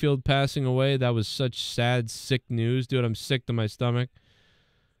Tim Wakefield passing away, that was such sad, sick news. Dude, I'm sick to my stomach.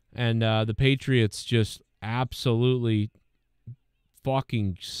 And the Patriots just absolutely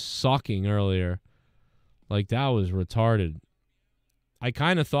fucking sucking earlier. Like, that was retarded. I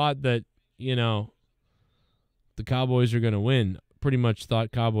kind of thought that, you know, the Cowboys are going to win. Pretty much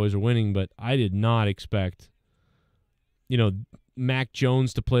thought Cowboys are winning, but I did not expect, you know, Mac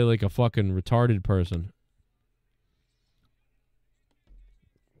Jones to play like a fucking retarded person.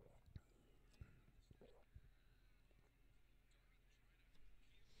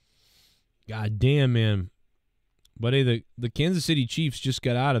 God damn, man. But hey, the Kansas City Chiefs just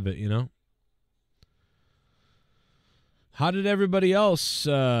got out of it, you know? How did everybody else...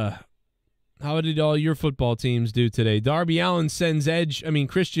 How did all your football teams do today? Darby Allin sends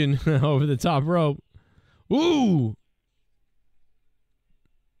Christian over the top rope. Woo!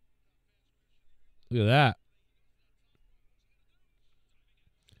 Look at that.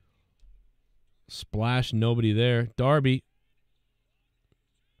 Splash, nobody there. Darby.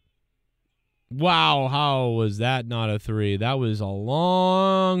 Wow, how was that not a 3? That was a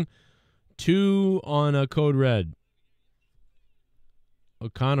long 2 on a code red.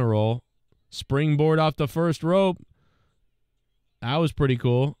 O'Connor roll. Springboard off the first rope. That was pretty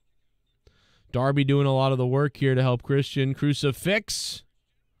cool. Darby doing a lot of the work here to help Christian. Crucifix.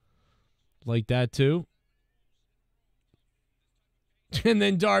 Like that too. And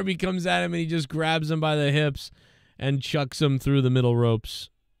then Darby comes at him and he just grabs him by the hips and chucks him through the middle ropes.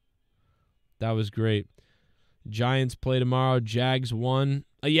 That was great. Giants play tomorrow. Jags won.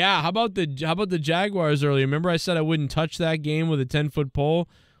 Yeah, how about the Jaguars earlier? Remember I said I wouldn't touch that game with a 10-foot pole?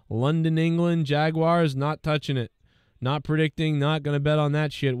 London, England, Jaguars, not touching it. Not predicting, not going to bet on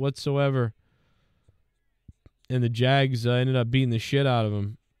that shit whatsoever. And the Jags ended up beating the shit out of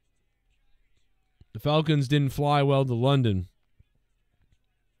them. The Falcons didn't fly well to London.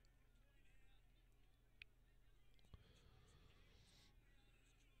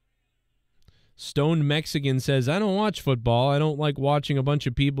 Stoned Mexican says, I don't watch football. I don't like watching a bunch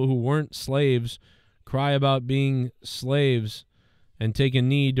of people who weren't slaves cry about being slaves and take a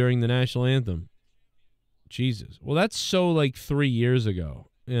knee during the national anthem. Jesus. Well, that's so like 3 years ago,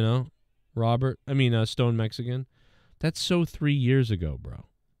 you know, Stone Mexican. That's so 3 years ago, bro.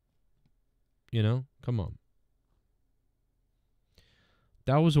 You know, come on.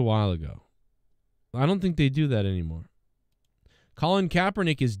 That was a while ago. I don't think they do that anymore. Colin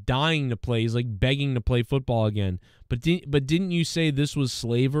Kaepernick is dying to play. He's like begging to play football again. But didn't you say this was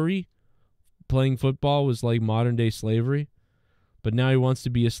slavery? Playing football was like modern day slavery? But now he wants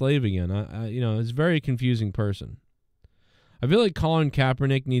to be a slave again. It's a very confusing person. I feel like Colin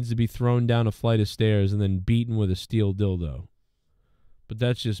Kaepernick needs to be thrown down a flight of stairs and then beaten with a steel dildo. But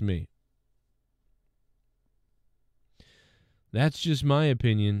that's just me. That's just my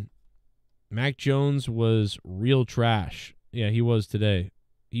opinion. Mac Jones was real trash. Yeah, he was today.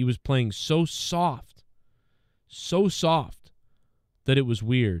 He was playing so soft that it was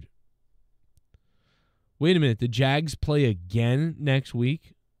weird. Wait a minute, the Jags play again next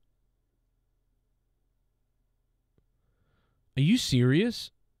week? Are you serious?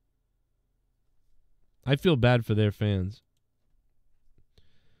 I feel bad for their fans.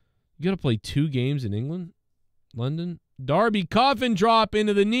 You got to play 2 games in England? London? Darby coffin drop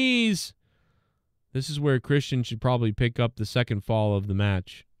into the knees. This is where Christian should probably pick up the second fall of the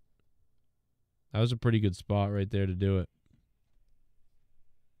match. That was a pretty good spot right there to do it.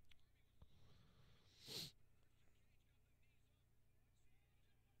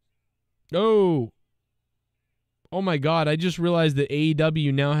 Oh my God, I just realized that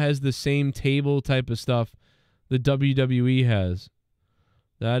AEW now has the same table type of stuff that WWE has.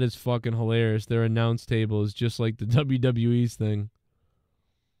 That is fucking hilarious. Their announce table is just like the WWE's thing.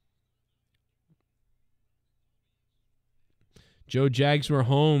 Joe, Jags were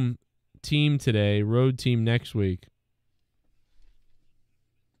home team today, road team next week.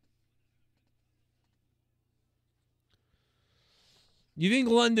 You think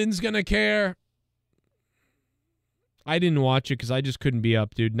London's going to care? I didn't watch it because I just couldn't be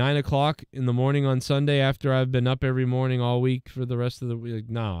up, dude. 9 o'clock in the morning on Sunday after I've been up every morning all week for the rest of the week.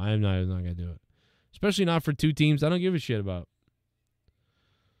 No, I'm not going to do it. Especially not for 2 teams I don't give a shit about.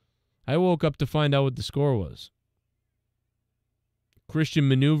 I woke up to find out what the score was. Christian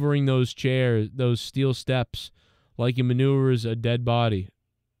maneuvering those chairs, those steel steps, like he maneuvers a dead body.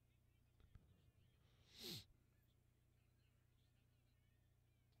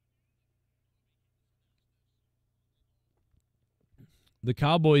 The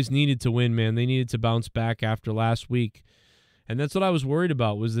Cowboys needed to win, man. They needed to bounce back after last week. And that's what I was worried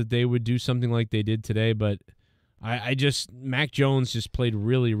about, was that they would do something like they did today. But Mac Jones just played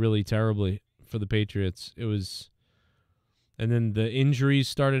really, really terribly for the Patriots. And then the injuries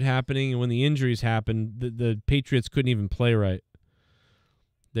started happening. And when the injuries happened, the Patriots couldn't even play right.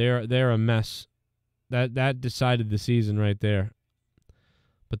 They're a mess. That decided the season right there.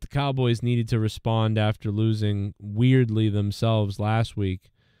 But the Cowboys needed to respond after losing weirdly themselves last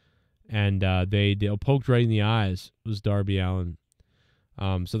week. And they poked right in the eyes, was Darby Allin.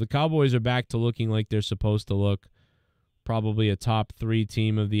 So the Cowboys are back to looking like they're supposed to look. Probably a top 3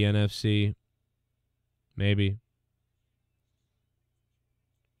 team of the NFC. Maybe.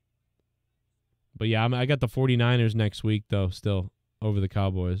 But yeah, I got the 49ers next week, though, still, over the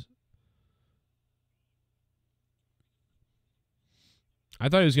Cowboys. I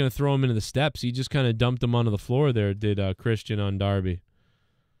thought he was going to throw him into the steps. He just kind of dumped him onto the floor there, did Christian on Darby.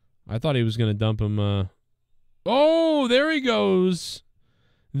 I thought he was going to dump him. Oh, there he goes.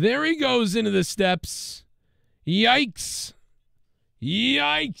 There he goes into the steps. Yikes.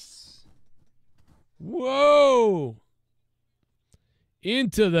 Yikes. Whoa.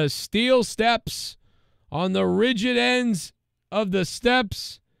 Into the steel steps on the rigid ends of the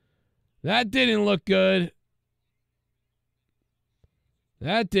steps. That didn't look good.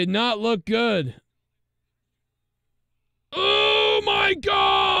 That did not look good. Oh, my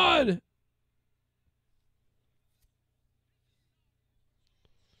God.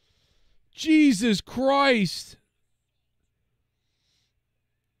 Jesus Christ.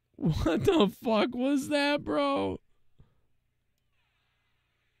 What the fuck was that, bro?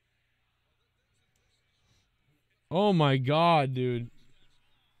 Oh, my God, dude.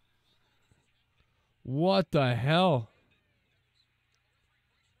 What the hell?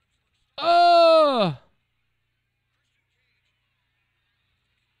 Oh!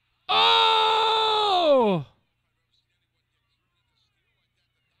 Oh!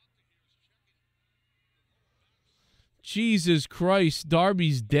 Jesus Christ,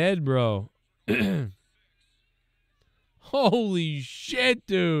 Darby's dead, bro. Holy shit,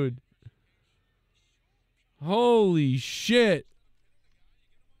 dude. Holy shit.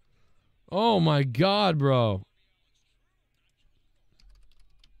 Oh my God, bro.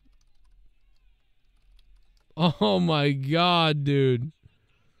 Oh my God, dude.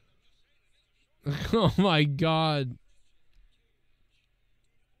 Oh my God.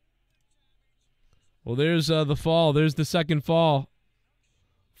 Well, there's the fall. There's the second fall.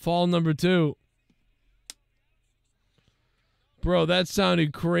 Fall number 2. Bro, that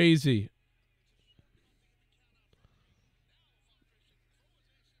sounded crazy.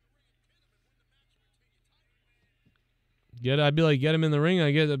 I'd be like, get him in the ring. I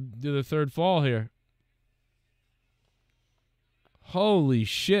get to do the third fall here. Holy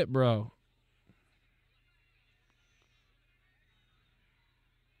shit, bro.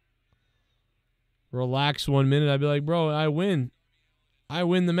 Relax 1 minute. I'd be like, bro, I win. I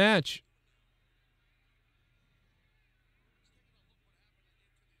win the match.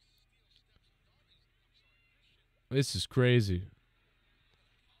 This is crazy.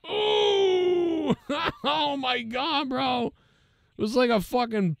 Oh! Oh my God, bro. It was like a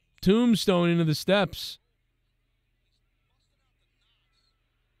fucking tombstone into the steps.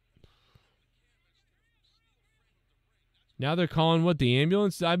 Now they're calling what, the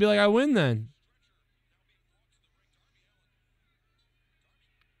ambulance? I'd be like, I win then.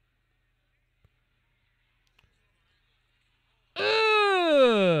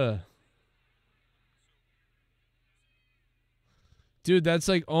 Ugh. Dude, that's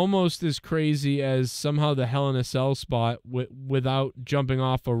like almost as crazy as somehow the Hell in a Cell spot without jumping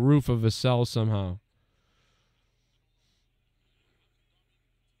off a roof of a cell somehow.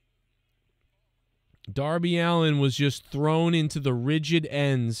 Darby Allin was just thrown into the rigid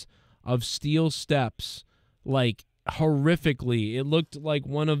ends of steel steps, like horrifically. It looked like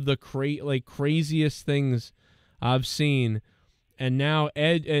one of the craziest things I've seen. And now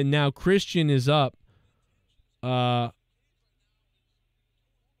Christian is up. Oh,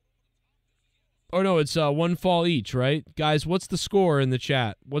 no, it's 1 fall each, right? Guys, what's the score in the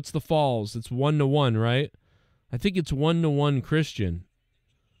chat? What's the falls? It's 1-1, right? I think it's 1-1 Christian.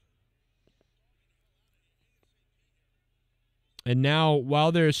 And now,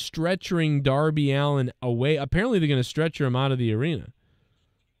 while they're stretchering Darby Allin away, apparently they're going to stretcher him out of the arena.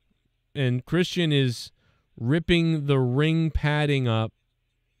 And Christian is ripping the ring padding up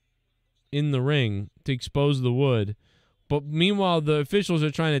in the ring to expose the wood. But meanwhile, the officials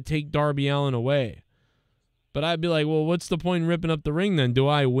are trying to take Darby Allin away. But I'd be like, well, what's the point in ripping up the ring then? Do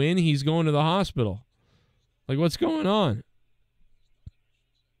I win? He's going to the hospital. Like, what's going on?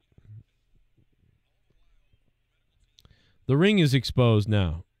 The ring is exposed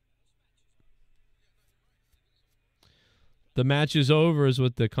now. The match is over is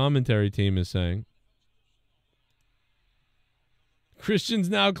what the commentary team is saying. Christian's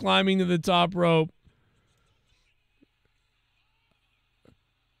now climbing to the top rope.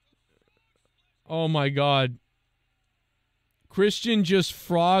 Oh my God. Christian just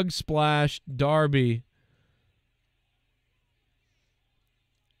frog splashed Darby.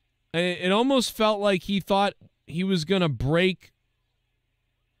 And it almost felt like he thought he was going to break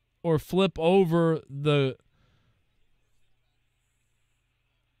or flip over the...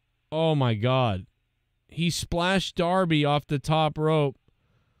 Oh my God. He splashed Darby off the top rope.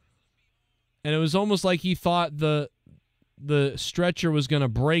 And it was almost like he thought the stretcher was going to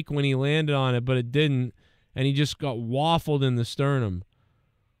break when he landed on it, but it didn't. And he just got waffled in the sternum.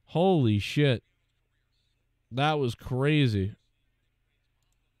 Holy shit. That was crazy.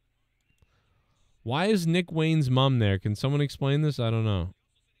 Why is Nick Wayne's mom there? Can someone explain this? I don't know.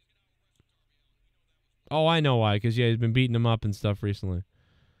 Oh, I know why. Because, yeah, he's been beating him up and stuff recently.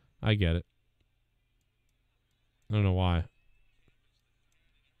 I get it. I don't know why.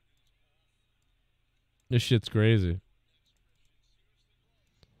 This shit's crazy.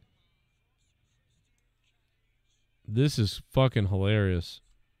 This is fucking hilarious.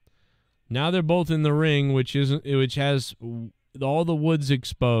 Now they're both in the ring, which has all the woods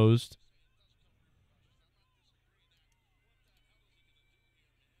exposed.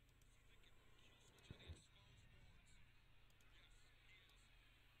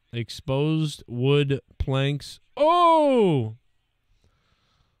 Exposed wood planks. Oh!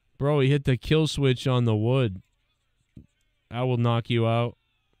 Bro, he hit the kill switch on the wood. That will knock you out.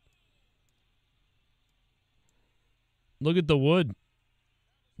 Look at the wood.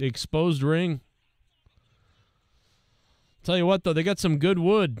 The exposed ring. Tell you what, though, they got some good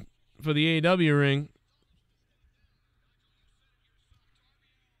wood for the AEW ring.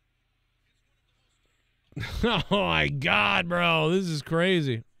 Oh my God, bro. This is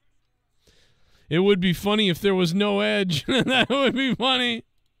crazy. It would be funny if there was no Edge. That would be funny.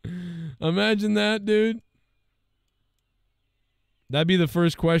 Imagine that, dude. That'd be the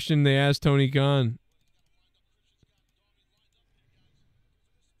first question they asked Tony Khan.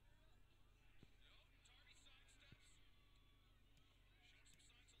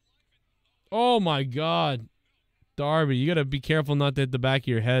 Oh my God. Darby, you got to be careful not to hit the back of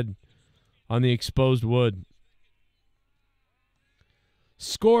your head on the exposed wood.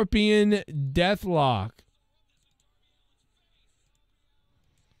 Scorpion Deathlock.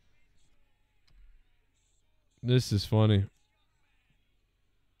 This is funny.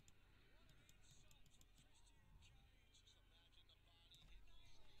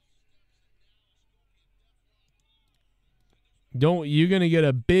 You're going to get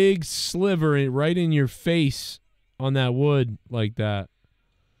a big sliver right in your face on that wood like that.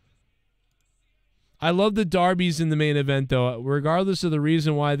 I love the Darbys in the main event, though. Regardless of the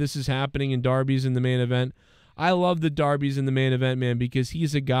reason why this is happening and Darby's in the main event, I love the Darbys in the main event, man, because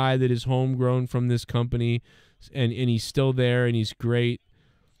he's a guy that is homegrown from this company, and he's still there, and he's great.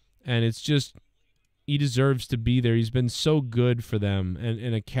 And it's just, he deserves to be there. He's been so good for them,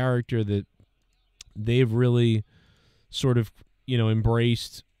 and a character that they've really sort of,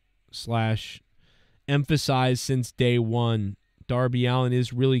 embraced / emphasized since day one. Darby Allin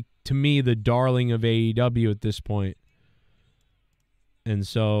is really, to me, the darling of AEW at this point. And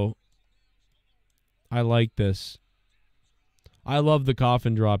so I like this. I love the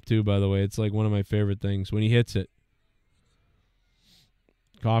coffin drop too, by the way. It's like one of my favorite things when he hits it.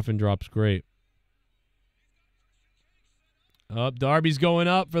 Coffin drop's great. Up, Darby's going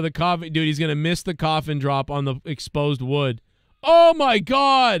up for the coffin. Dude, he's going to miss the coffin drop on the exposed wood. Oh, my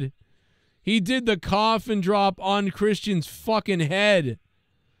God. He did the coffin drop on Christian's fucking head.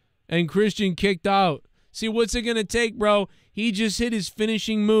 And Christian kicked out. See, what's it going to take, bro? He just hit his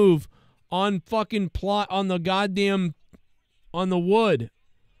finishing move on fucking plot on the goddamn, on the wood.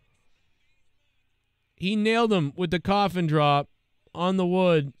 He nailed him with the coffin drop on the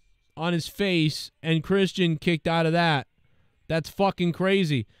wood on his face, and Christian kicked out of that. That's fucking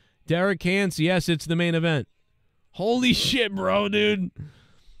crazy. Derek Hans, yes, it's the main event. Holy shit, bro, dude.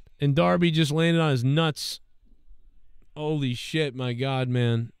 And Darby just landed on his nuts. Holy shit, my God,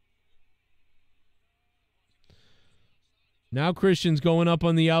 man. Now Christian's going up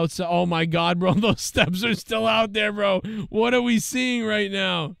on the outside. Oh, my God, bro. Those steps are still out there, bro. What are we seeing right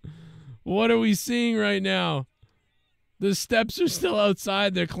now? What are we seeing right now? The steps are still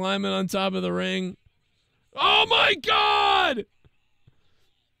outside. They're climbing on top of the ring. Oh, my God!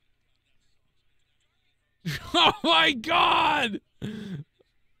 Oh, my God!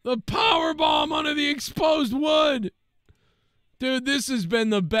 The power bomb onto the exposed wood. Dude, this has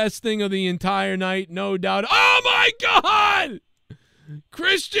been the best thing of the entire night, no doubt. Oh, my God!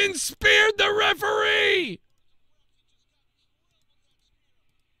 Christian speared the referee!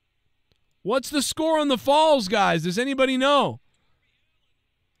 What's the score on the falls, guys? Does anybody know?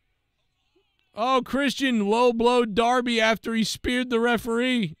 Oh, Christian low-blowed Darby after he speared the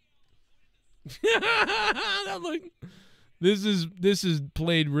referee. This is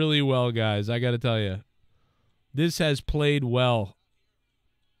played really well, guys. I got to tell you. This has played well.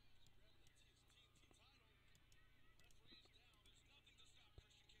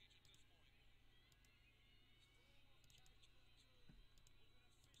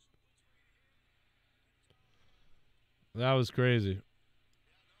 That was crazy.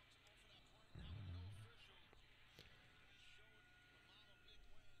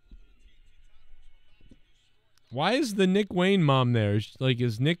 Why is the Nick Wayne mom there? Like,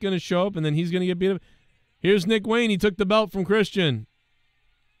 is Nick going to show up and then he's going to get beat up? Here's Nick Wayne. He took the belt from Christian.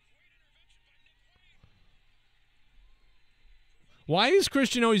 Why is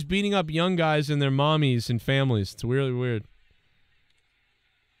Christian always beating up young guys and their mommies and families? It's really weird.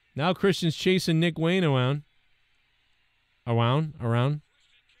 Now Christian's chasing Nick Wayne around. Around.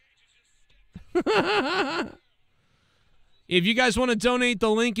 If you guys want to donate, the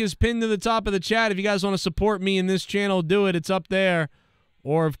link is pinned to the top of the chat. If you guys want to support me in this channel, do it. It's up there.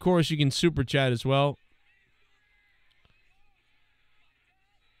 Or, of course, you can super chat as well.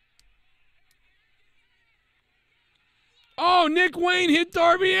 Oh, Nick Wayne hit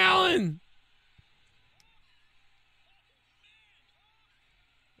Darby Allin.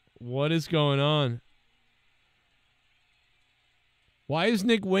 What is going on? Why is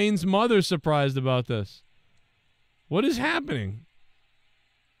Nick Wayne's mother surprised about this? What is happening?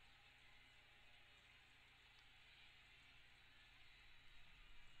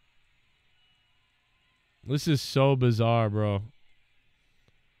 This is so bizarre, bro.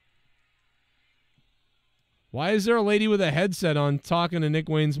 Why is there a lady with a headset on talking to Nick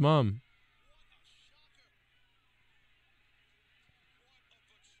Wayne's mom?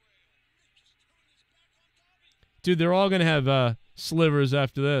 Dude, they're all going to have slivers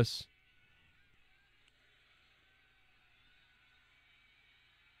after this.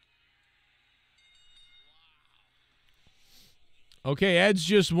 Okay, Ed's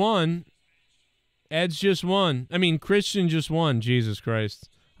just won. Ed's just won. I mean, Christian just won. Jesus Christ.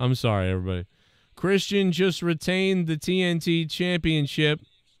 I'm sorry, everybody. Christian just retained the TNT Championship.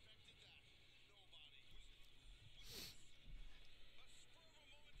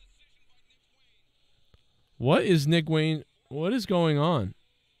 What is Nick Wayne? What is going on?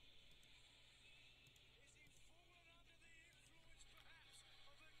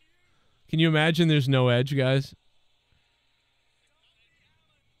 Can you imagine there's no Edge, guys?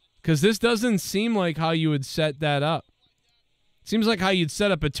 Because this doesn't seem like how you would set that up. It seems like how you'd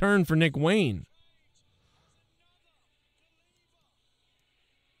set up a turn for Nick Wayne.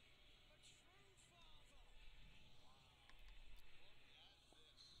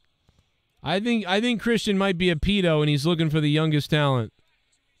 I think Christian might be a pedo and he's looking for the youngest talent.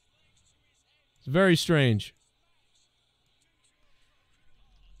 It's very strange.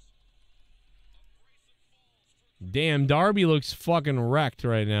 Damn, Darby looks fucking wrecked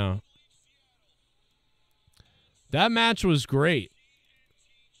right now. That match was great.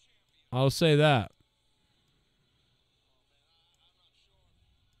 I'll say that.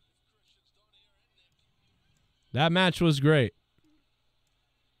 That match was great.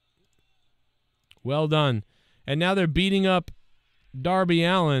 Well done. And now they're beating up Darby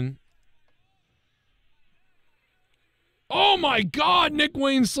Allin. Oh my God, Nick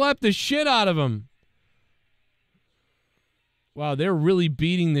Wayne slapped the shit out of him. Wow, they're really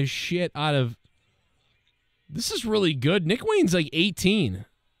beating the shit out of... This is really good. Nick Wayne's like 18.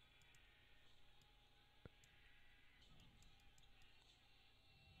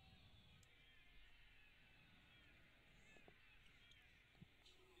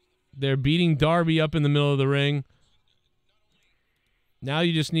 They're beating Darby up in the middle of the ring. Now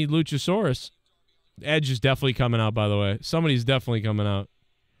you just need Luchasaurus. Edge is definitely coming out, by the way. Somebody's definitely coming out.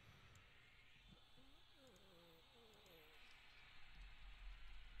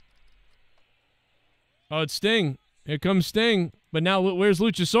 Oh, it's Sting. Here comes Sting. But now, where's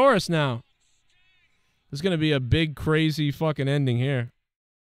Luchasaurus now? There's going to be a big, crazy fucking ending here.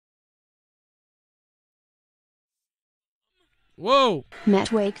 Whoa!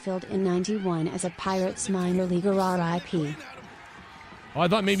 Met Wakefield in 91 as a Pirates minor leaguer RIP. Oh, I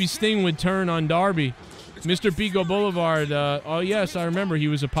thought maybe Sting would turn on Darby. Mr. Pico Boulevard. Oh, yes, I remember he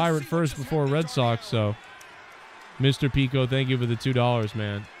was a Pirate first before Red Sox, so... Mr. Pico, thank you for the $2,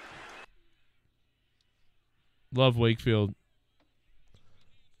 man. Love Wakefield.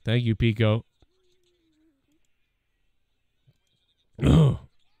 Thank you, Pico.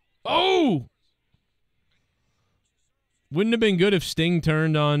 Oh! Wouldn't have been good if Sting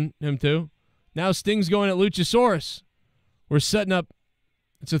turned on him, too. Now Sting's going at Luchasaurus. We're setting up...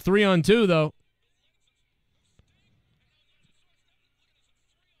 It's a 3-on-2, though.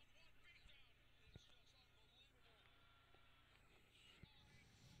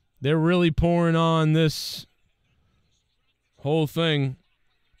 They're really pouring on this whole thing.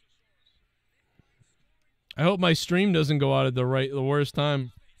 I hope my stream doesn't go out at the worst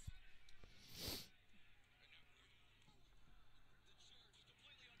time.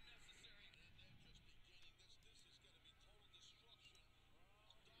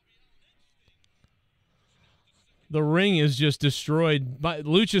 The ring is just destroyed.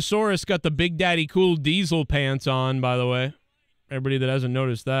 Luchasaurus got the Big Daddy Cool Diesel pants on, by the way. Everybody that hasn't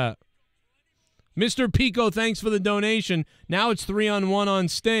noticed that. Mr. Pico, thanks for the donation. Now it's 3-on-1 on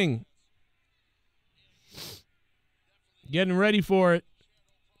Sting. Getting ready for it.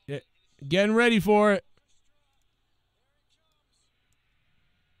 Getting ready for it.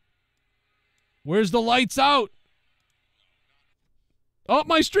 Where's the lights out? Oh,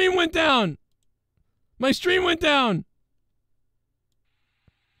 my stream went down. My stream went down.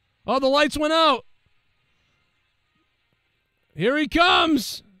 Oh, the lights went out. Here he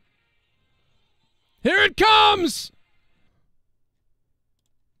comes. Here it comes.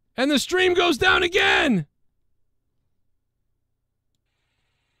 And the stream goes down again.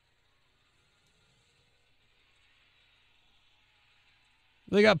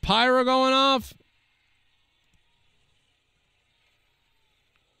 They got pyro going off.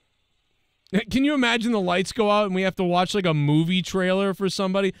 Can you imagine the lights go out and we have to watch like a movie trailer for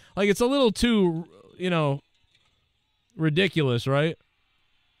somebody? Like, it's a little too, you know, ridiculous, right?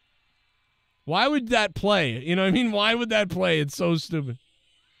 Why would that play? You know what I mean? Why would that play? It's so stupid.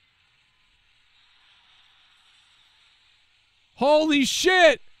 Holy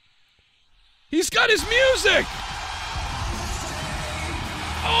shit! He's got his music!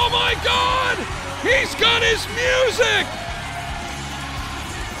 Oh my God! He's got his music!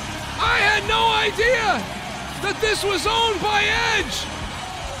 I had no idea that this was owned by Edge!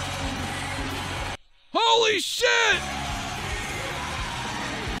 Holy shit!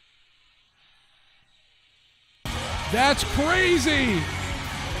 That's crazy!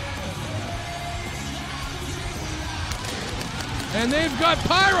 And they've got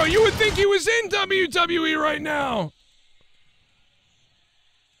Pyro. You would think he was in WWE right now.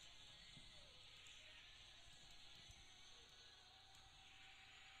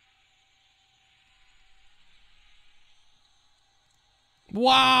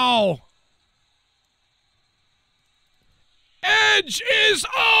 Wow. Edge is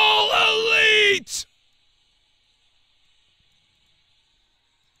all elite.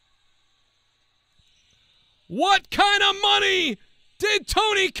 What kind of money did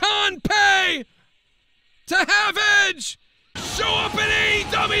Tony Khan pay to have Edge show up in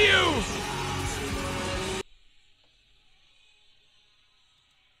AEW?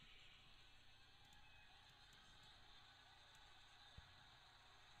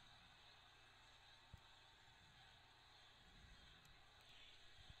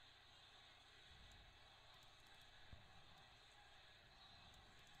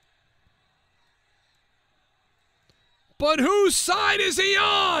 But whose side is he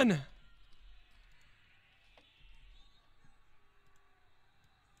on?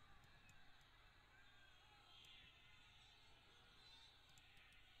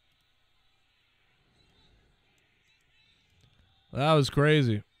 That was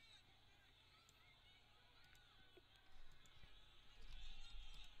crazy.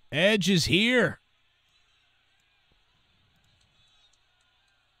 Edge is here.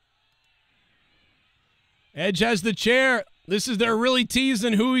 Edge has the chair. This is they're really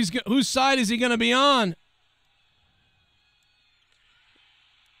teasing whose side is he going to be on.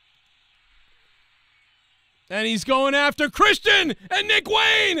 And he's going after Christian and Nick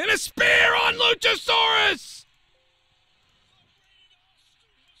Wayne and a spear on Luchasaurus.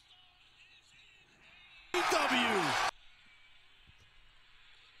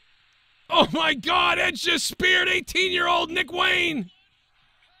 Oh my God, Edge just speared 18-year-old Nick Wayne.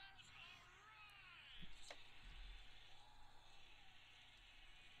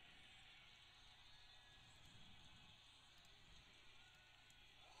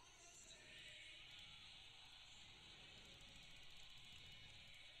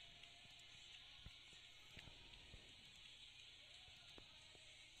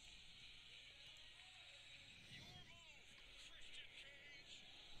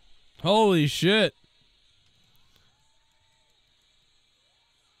 Holy shit.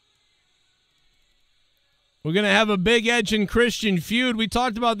 We're going to have a big Edge and Christian feud. We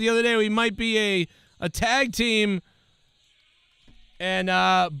talked about the other day we might be a tag team. And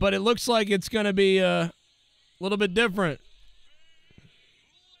but it looks like it's going to be a little bit different.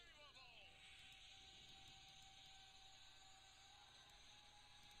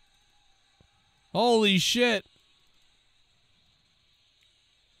 Holy shit.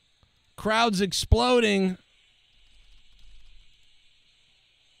 Crowd's exploding.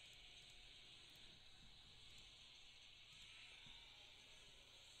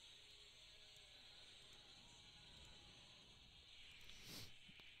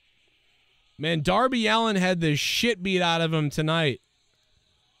 Man, Darby Allin had the shit beat out of him tonight.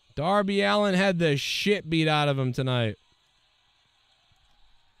 Darby Allin had the shit beat out of him tonight.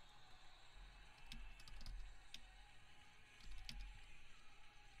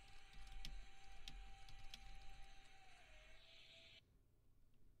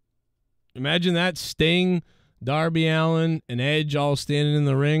 Imagine that, Sting, Darby Allin, and Edge all standing in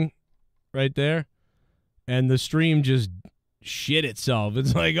the ring right there. And the stream just shit itself.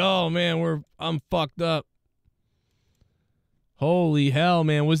 It's like, oh man, I'm fucked up. Holy hell,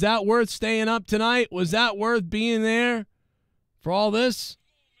 man. Was that worth staying up tonight? Was that worth being there for all this?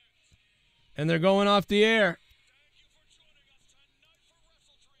 And they're going off the air.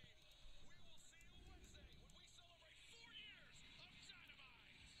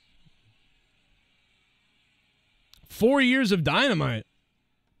 Four years of Dynamite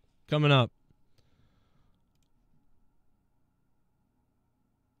coming up.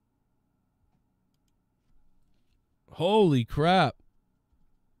 Holy crap.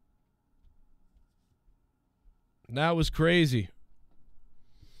 That was crazy.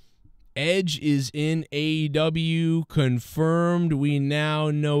 Edge is in AEW, confirmed. We now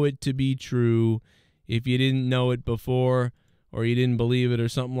know it to be true. If you didn't know it before or you didn't believe it or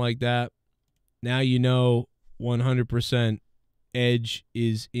something like that, now you know 100% Edge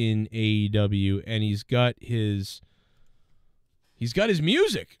is in AEW, and he's got his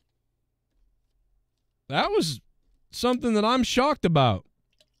music. That was something that I'm shocked about.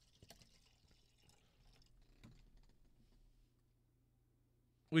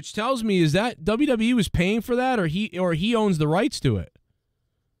 Which tells me, is that WWE was paying for that, or he owns the rights to it?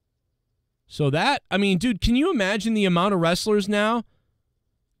 So that, I mean, dude, can you imagine the amount of wrestlers now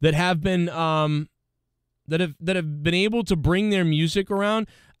that have been that have been able to bring their music around?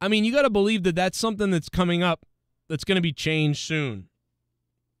 I mean, you got to believe that that's something that's coming up, that's going to be changed soon.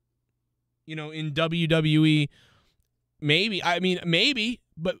 You know, in WWE, maybe,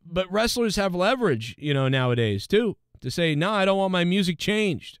 but wrestlers have leverage, you know, nowadays too, to say, no, I don't want my music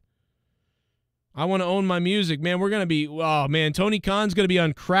changed. I want to own my music, man. We're going to be, oh man, Tony Khan's going to be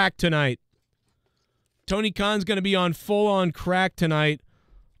on crack tonight. Tony Khan's going to be on full-on crack tonight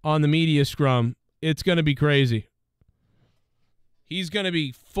on the media scrum. It's going to be crazy. He's going to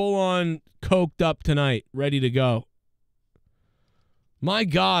be full-on coked up tonight, ready to go. My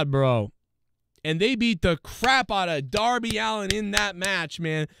God, bro. And they beat the crap out of Darby Allin in that match,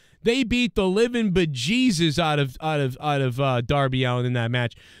 man. They beat the living bejesus out of Darby Allin in that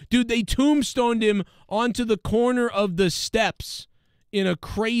match. Dude, they tombstoned him onto the corner of the steps in a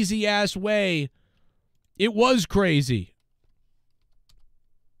crazy-ass way. It was crazy.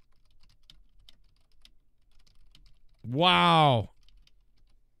 Wow.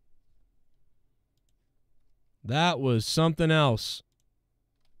 That was something else.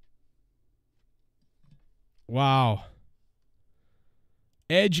 Wow.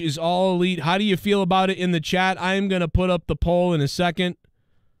 Edge is all elite. How do you feel about it in the chat? I am going to put up the poll in a second.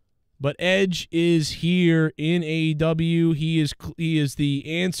 But Edge is here in AEW. He is the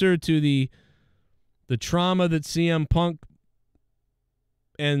answer to the trauma that CM Punk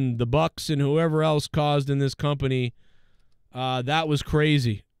and the Bucks and whoever else caused in this company. That was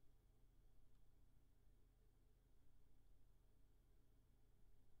crazy.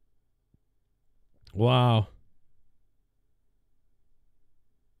 Wow.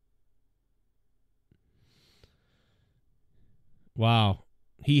 Wow.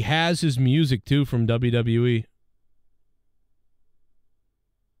 He has his music, too, from WWE.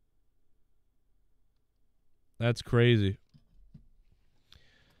 That's crazy.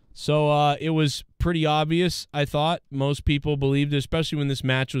 So it was pretty obvious, I thought. Most people believed it, especially when this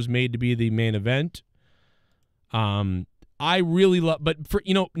match was made to be the main event. I really love, but for,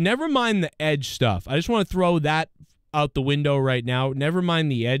 you know, never mind the Edge stuff. I just want to throw that out the window right now. Never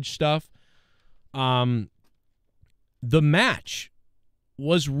mind the Edge stuff. The match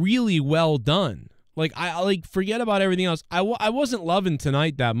was really well done. Like, I forget about everything else. I wasn't loving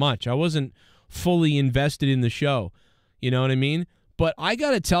tonight that much. I wasn't fully invested in the show. You know what I mean? But I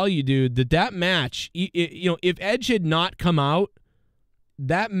got to tell you, dude, that match, you know, if Edge had not come out,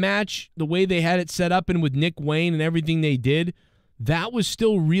 that match, the way they had it set up and with Nick Wayne and everything they did, that was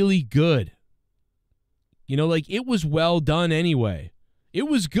still really good. You know, like, it was well done anyway. It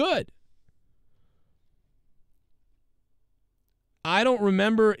was good. I don't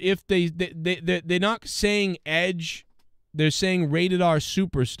remember if they're not saying Edge, they're saying Rated R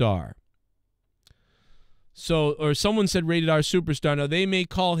Superstar. So, or someone said Rated R Superstar. Now, they may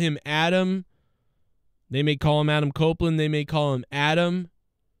call him Adam. They may call him Adam Copeland. They may call him Adam.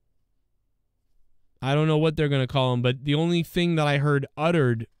 I don't know what they're going to call him, but the only thing that I heard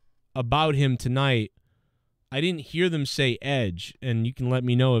uttered about him tonight, I didn't hear them say Edge, and you can let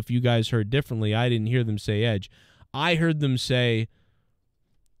me know if you guys heard differently. I didn't hear them say Edge. I heard them say,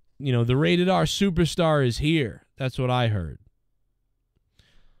 you know, the Rated R Superstar is here. That's what I heard.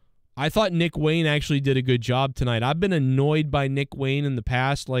 I thought Nick Wayne actually did a good job tonight. I've been annoyed by Nick Wayne in the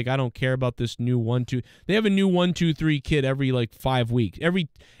past. Like, I don't care about this new 1-2. They have a new 1-2-3 kid every, like, 5 weeks. Every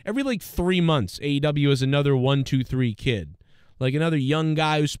like, 3 months, AEW has another 1-2-3 kid. Like, another young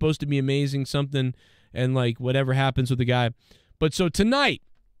guy who's supposed to be amazing something, and, like, whatever happens with the guy. But so tonight,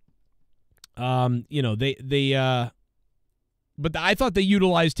 you know, but I thought they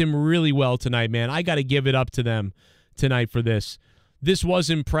utilized him really well tonight, man. I got to give it up to them tonight for this. This was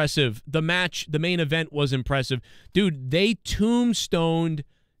impressive. The match, the main event was impressive. Dude, they tombstoned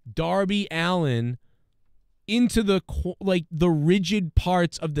Darby Allin into the rigid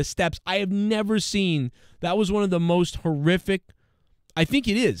parts of the steps. I have never seen. That was one of the most horrific, I think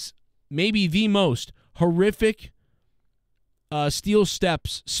it is, maybe the most horrific steel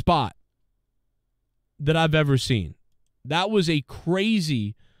steps spot that I've ever seen. That was a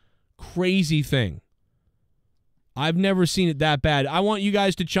crazy, crazy thing. I've never seen it that bad. I want you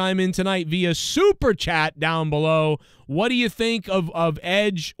guys to chime in tonight via Super Chat down below. What do you think of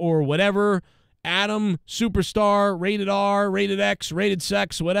Edge or whatever Adam, superstar, rated R, rated X, rated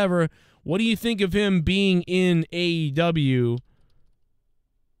sex, whatever. What do you think of him being in AEW?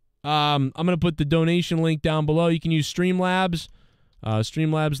 I'm going to put the donation link down below. You can use Streamlabs.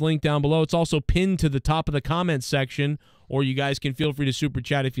 Streamlabs link down below. It's also pinned to the top of the comments section, or you guys can feel free to super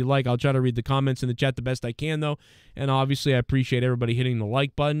chat if you like. I'll try to read the comments in the chat the best I can, though. And obviously, I appreciate everybody hitting the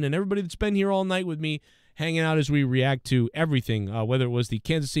like button and everybody that's been here all night with me, hanging out as we react to everything, whether it was the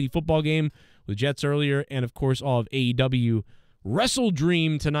Kansas City football game with Jets earlier, and of course all of AEW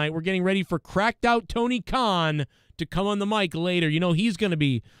WrestleDream tonight. We're getting ready for cracked out Tony Khan to come on the mic later. You know he's going to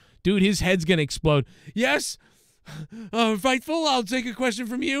be, dude, his head's going to explode. Yes, Fightful, I'll take a question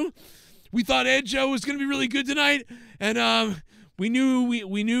from you. We thought Edge was going to be really good tonight, and we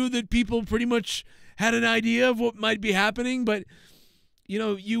knew that people pretty much had an idea of what might be happening, but you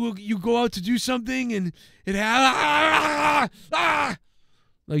know, you go out to do something and it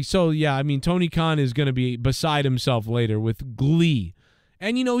like, so yeah, I mean, Tony Khan is going to be beside himself later with glee.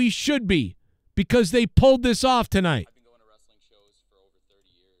 And you know he should be, because they pulled this off tonight. I've been going to wrestling shows for over 30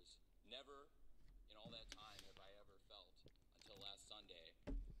 years. Never in all that time have I ever felt until last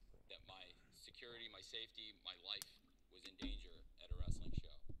Sunday that my security, my safety, my life was in danger at a wrestling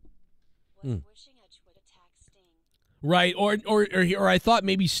show. Wishing Edge would attack Sting. Right, or I thought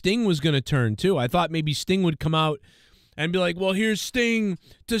maybe Sting was going to turn too. I thought maybe Sting would come out and be like, well, here's Sting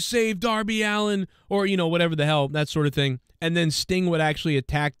to save Darby Allin, or, you know, whatever the hell, that sort of thing. And then Sting would actually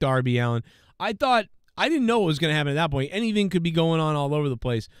attack Darby Allin. I didn't know what was going to happen at that point. Anything could be going on all over the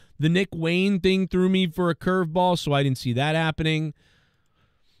place. The Nick Wayne thing threw me for a curveball, so I didn't see that happening.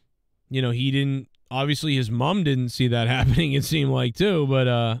 You know, he didn't, obviously his mom didn't see that happening, it seemed like, too.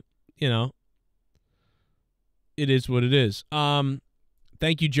 But, you know, it is what it is.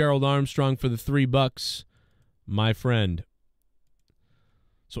 Thank you, Gerald Armstrong, for the $3. My friend.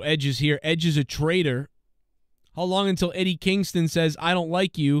 So Edge is here. Edge is a traitor. How long until Eddie Kingston says, I don't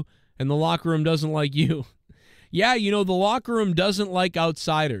like you, and the locker room doesn't like you? Yeah, you know, the locker room doesn't like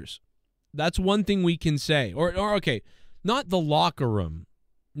outsiders. That's one thing we can say. Or okay, not the locker room.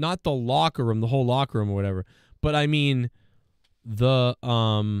 Not the locker room, the whole locker room or whatever. But I mean the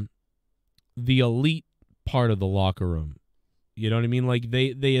elite part of the locker room. You know what I mean? Like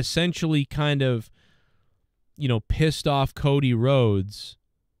they essentially kind of, you know, pissed off Cody Rhodes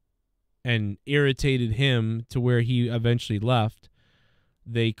and irritated him to where he eventually left.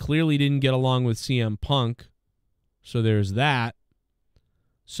 They clearly didn't get along with CM Punk, so there's that.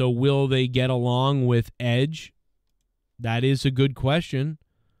 So will they get along with Edge? That is a good question,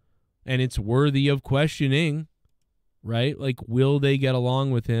 and it's worthy of questioning, right? Like, will they get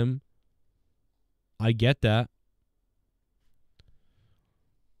along with him? I get that.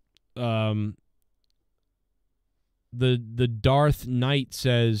 The Darth Knight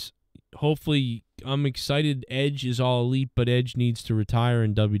says, hopefully, I'm excited Edge is all elite, but Edge needs to retire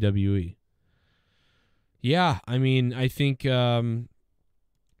in WWE. Yeah, I mean, I think I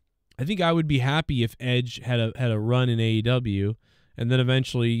would be happy if Edge had a run in AEW, and then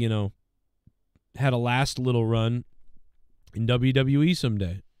eventually, you know, had a last little run in WWE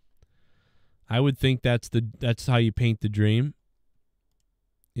someday. I would think that's how you paint the dream.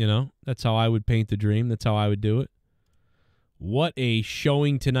 You know, that's how I would paint the dream. That's how I would do it. What a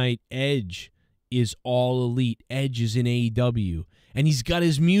showing tonight. Edge is all elite. Edge is in AEW. And he's got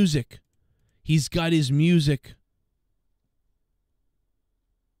his music. He's got his music.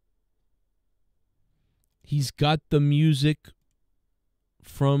 He's got the music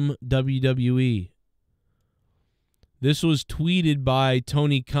from WWE. This was tweeted by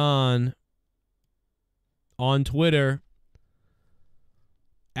Tony Khan on Twitter.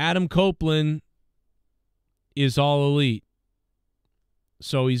 Adam Copeland is all elite.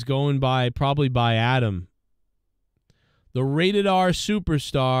 So he's going probably by Adam. The rated R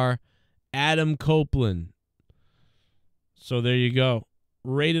superstar, Adam Copeland. So there you go.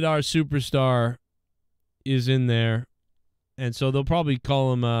 Rated R superstar is in there. And so they'll probably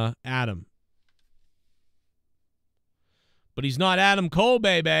call him Adam. But he's not Adam Cole,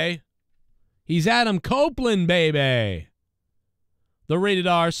 baby. He's Adam Copeland, baby. The rated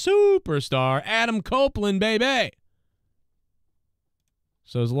R superstar, Adam Copeland, baby.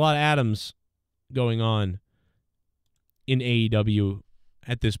 So there's a lot of Adams going on in AEW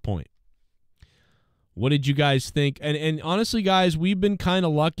at this point. What did you guys think? And honestly, guys, we've been kind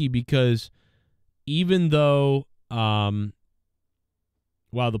of lucky because even though, wow,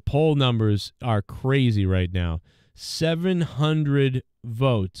 the poll numbers are crazy right now. 700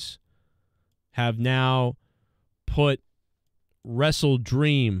 votes have now put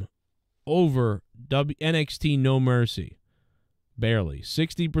WrestleDream over NXT No Mercy. Barely.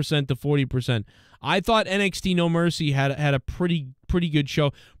 60% to 40%. I thought NXT No Mercy had a pretty good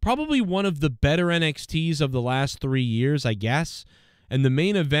show. Probably one of the better NXTs of the last 3 years, I guess. And the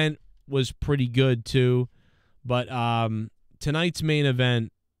main event was pretty good too. But tonight's main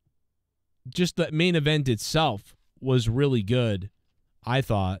event, just the main event itself was really good, I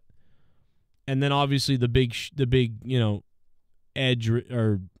thought. And then obviously the big Edge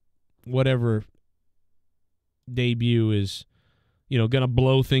or whatever debut is, going to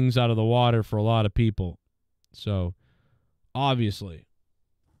blow things out of the water for a lot of people. So, obviously.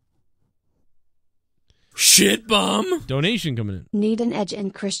 Shit bum. Donation coming in. Need an Edge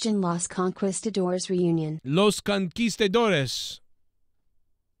and Christian Los Conquistadores reunion. Los Conquistadores.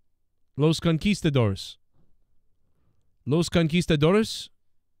 Los Conquistadores. Los Conquistadores?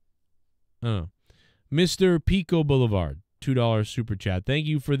 Oh. Mr. Pico Boulevard. $2 super chat. Thank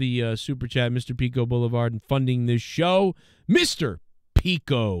you for the super chat, Mr. Pico Boulevard, and funding this show. Mr.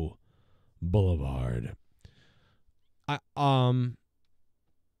 Pico Boulevard. You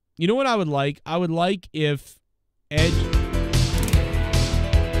know what I would like? I would like if Edge...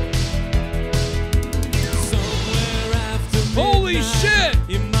 Holy shit!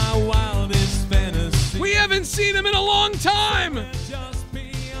 In my wildest fantasy, we haven't seen him in a long time!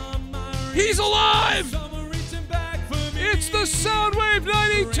 He's alive! It's the Soundwave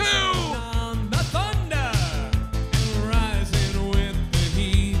 92! The thunder and rising with the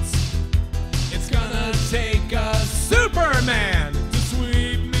heat. It's gonna take a Superman to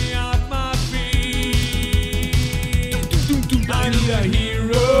sweep me off my feet. I need a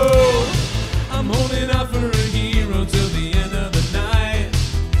hero. I'm holding out for a hero till the end of the night.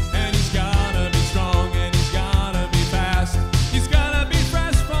 And he's gotta be strong and he's gotta be fast. He's gotta be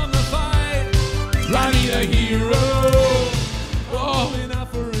fresh from the fight. I need a hero.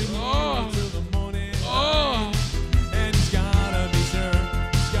 And he's gotta be sure,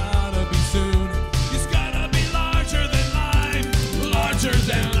 he's gotta be soon. He's gotta be larger than life, larger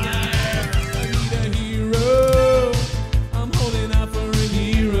than life. I need a hero. I'm holding out for a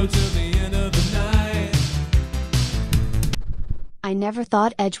hero till the end of the night. I never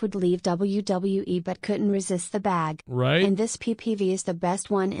thought Edge would leave WWE but couldn't resist the bag. Right. And this PPV is the best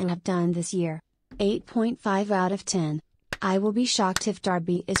one and have done this year. 8.5 out of 10. I will be shocked if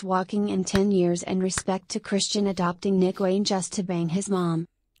Darby is walking in 10 years, and respect to Christian adopting Nick Wayne just to bang his mom.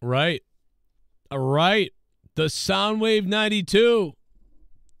 Right. All right. The Soundwave 92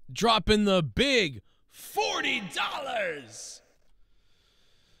 dropping the big $40.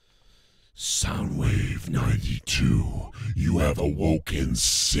 Soundwave 92, you have awoken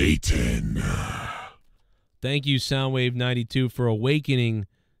Satan. Thank you, Soundwave 92, for awakening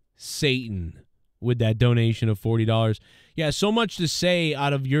Satan with that donation of $40. Yeah, so much to say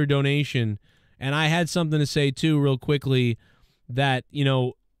out of your donation. And I had something to say, too, real quickly, that,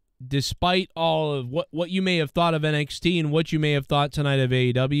 despite all of what you may have thought of NXT and what you may have thought tonight of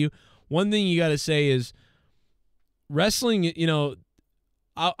AEW, one thing you got to say is wrestling,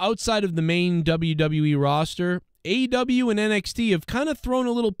 outside of the main WWE roster, AEW and NXT have kind of thrown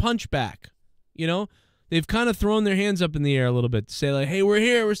a little punch back. They've kind of thrown their hands up in the air a little bit to say, like, hey, we're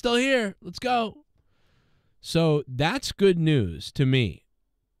here. We're still here. Let's go. So that's good news to me.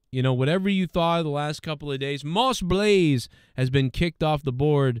 Whatever you thought of the last couple of days, Moss Blaze has been kicked off the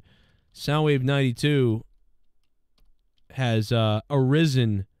board. Soundwave 92 has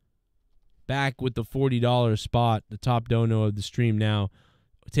arisen back with the $40 spot, the top dono of the stream now,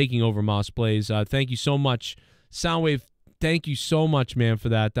 taking over Moss Blaze. Thank you so much, Soundwave. Thank you so much, man, for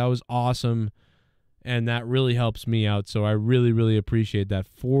that. That was awesome, and that really helps me out. So I really, really appreciate that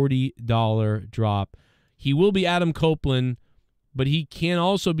 $40 drop. He will be Adam Copeland, but he can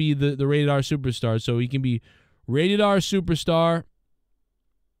also be the Rated R Superstar. So he can be Rated R Superstar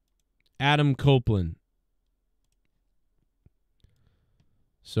Adam Copeland.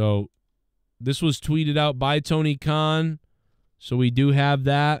 So this was tweeted out by Tony Khan. So we do have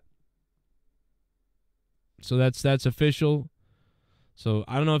that. So that's official. So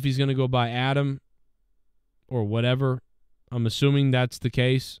I don't know if he's going to go by Adam or whatever. I'm assuming that's the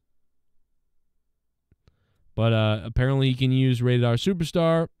case. But apparently he can use Rated R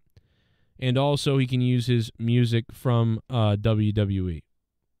Superstar, and also he can use his music from WWE.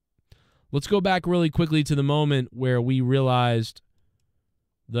 Let's go back really quickly to the moment where we realized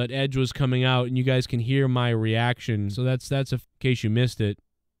that Edge was coming out, and you guys can hear my reaction. So that's in case you missed it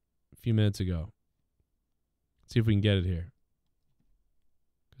a few minutes ago. Let's see if we can get it here,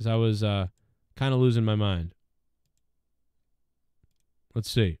 because I was kind of losing my mind. Let's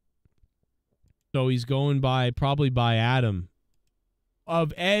see. So he's going probably by Adam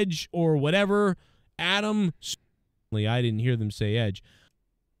of Edge or whatever. Adam I didn't hear them say Edge.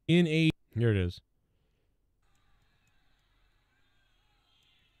 Here it is.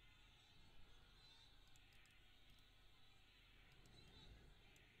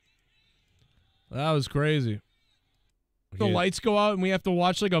 That was crazy. The lights go out and we have to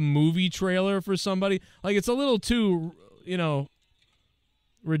watch like a movie trailer for somebody. Like, it's a little too,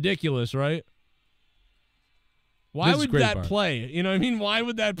 ridiculous, right? Why would that play? You know what I mean? Why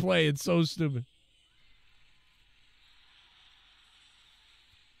would that play? It's so stupid.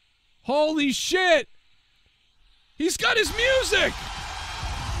 Holy shit! He's got his music!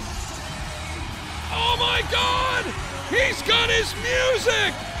 Oh my God! He's got his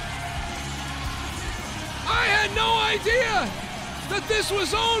music! I had no idea that this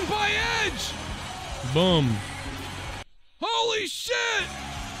was owned by Edge! Boom. Holy shit!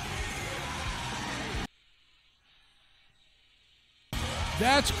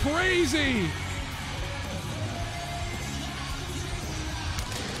 That's crazy!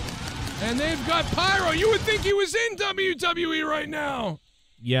 And they've got Pyro. You would think he was in WWE right now.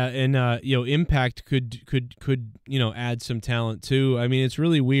 Yeah, and Impact could add some talent too. I mean, it's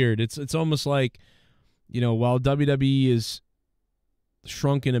really weird. It's almost like, while WWE is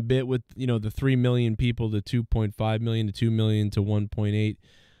shrunken a bit with the 3 million people to 2.5 million to 2 million to 1.8.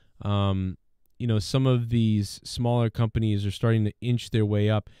 Some of these smaller companies are starting to inch their way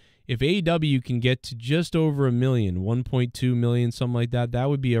up. If AEW can get to just over 1 million, 1.2 million, something like that, that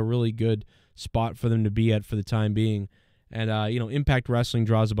would be a really good spot for them to be at for the time being. And, Impact Wrestling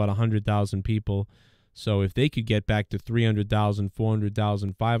draws about 100,000 people. So if they could get back to 300,000,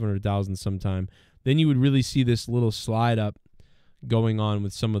 400,000, 500,000 sometime, then you would really see this little slide up going on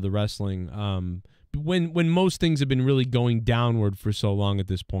with some of the wrestling. When most things have been really going downward for so long at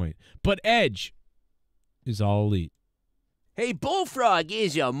this point. But Edge is all elite. Hey, Bullfrog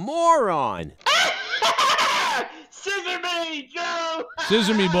is a moron. Scissor me, Joe!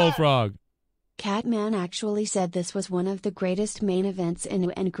 Scissor me, Bullfrog. Catman actually said this was one of the greatest main events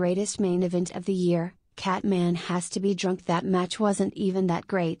and greatest main event of the year. Catman has to be drunk. That match wasn't even that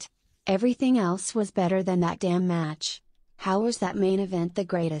great. Everything else was better than that damn match. How was that main event the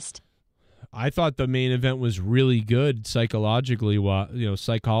greatest? I thought the main event was really good psychology-wise.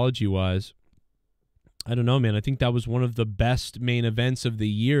 I don't know, man. I think that was one of the best main events of the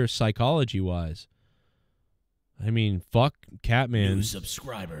year psychology-wise. I mean, fuck Catman. New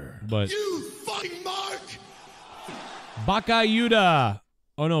subscriber. But you fucking mark! Bakayuda.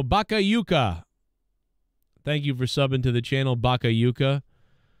 Oh, no, Bakayuka. Thank you for subbing to the channel, Bakayuka.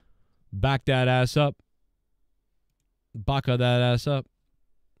 Back that ass up. Baka that ass up.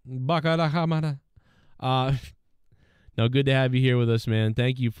 Baka da hamada. No, good to have you here with us, man.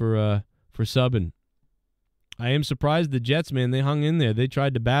 Thank you for subbing. I am surprised the Jets, man, they hung in there. They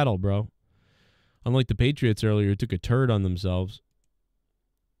tried to battle, bro. Unlike the Patriots earlier, who took a turd on themselves.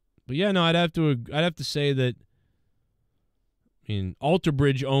 But yeah, no, I'd have to say that, Alter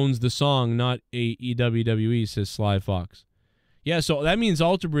Bridge owns the song, not AEW, says Sly Fox. Yeah, so that means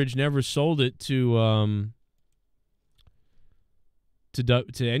Alter Bridge never sold it to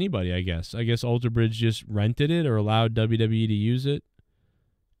anybody, I guess. I guess Alter Bridge just rented it or allowed WWE to use it.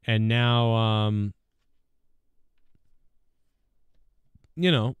 And now,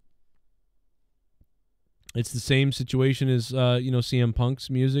 it's the same situation as, CM Punk's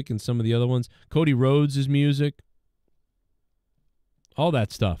music and some of the other ones. Cody Rhodes' music. All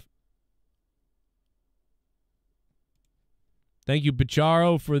that stuff. Thank you,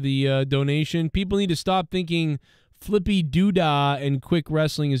 Pacharo, for the donation. People need to stop thinking flippy doodah and quick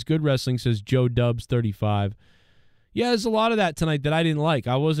wrestling is good wrestling, says Joe Dubs 35. Yeah, there's a lot of that tonight that I didn't like.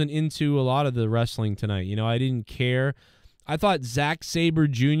 I wasn't into a lot of the wrestling tonight. I didn't care. I thought Zack Sabre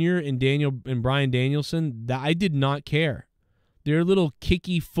Jr. and Bryan Danielson, that I did not care. Their little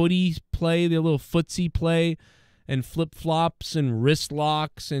kicky footy play, their little footsie play, and flip-flops and wrist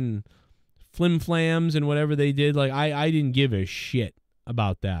locks and flim-flams and whatever they did, I didn't give a shit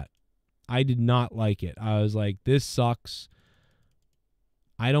about that. I did not like it. I was like, this sucks.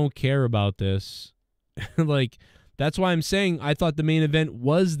 I don't care about this. That's why I'm saying I thought the main event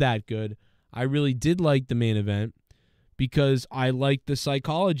was that good. I really did like the main event because I liked the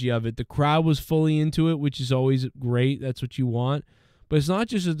psychology of it. The crowd was fully into it, which is always great. That's what you want. But it's not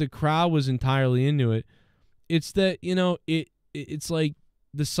just that the crowd was entirely into it. It's that, it's like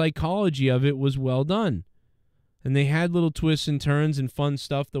the psychology of it was well done. And they had little twists and turns and fun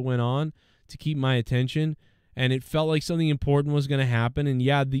stuff that went on to keep my attention. And it felt like something important was going to happen. And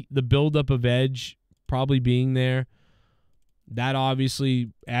yeah, the buildup of Edge probably being there, that obviously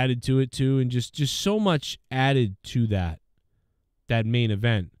added to it too. And just so much added to that main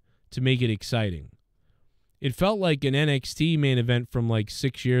event to make it exciting. It felt like an NXT main event from like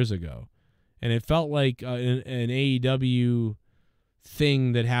 6 years ago. And it felt like an AEW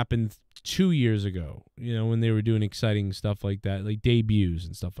thing that happened 2 years ago, you know, when they were doing exciting stuff like that, like debuts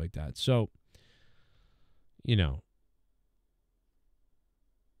and stuff like that. So, you know,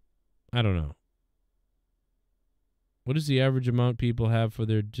 I don't know. What is the average amount people have for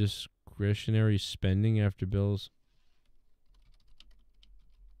their discretionary spending after bills?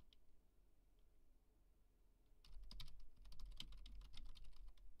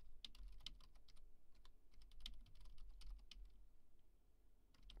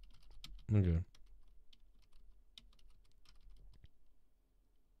 Okay.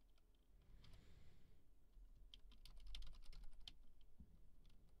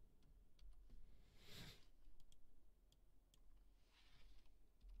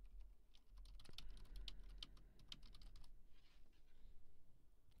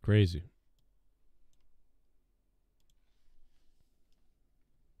 Crazy.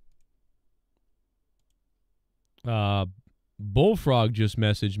 Bullfrog just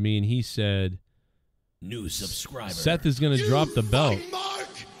messaged me and he said, new subscriber. Seth is going to drop the belt.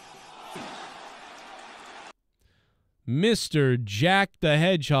 Mr. Jack the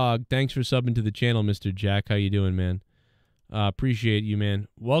Hedgehog. Thanks for subbing to the channel, Mr. Jack. How you doing, man? Appreciate you, man.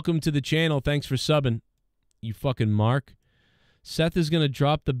 Welcome to the channel. Thanks for subbing, you fucking mark. Seth is going to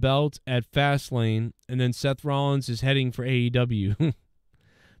drop the belt at Fastlane, and then Seth Rollins is heading for AEW.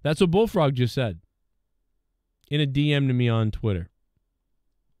 That's what Bullfrog just said in a DM to me on Twitter.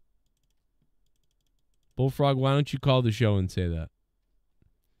 Bullfrog, why don't you call the show and say that?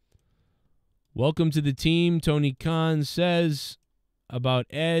 Welcome to the team, Tony Khan says about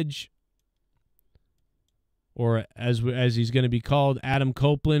Edge, or as he's going to be called, Adam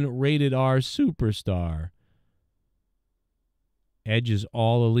Copeland, rated R superstar. Edge is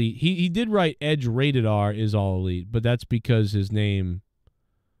all elite. He did write Edge rated R is all elite, but that's because his name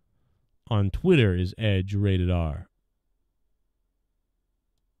on Twitter is Edge rated R.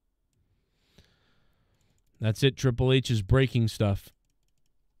 That's it. Triple H is breaking stuff.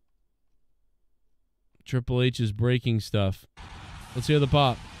 Triple H is breaking stuff. Let's hear the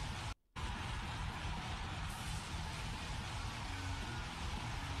pop.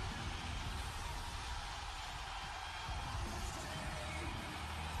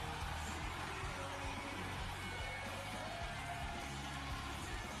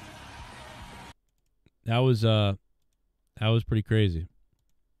 That was pretty crazy.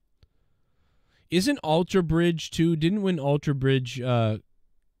 Isn't Alter Bridge too? Didn't when Alter Bridge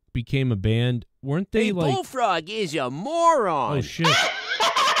became a band, weren't they like Bullfrog is a moron. Oh shit.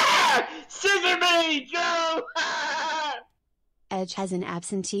 Scissor me, Joe! Edge has an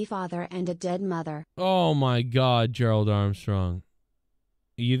absentee father and a dead mother. Oh my God, Gerald Armstrong.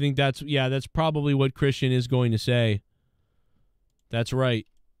 You think that's probably what Christian is going to say. That's right.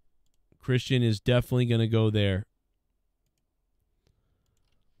 Christian is definitely going to go there.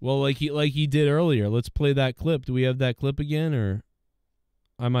 Well, like he did earlier. Let's play that clip. Do we have that clip again, or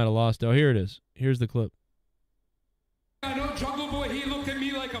I might have lost it. Oh, here it is. Here's the clip. I know Jungle Boy, he looked at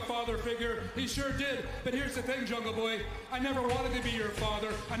me like a father figure. He sure did. But here's the thing, Jungle Boy. I never wanted to be your father.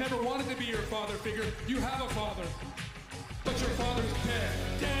 I never wanted to be your father figure. You have a father. But your father's dead.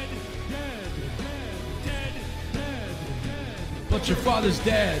 Dead, dead, dead, dead, dead, dead. But your father's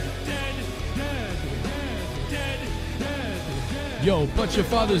dead. Dead, dead, dead, dead, dead, dead. Yo, but your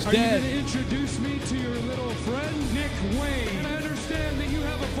father's dead. Are you going to introduce me to your little friend, Nick Wayne? And I understand that you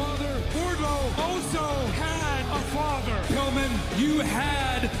have a father. Wardlow also had a father. Pillman, you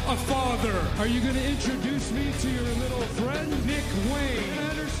had a father. Are you going to introduce me to your little friend, Nick Wayne? And I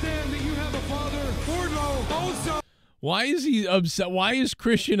understand that you have a father. Wardlow also. Why is he upset? Why is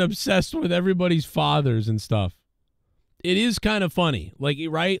Christian obsessed with everybody's fathers and stuff? It is kind of funny. Like,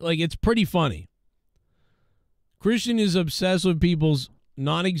 right? Like, it's pretty funny. Christian is obsessed with people's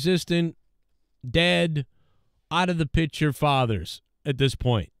non-existent, dead, out of the picture fathers at this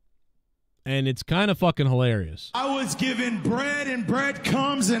point. And it's kind of fucking hilarious. I was given bread and bread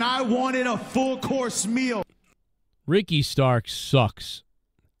comes and I wanted a full course meal. Ricky Starks sucks.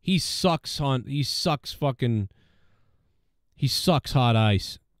 He sucks hot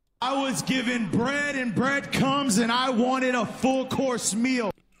ice. I was given bread and bread comes and I wanted a full course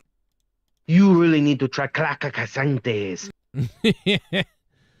meal. You really need to try Clacacasantes.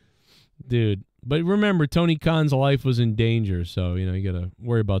 Dude, but remember, Tony Khan's life was in danger, so, you know, you got to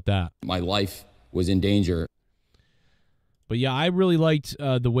worry about that. My life was in danger. But yeah, I really liked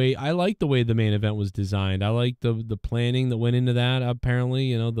the way the main event was designed. I liked the planning that went into that. Apparently,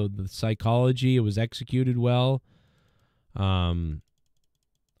 you know, the psychology, it was executed well.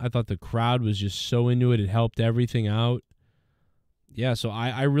 I thought the crowd was just so into it. It helped everything out. Yeah, so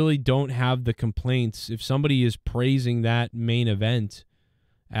I really don't have the complaints. If somebody is praising that main event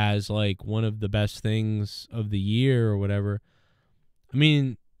as like one of the best things of the year or whatever, I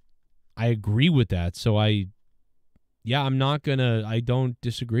mean, I agree with that. So I don't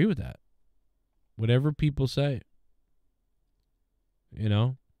disagree with that. Whatever people say, you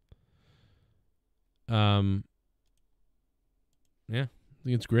know? Yeah, I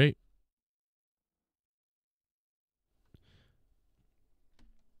think it's great.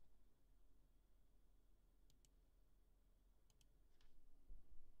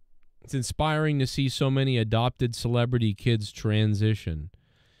 It's inspiring to see so many adopted celebrity kids transition.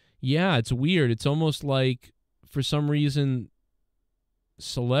 Yeah, it's weird. It's almost like, for some reason,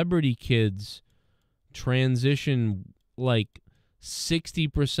 celebrity kids transition like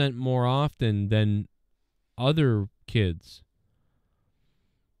 60% more often than other kids.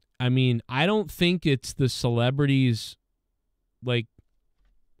 I mean, I don't think it's the celebrities like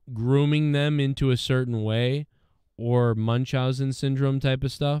grooming them into a certain way or Munchausen syndrome type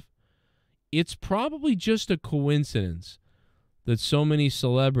of stuff. It's probably just a coincidence that so many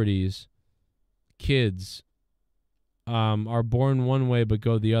celebrities, kids, are born one way but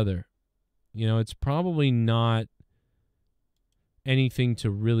go the other. You know, it's probably not anything to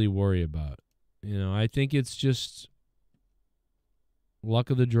really worry about. You know, I think it's just luck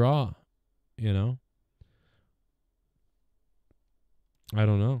of the draw, you know? I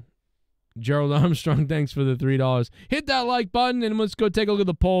don't know. Gerald Armstrong, thanks for the $3. Hit that like button and let's go take a look at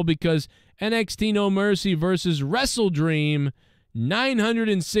the poll, because NXT No Mercy versus WrestleDream,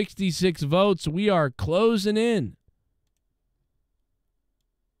 966 votes. We are closing in.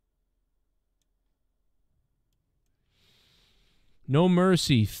 No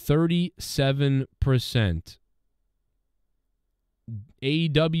Mercy, 37%.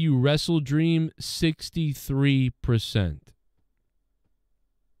 AEW WrestleDream, 63%.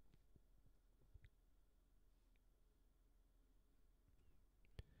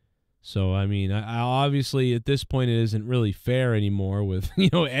 So, I mean, I obviously at this point it isn't really fair anymore with, you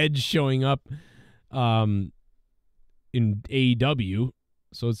know, Edge showing up in AEW.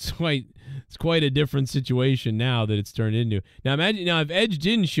 So it's quite a different situation now that it's turned into. Now imagine if Edge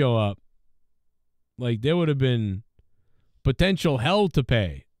didn't show up, like there would have been potential hell to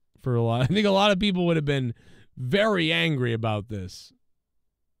pay for a lot. I think a lot of people would have been very angry about this,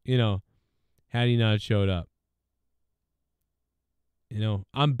 you know, had he not showed up. You know,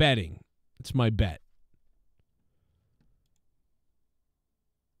 I'm betting. It's my bet.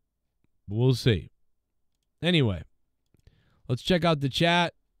 We'll see. Anyway, let's check out the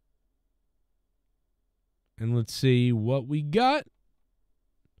chat. And let's see what we got.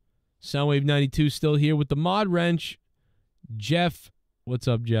 Soundwave 92 still here with the mod wrench. Jeff, what's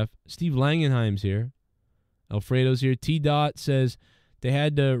up, Jeff? Steve Langenheim's here. Alfredo's here. T-Dot says they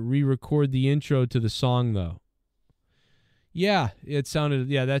had to re-record the intro to the song, though. Yeah, that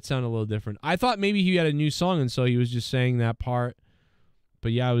sounded a little different. I thought maybe he had a new song, and so he was just saying that part.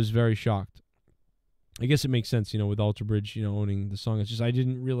 But yeah, I was very shocked. I guess it makes sense, you know, with Alter Bridge, you know, owning the song. It's just I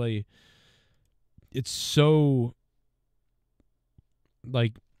didn't really. It's so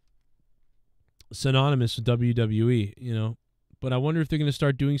like synonymous with WWE, you know. But I wonder if they're going to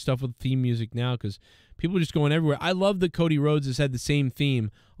start doing stuff with theme music now, because people are just going everywhere. I love that Cody Rhodes has had the same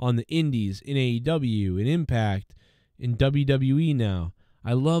theme on the Indies, in AEW, in Impact, in WWE now.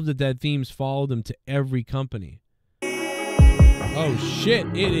 I love that theme's followed him to every company. Oh, shit.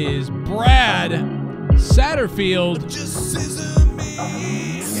 It is Brad Satterfield. Just scissor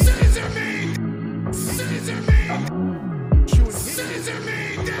me. Scissor me. Scissor me. Scissor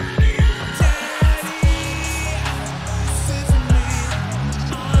me, Daddy. Scissor me.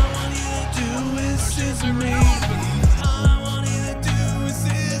 All I want you to do is scissor me. All I want you to do is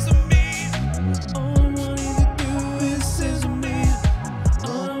scissor me. All I want you to do is scissor me.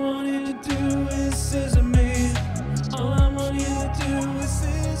 All I want you to do is scissor me. All I want you to do is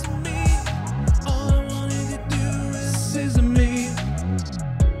scissor me. All I want you to do is scissor me.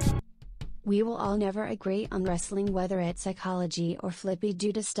 We will all never agree on wrestling, whether it's psychology or flippy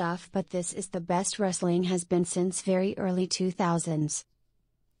due to stuff, but this is the best wrestling has been since very early 2000s.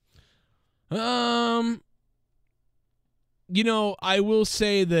 You know, I will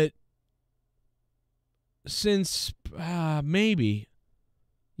say that since maybe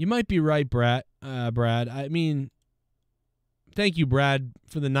you might be right, Brad. I mean, thank you, Brad,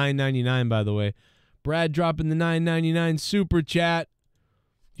 for the $9.99. By the way, Brad dropping the $9.99 super chat.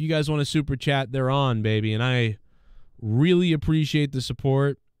 If you guys want a super chat, they're on, baby, and I really appreciate the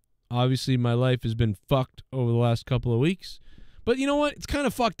support. Obviously, my life has been fucked over the last couple of weeks, But you know what? It's kind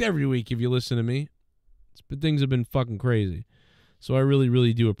of fucked every week if you listen to me. Things have been fucking crazy. So I really,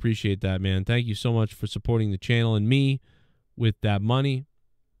 really do appreciate that, man. Thank you so much for supporting the channel and me with that money.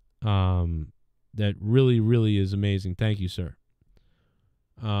 That really, really is amazing. Thank you, sir.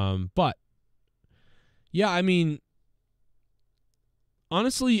 But, yeah, I mean,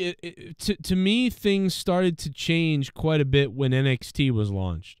 honestly, to me, things started to change quite a bit when NXT was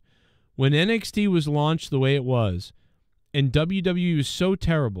launched. When NXT was launched the way it was, and WWE was so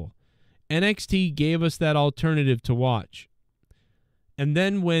terrible, NXT gave us that alternative to watch. And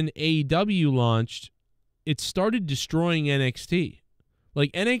then when AEW launched, it started destroying NXT.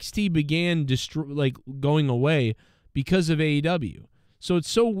 Like, NXT began going away because of AEW. So it's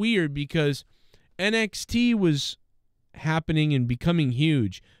so weird because NXT was happening and becoming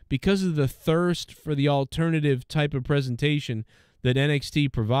huge because of the thirst for the alternative type of presentation that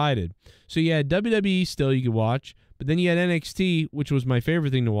NXT provided. So you had WWE still you could watch, but then you had NXT, which was my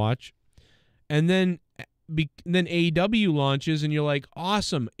favorite thing to watch. And then AEW launches, and you're like,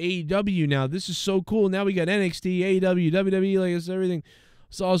 awesome, AEW now. This is so cool. Now we got NXT, AEW, WWE, like it's everything.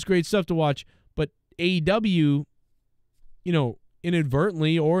 It's all this great stuff to watch. But AEW, you know,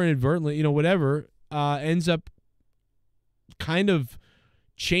 inadvertently or inadvertently, you know, whatever, ends up kind of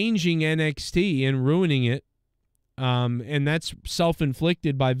changing NXT and ruining it. And that's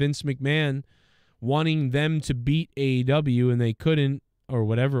self-inflicted by Vince McMahon wanting them to beat AEW, and they couldn't, or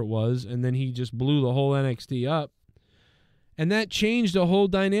whatever it was, and then he just blew the whole NXT up. And that changed the whole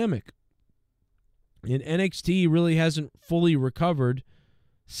dynamic. And NXT really hasn't fully recovered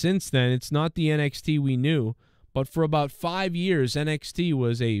since then. It's not the NXT we knew, but for about 5 years, NXT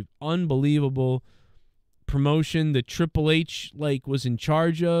was a unbelievable promotion that Triple H was in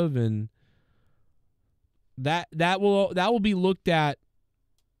charge of, and that will be looked at.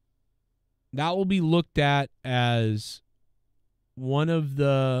 That will be looked at as one of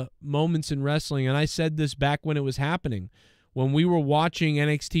the moments in wrestling, and I said this back when it was happening, when we were watching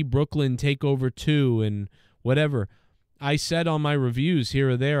NXT Brooklyn Takeover 2 and whatever. I said on my reviews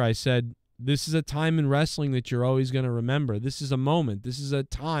here or there, I said, this is a time in wrestling that you're always going to remember. This is a moment. This is a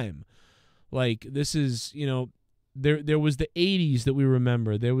time. Like, this is, you know, there was the 80s that we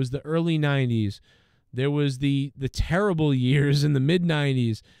remember. There was the early 90s. There was the terrible years in the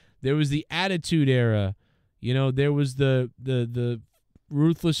mid-90s. There was the Attitude Era. You know, there was the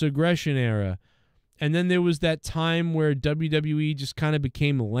Ruthless Aggression Era. And then there was that time where WWE just kind of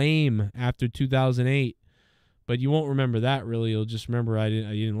became lame after 2008. But you won't remember that, really. You'll just remember I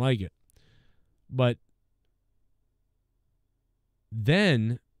didn't like it. But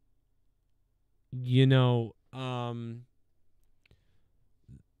then, you know,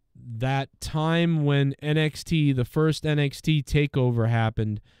 that time when NXT, the first NXT takeover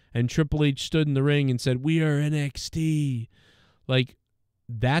happened, and Triple H stood in the ring and said, "We are NXT." Like,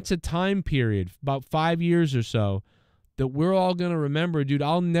 that's a time period, about 5 years or so, that we're all going to remember, dude.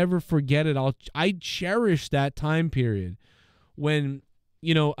 I'll never forget it. I cherish that time period when,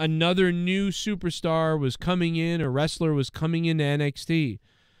 you know, another new superstar was coming in, a wrestler was coming into NXT.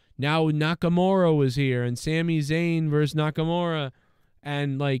 Now Nakamura was here, and Sami Zayn versus Nakamura,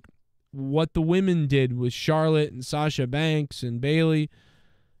 and like what the women did with Charlotte and Sasha Banks and Bayley,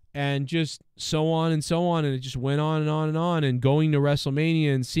 and just so on and so on, and it just went on and on and on, and going to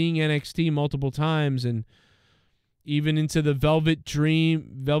WrestleMania and seeing NXT multiple times, and even into the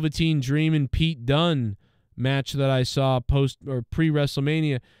Velveteen Dream and Pete Dunne match that I saw post or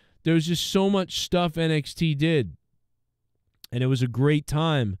pre-WrestleMania. There was just so much stuff NXT did, and it was a great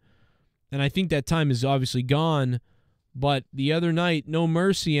time. And I think that time is obviously gone, but the other night, No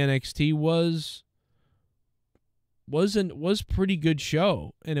Mercy NXT was pretty good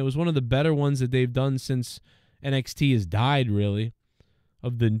show, and it was one of the better ones that they've done since NXT has died, really,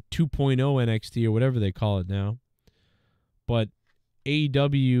 of the 2.0 NXT or whatever they call it now. But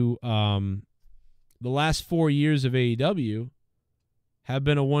AEW, the last 4 years of AEW have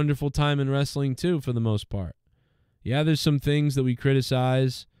been a wonderful time in wrestling too, for the most part. Yeah, there's some things that we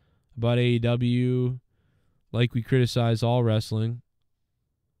criticize about AEW, like we criticize all wrestling,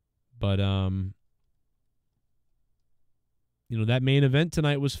 but you know, that main event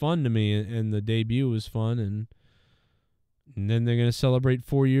tonight was fun to me, and the debut was fun, and then they're going to celebrate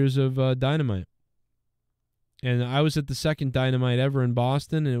 4 years of Dynamite. And I was at the second Dynamite ever in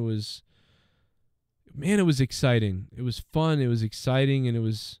Boston, and it was exciting. It was fun, it was exciting, and it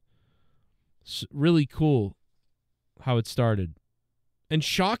was really cool how it started. And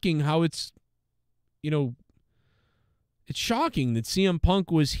shocking how it's, you know, it's shocking that CM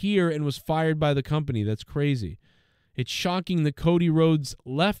Punk was here and was fired by the company. That's crazy. It's shocking that Cody Rhodes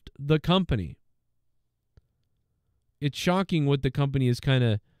left the company. it's shocking what the company has kind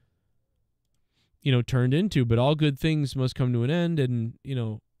of, turned into. But all good things must come to an end, and,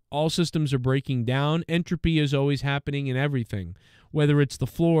 all systems are breaking down. Entropy is always happening in everything, whether it's the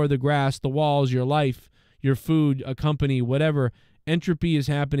floor, the grass, the walls, your life, your food, a company, whatever. Entropy is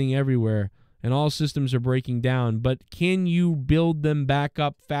happening everywhere, and all systems are breaking down. But can you build them back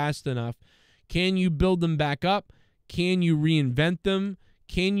up fast enough? Can you build them back up? Can you reinvent them?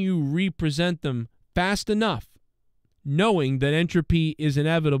 Can you represent them fast enough, knowing that entropy is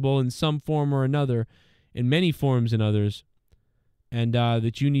inevitable in some form or another, in many forms and others, and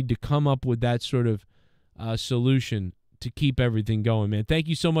that you need to come up with that sort of solution to keep everything going, man. Thank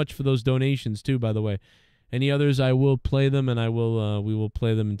you so much for those donations, too, by the way. Any others, I will play them, and we will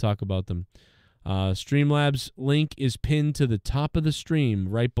play them and talk about them. Streamlabs link is pinned to the top of the stream,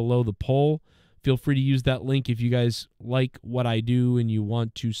 right below the poll. Feel free to use that link if you guys like what I do and you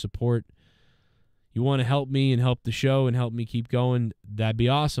want to support. You want to help me and help the show and help me keep going, that'd be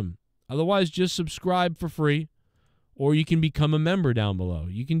awesome. Otherwise, just subscribe for free, or you can become a member down below.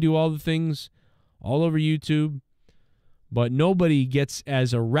 You can do all the things all over YouTube, but nobody gets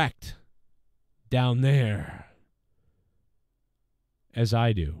as erect down there as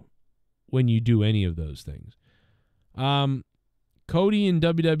I do when you do any of those things. Cody in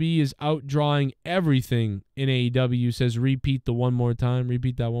WWE is outdrawing everything in AEW, says repeat that one more time.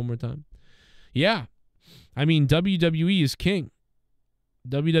 Yeah. I mean, WWE is king.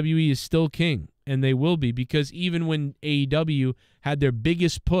 WWE is still king, and they will be, because even when AEW had their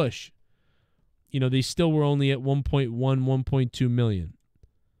biggest push, they still were only at 1.1, 1.2 million.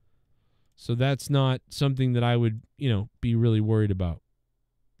 So that's not something that I would, be really worried about.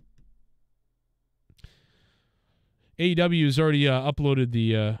 AEW has already uploaded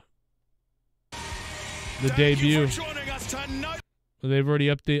the debut. They've already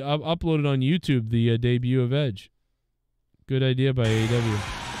uploaded on YouTube the debut of Edge. Good idea by AEW.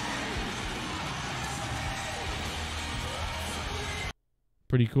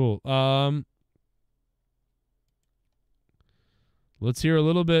 Pretty cool. Let's hear a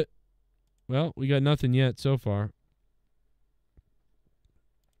little bit. Well, we got nothing yet so far.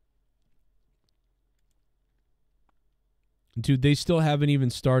 Dude, they still haven't even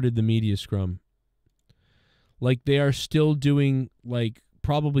started the media scrum. Like, they are still doing,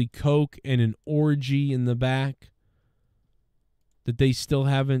 probably coke and an orgy in the back that they still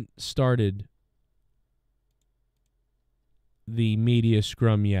haven't started the media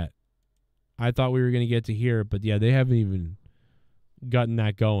scrum yet. I thought we were going to get to hear it, but yeah, they haven't even gotten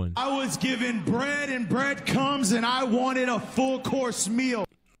that going. I was given bread and bread comes, and I wanted a full course meal.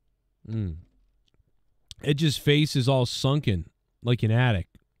 Edge's face is all sunken like an attic.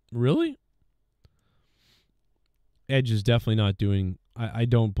 Really? Edge is definitely not doing... I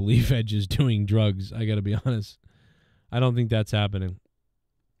don't believe Edge is doing drugs. I got to be honest. I don't think that's happening.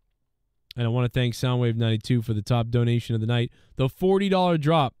 And I want to thank Soundwave92 for the top donation of the night. The $40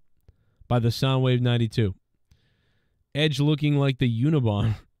 drop by the Soundwave92. Edge looking like the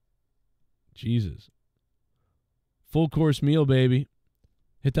Unabomber. Jesus. Full course meal, baby.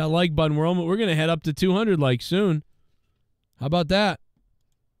 Hit that like button. We're going to head up to 200 likes soon. How about that?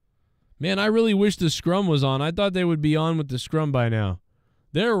 Man, I really wish the scrum was on. I thought they would be on with the scrum by now.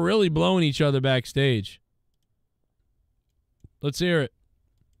 They're really blowing each other backstage. Let's hear it.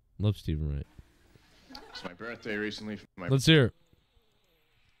 Love Stephen Wright. It's my birthday recently. Let's hear it.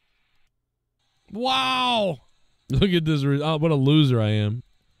 Wow. Look at this. Oh, what a loser I am.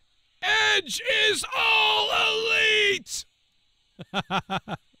 Edge is all elite.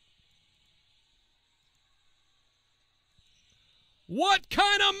 What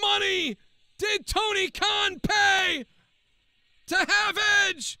kind of money did Tony Khan pay to have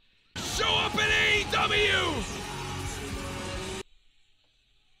Edge show up in AEW?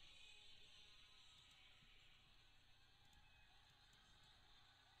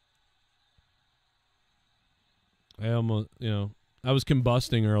 I almost, I was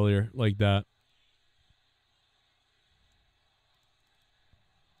combusting earlier like that.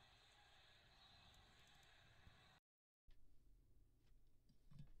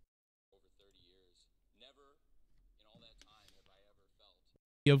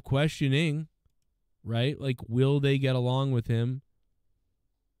 Of questioning, right? Like, will they get along with him?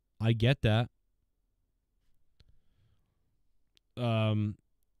 I get that.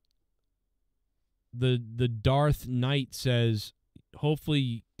 The Darth Knight says,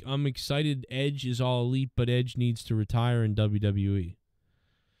 hopefully, I'm excited Edge is all elite, but Edge needs to retire in WWE.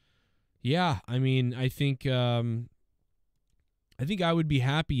 Yeah, I mean, I think I would be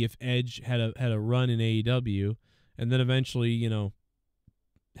happy if Edge had a run in AEW, and then eventually,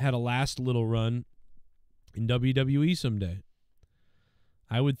 had a last little run in WWE someday.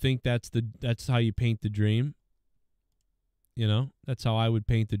 I would think that's how you paint the dream. You know, that's how I would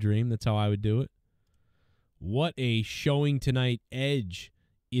paint the dream. That's how I would do it. What a showing tonight. Edge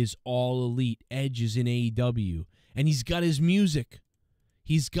is All Elite. Edge is in AEW. And he's got his music.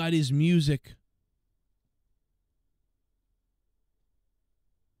 He's got his music.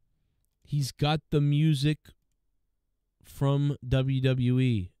 He's got the music from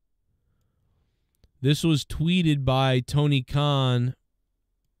WWE. This was tweeted by Tony Khan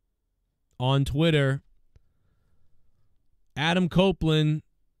on Twitter. Adam Copeland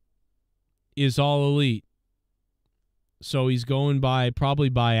is All Elite. So he's going probably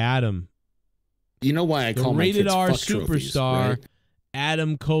by Adam. You know why I the call my rated kids R fuck trophies, superstar, right?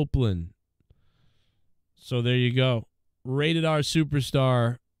 Adam Copeland. So there you go. Rated R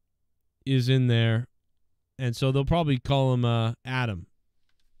superstar is in there. And so they'll probably call him Adam.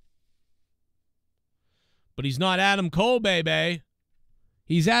 But he's not Adam Cole, baby.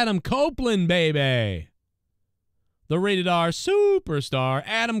 He's Adam Copeland, baby. The rated R superstar,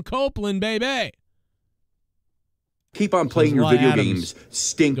 Adam Copeland, baby. Keep on playing your video games,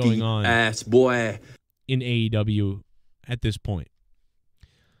 stinky ass boy. In AEW at this point.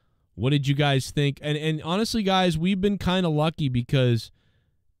 What did you guys think? And honestly, guys, we've been kind of lucky because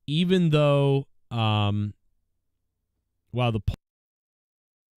even though,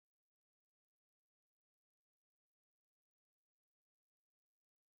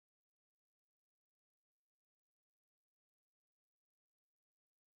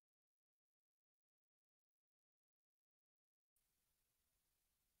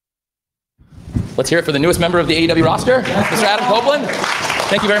 Let's hear it for the newest member of the AEW roster, Mr. Adam Copeland.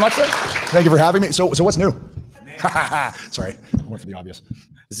 Thank you very much, sir. Thank you for having me. So what's new? Sorry, I went for the obvious.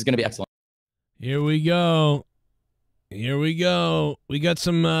 This is going to be excellent. Here we go. Here we go. We got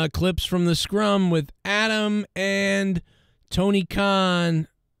some clips from the scrum with Adam and Tony Khan.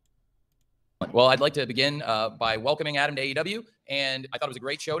 Well, I'd like to begin by welcoming Adam to AEW, and I thought it was a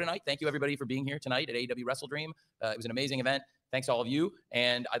great show tonight. Thank you, everybody, for being here tonight at AEW WrestleDream. It was an amazing event. Thanks to all of you,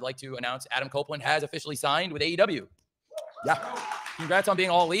 and I'd like to announce Adam Copeland has officially signed with AEW. Yeah. Congrats on being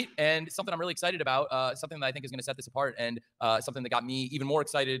All Elite, and something I'm really excited about, something that I think is going to set this apart, and something that got me even more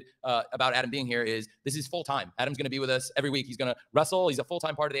excited about Adam being here is this is full-time. Adam's going to be with us every week. He's going to wrestle. He's a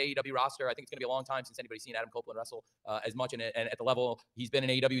full-time part of the AEW roster. I think it's going to be a long time since anybody's seen Adam Copeland wrestle as much, and at the level he's been in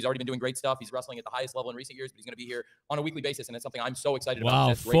AEW. He's already been doing great stuff. He's wrestling at the highest level in recent years, but he's going to be here on a weekly basis, and it's something I'm so excited about.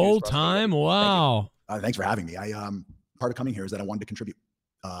 Wow, full-time? Wow. Thanks for having me. Part of coming here is that I wanted to contribute.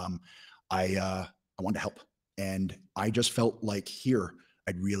 I wanted to help. And I just felt like here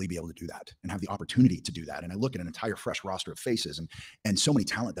I'd really be able to do that and have the opportunity to do that. And I look at an entire fresh roster of faces and so many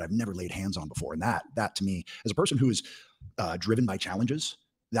talent that I've never laid hands on before. And that to me, as a person who is driven by challenges,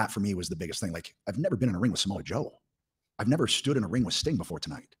 that for me was the biggest thing. Like, I've never been in a ring with Samoa Joe. I've never stood in a ring with Sting before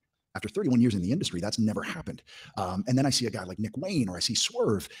tonight. After 31 years in the industry, that's never happened. And then I see a guy like Nick Wayne, or I see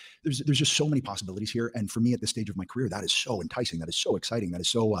Swerve. There's just so many possibilities here. And for me at this stage of my career, that is so enticing. That is so exciting. That is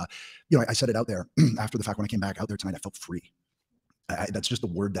so, I said it out there after the fact when I came back out there tonight, I felt free. That's just the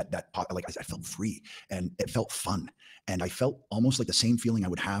word I felt free, and it felt fun. And I felt almost like the same feeling I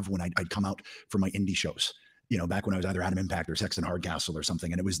would have when I'd come out for my indie shows. Back when I was either Adam Impact or Sexton Hardcastle or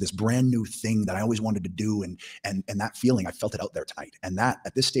something. And it was this brand new thing that I always wanted to do. And that feeling, I felt it out there tonight. And that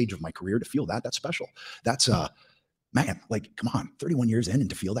at this stage of my career, to feel that's special. That's man, like, come on, 31 years in, and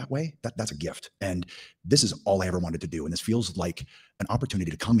to feel that way, that's a gift. And this is all I ever wanted to do. And this feels like an opportunity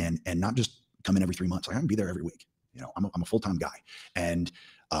to come in and not just come in every 3 months. I have to be there every week. I'm a full-time guy. And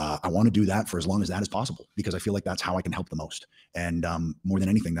I want to do that for as long as that is possible, because I feel like that's how I can help the most. And more than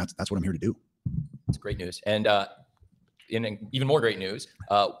anything, that's what I'm here to do. It's great news. And in even more great news,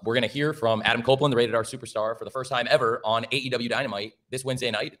 we're going to hear from Adam Copeland, the rated R superstar, for the first time ever on AEW Dynamite this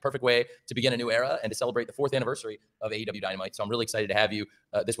Wednesday night. Perfect way to begin a new era and to celebrate the 4th anniversary of AEW Dynamite. So I'm really excited to have you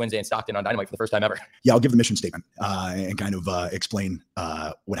this Wednesday in Stockton on Dynamite for the first time ever. Yeah, I'll give the mission statement and kind of explain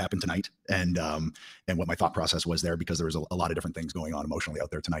what happened tonight and what my thought process was there, because there was a lot of different things going on emotionally out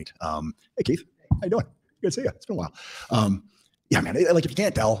there tonight. Hey, Keith, how you doing? Good to see you. It's been a while. Yeah, man, like, if you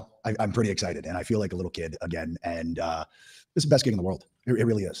can't tell, I'm pretty excited, and I feel like a little kid again. And this is the best gig in the world. It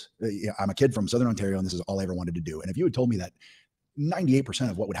really is. I'm a kid from Southern Ontario, and this is all I ever wanted to do. And if you had told me that 98%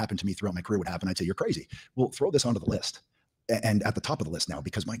 of what would happen to me throughout my career would happen, I'd say, you're crazy. Well, throw this onto the list, and at the top of the list now,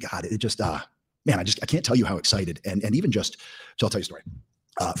 because my God, it just, man, I can't tell you how excited. And even just, so I'll tell you a story.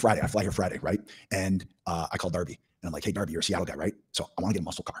 Friday, I fly here Friday, right? And I call Darby, and I'm like, hey, Darby, you're a Seattle guy, right? So I want to get a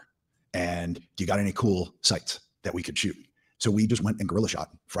muscle car. And do you got any cool sites that we could shoot? So we just went and guerrilla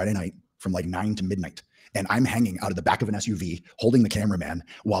shot Friday night from like 9 to midnight. And I'm hanging out of the back of an SUV holding the cameraman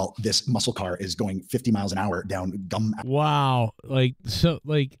while this muscle car is going 50 miles an hour down gum. Wow. Like, so,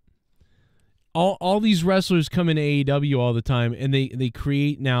 like, all these wrestlers come into AEW all the time, and they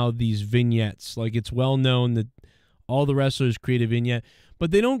create now these vignettes. Like, it's well known that all the wrestlers create a vignette,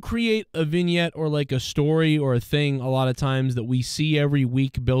 but they don't create a vignette or like a story or a thing a lot of times that we see every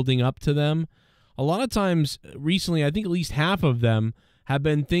week building up to them. A lot of times recently, I think at least half of them have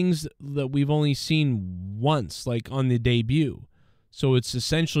been things that we've only seen once, like on the debut. So it's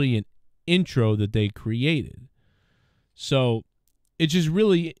essentially an intro that they created. So it's just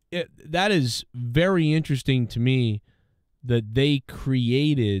really, that is very interesting to me that they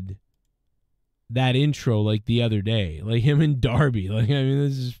created that intro like the other day, like him and Darby. Like, I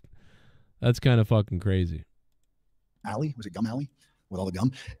mean, that's kind of fucking crazy. Alley, was it Gum Alley? With all the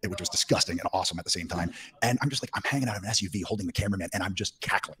gum, which was disgusting and awesome at the same time. And I'm just like, I'm hanging out of an SUV holding the cameraman, and I'm just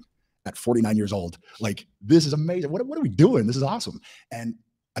cackling at 49 years old. Like, this is amazing. What are we doing? This is awesome. And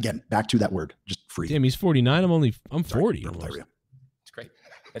again, back to that word, just free. Damn, he's 49. I'm 40. It's great.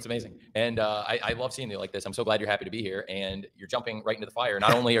 It's amazing. And I love seeing you like this. I'm so glad you're happy to be here, and you're jumping right into the fire.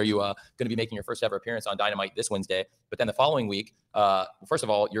 Not only are you going to be making your first ever appearance on Dynamite this Wednesday, but then the following week, first of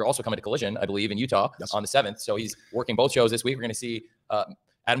all, you're also coming to Collision, I believe, in Utah on the 7th. So he's working both shows this week. We're going to see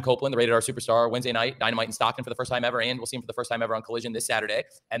Adam Copeland, the Rated R Superstar, Wednesday night, Dynamite in Stockton for the first time ever, and we'll see him for the first time ever on Collision this Saturday.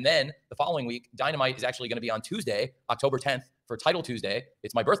 And then the following week, Dynamite is actually going to be on Tuesday, October 10th, for Title Tuesday.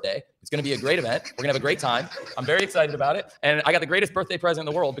 It's my birthday. It's going to be a great event. We're going to have a great time. I'm very excited about it. And I got the greatest birthday present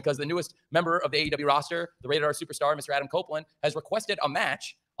in the world, because the newest member of the AEW roster, the Rated R Superstar, Mr. Adam Copeland, has requested a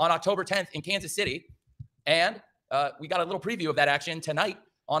match on October 10th in Kansas City. And we got a little preview of that action tonight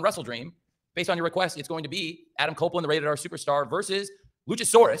on WrestleDream. Based on your request, it's going to be Adam Copeland, the Rated R Superstar, versus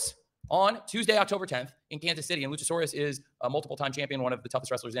Luchasaurus on Tuesday, October 10th in Kansas City. And Luchasaurus is a multiple-time champion, one of the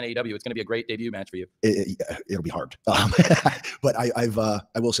toughest wrestlers in AEW. It's going to be a great debut match for you. It'll be hard. But I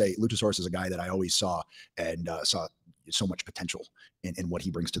will say Luchasaurus is a guy that I always saw and saw so much potential in what he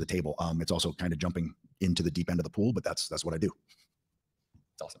brings to the table. It's also kind of jumping into the deep end of the pool, but that's what I do.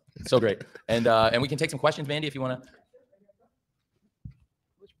 It's awesome. So great. And we can take some questions, Mandy, if you want to.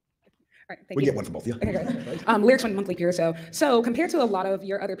 All right, thank We you. get one from both. Yeah. Okay, great. Lyrics one monthly peer. So compared to a lot of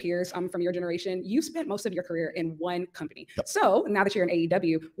your other peers from your generation, you spent most of your career in one company. Yep. So now that you're in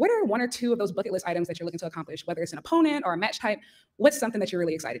AEW, what are one or two of those bucket list items that you're looking to accomplish? Whether it's an opponent or a match type, what's something that you're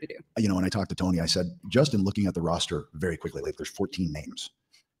really excited to do? You know, when I talked to Tony, I said, just in looking at the roster very quickly, like there's 14 names.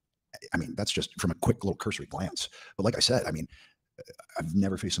 I mean, that's just from a quick little cursory glance. But like I said, I mean, I've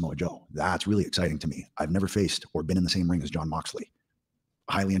never faced Samoa Joe. That's really exciting to me. I've never faced or been in the same ring as John Moxley.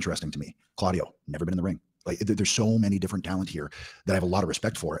 Highly interesting to me. Claudio, never been in the ring. Like, there's so many different talent here that I have a lot of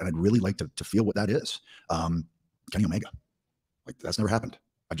respect for, and I'd really like to feel what that is. Kenny Omega, like, that's never happened.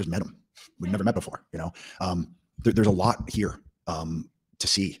 I just met him. We've never met before. You know, there's a lot here to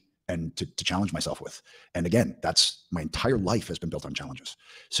see and to challenge myself with. And again, that's my entire life has been built on challenges.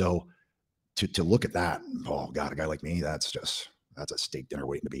 So to look at that, oh God, a guy like me, that's a steak dinner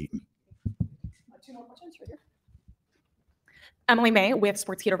waiting to be eaten. Two more questions right here. Emily May with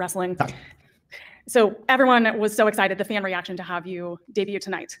Sportskeeda Wrestling. So everyone was so excited, the fan reaction to have you debut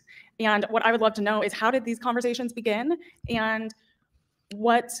tonight. And what I would love to know is, how did these conversations begin? And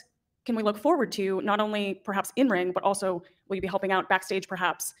what can we look forward to, not only perhaps in ring, but also will you be helping out backstage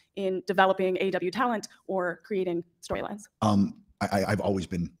perhaps in developing AEW talent or creating storylines? I've always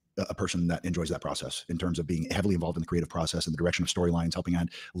been a person that enjoys that process in terms of being heavily involved in the creative process and the direction of storylines, helping add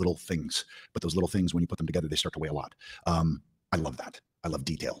little things. But those little things, when you put them together, they start to weigh a lot. I love that. I love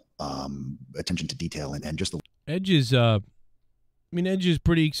detail, attention to detail, and just the Edge is. Edge is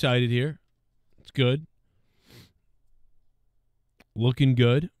pretty excited here. It's good. Looking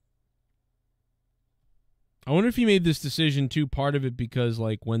good. I wonder if he made this decision too, part of it because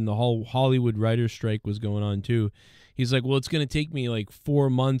like when the whole Hollywood writer's strike was going on too, he's like, well, it's going to take me like 4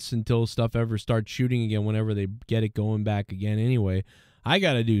 months until stuff ever starts shooting again, whenever they get it going back again anyway. I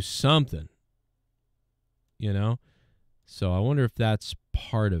got to do something, you know? So I wonder if that's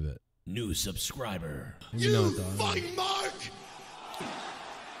part of it. New subscriber. Fucking Mark!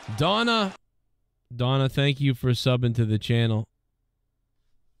 Donna, thank you for subbing to the channel.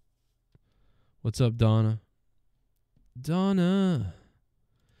 What's up, Donna? Donna,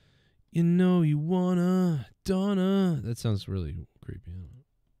 you know you wanna, Donna. That sounds really creepy.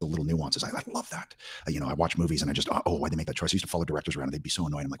 The little nuances. I love that. You know, I watch movies and I just, why'd they make that choice? I used to follow directors around and they'd be so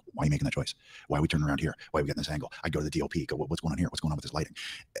annoyed. I'm like, why are you making that choice? Why are we turning around here? Why are we getting this angle? I go to the DOP, go, what's going on here? What's going on with this lighting?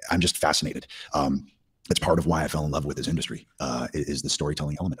 I'm just fascinated. it's part of why I fell in love with this industry, is the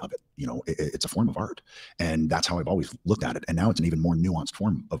storytelling element of it. You know, it's a form of art, and that's how I've always looked at it. And now it's an even more nuanced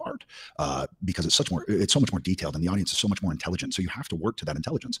form of art, because it's so much more detailed, and the audience is so much more intelligent. So you have to work to that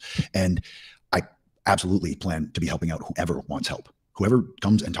intelligence. And I absolutely plan to be helping out whoever wants help. Whoever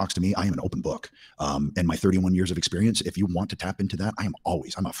comes and talks to me, I am an open book. And my 31 years of experience, if you want to tap into that, I'm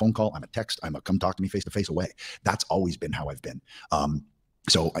a phone call, I'm a text, I'm a come talk to me face to face away. That's always been how I've been.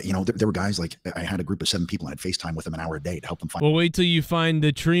 So, you know, there were guys, like, I had a group of 7 people and I'd FaceTime with them an hour a day to help them find. Well, wait till you find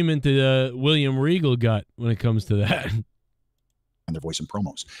the treatment that William Regal got when it comes to that. And their voice in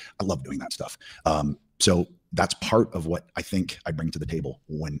promos. I love doing that stuff. So that's part of what I think I bring to the table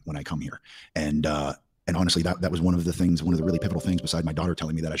when I come here. And honestly, that was one of the really pivotal things, beside my daughter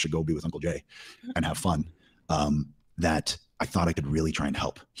telling me that I should go be with Uncle Jay and have fun, that I thought I could really try and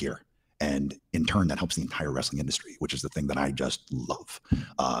help here. And in turn, that helps the entire wrestling industry, which is the thing that I just love.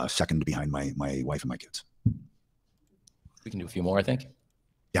 Second behind my wife and my kids. We can do a few more, I think.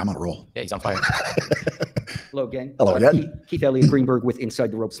 Yeah, I'm on a roll. Yeah, he's on fire. Hello again. Hello again. Keith Elliott Greenberg with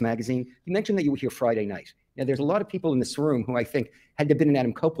Inside the Ropes magazine. You mentioned that you were here Friday night. Now, there's a lot of people in this room who I think, had there been an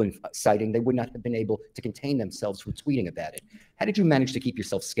Adam Copeland sighting, they would not have been able to contain themselves from tweeting about it. How did you manage to keep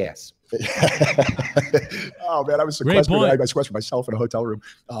yourself scarce? Oh, man, I was sequestered. I sequestered myself in a hotel room.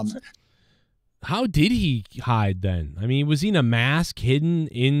 How did he hide then? I mean, was he in a mask hidden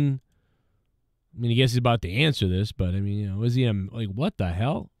in? I mean, I guess he's about to answer this, but I mean, you know, was he like, what the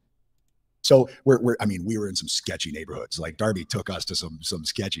hell? So we were in some sketchy neighborhoods. Like, Darby took us to some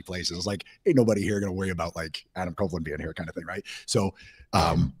sketchy places. It's like, ain't nobody here gonna worry about like Adam Copeland being here, kind of thing, right? So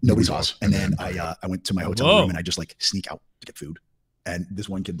nobody saw us. And then I went to my hotel room and I just like sneak out to get food. And this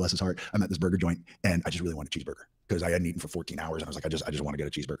one kid, bless his heart, I'm at this burger joint and I just really want a cheeseburger because I hadn't eaten for 14 hours. And I was like, I just want to get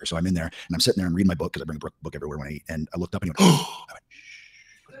a cheeseburger. So I'm in there and I'm sitting there and reading my book because I bring a book everywhere when I eat. And I looked up and he went, oh, I went,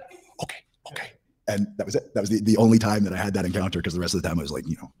 okay. And that was it. That was the only time that I had that encounter, because the rest of the time I was like,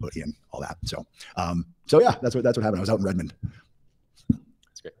 you know, hoodie and all that. So, yeah, that's what happened. I was out in Redmond.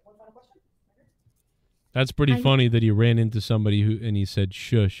 That's great. That's pretty funny that he ran into somebody and he said,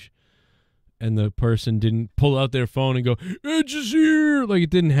 shush. And the person didn't pull out their phone and go, Edge is here. Like, it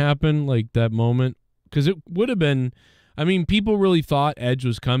didn't happen like that moment. Because it would have been, I mean, people really thought Edge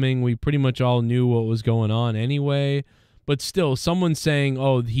was coming. We pretty much all knew what was going on anyway. But still, someone saying,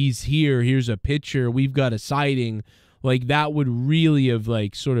 oh, he's here, here's a picture, we've got a sighting, like, that would really have,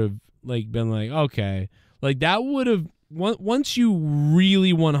 like, sort of, like, been like, okay. Like, that would have, once you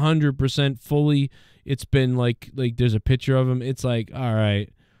really 100% fully, it's been like there's a picture of him, it's like, all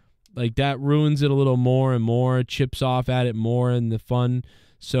right. Like, that ruins it a little more and more, chips off at it more and the fun.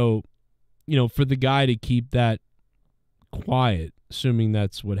 So, you know, for the guy to keep that quiet, assuming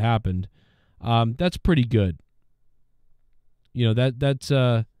that's what happened, that's pretty good. You know, that's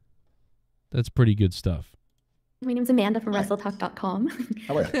pretty good stuff. My name's Amanda from WrestleTalk.com.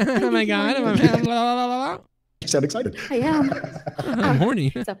 How are you? Oh my God. You sound excited. I am. I'm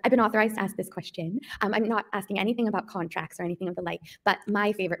horny. So I've been authorized to ask this question. I'm not asking anything about contracts or anything of the like, but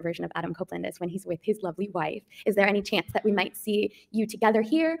my favorite version of Adam Copeland is when he's with his lovely wife. Is there any chance that we might see you together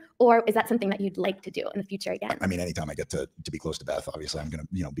here, or is that something that you'd like to do in the future again? I mean, anytime I get to be close to Beth, obviously I'm going to,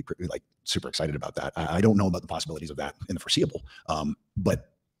 you know, be like super excited about that. I don't know about the possibilities of that in the foreseeable,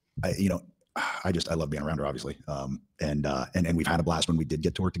 but you know, I love being around her, obviously. And we've had a blast when we did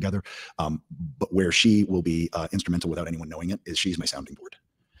get to work together. But where she will be instrumental without anyone knowing it is she's my sounding board.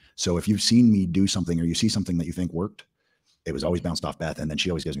 So if you've seen me do something or you see something that you think worked, it was always bounced off Beth. And then she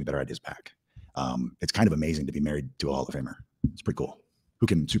always gives me better ideas back. It's kind of amazing to be married to a Hall of Famer. It's pretty cool. Who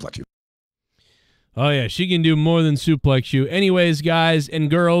can suplex you? Oh, yeah, she can do more than suplex you. Anyways, guys and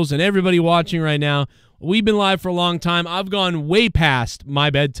girls and everybody watching right now, we've been live for a long time. I've gone way past my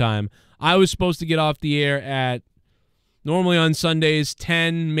bedtime. I was supposed to get off the air at, normally on Sundays,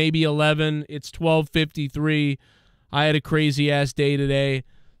 10, maybe 11. It's 12:53. I had a crazy-ass day today,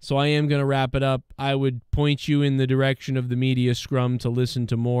 so I am going to wrap it up. I would point you in the direction of the media scrum to listen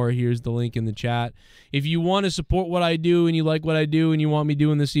to more. Here's the link in the chat. If you want to support what I do and you like what I do and you want me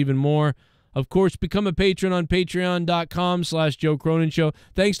doing this even more, of course, become a patron on patreon.com/Joe Cronin Show.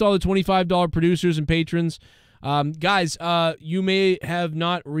 Thanks to all the $25 producers and patrons. Guys, you may have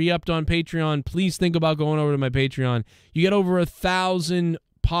not re-upped on Patreon. Please think about going over to my Patreon. You get over 1,000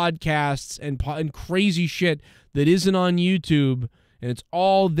 podcasts and crazy shit that isn't on YouTube, and it's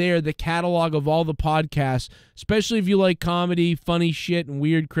all there, the catalog of all the podcasts, especially if you like comedy, funny shit, and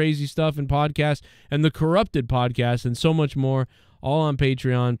weird, crazy stuff and podcasts, and the Corrupted podcast, and so much more, all on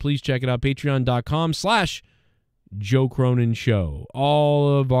Patreon. Please check it out, patreon.com/Joe Cronin Show.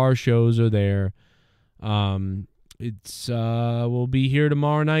 All of our shows are there. It's we'll be here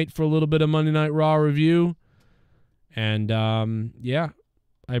tomorrow night for a little bit of Monday Night Raw review. And yeah,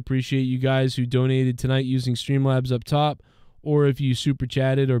 I appreciate you guys who donated tonight using Streamlabs up top, or if you super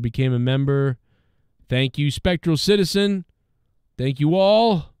chatted or became a member. Thank you, Spectral Citizen. Thank you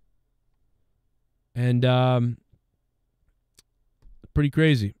all. And pretty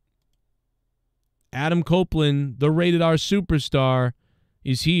crazy. Adam Copeland, the Rated R Superstar,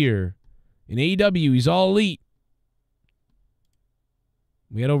 is here. In AEW, he's all elite.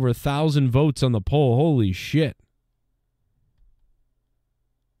 We had over 1,000 votes on the poll. Holy shit.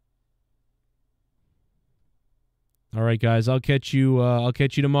 All right, guys. I'll catch you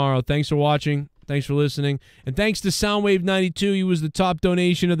tomorrow. Thanks for watching. Thanks for listening. And thanks to Soundwave92. He was the top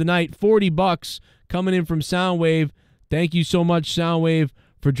donation of the night. $40 coming in from Soundwave. Thank you so much, Soundwave,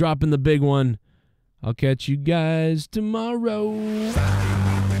 for dropping the big one. I'll catch you guys tomorrow.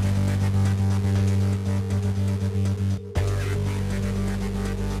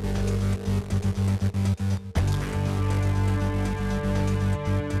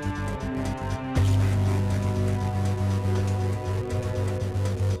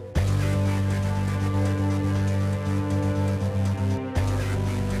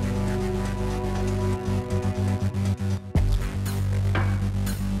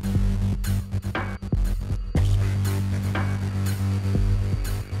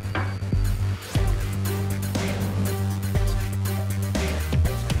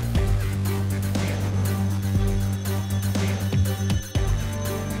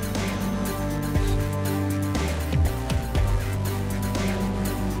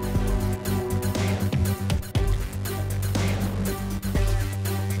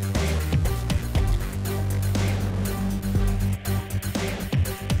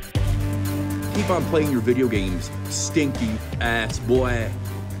 Keep on playing your video games, stinky ass boy.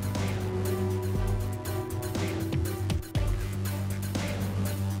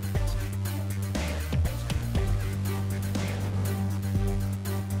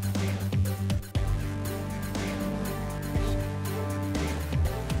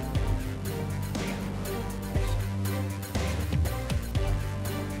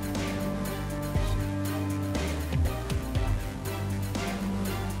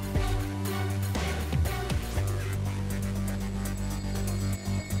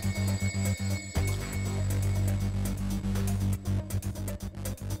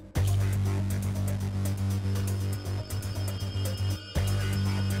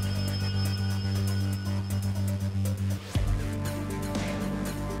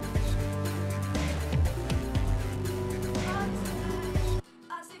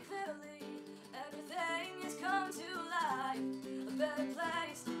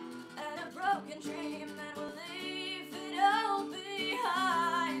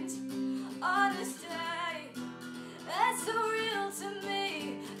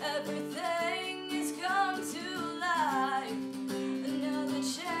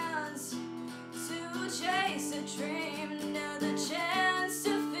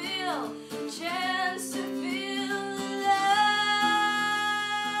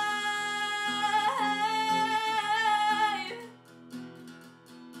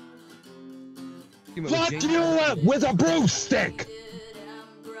 Fuck you up with a broomstick!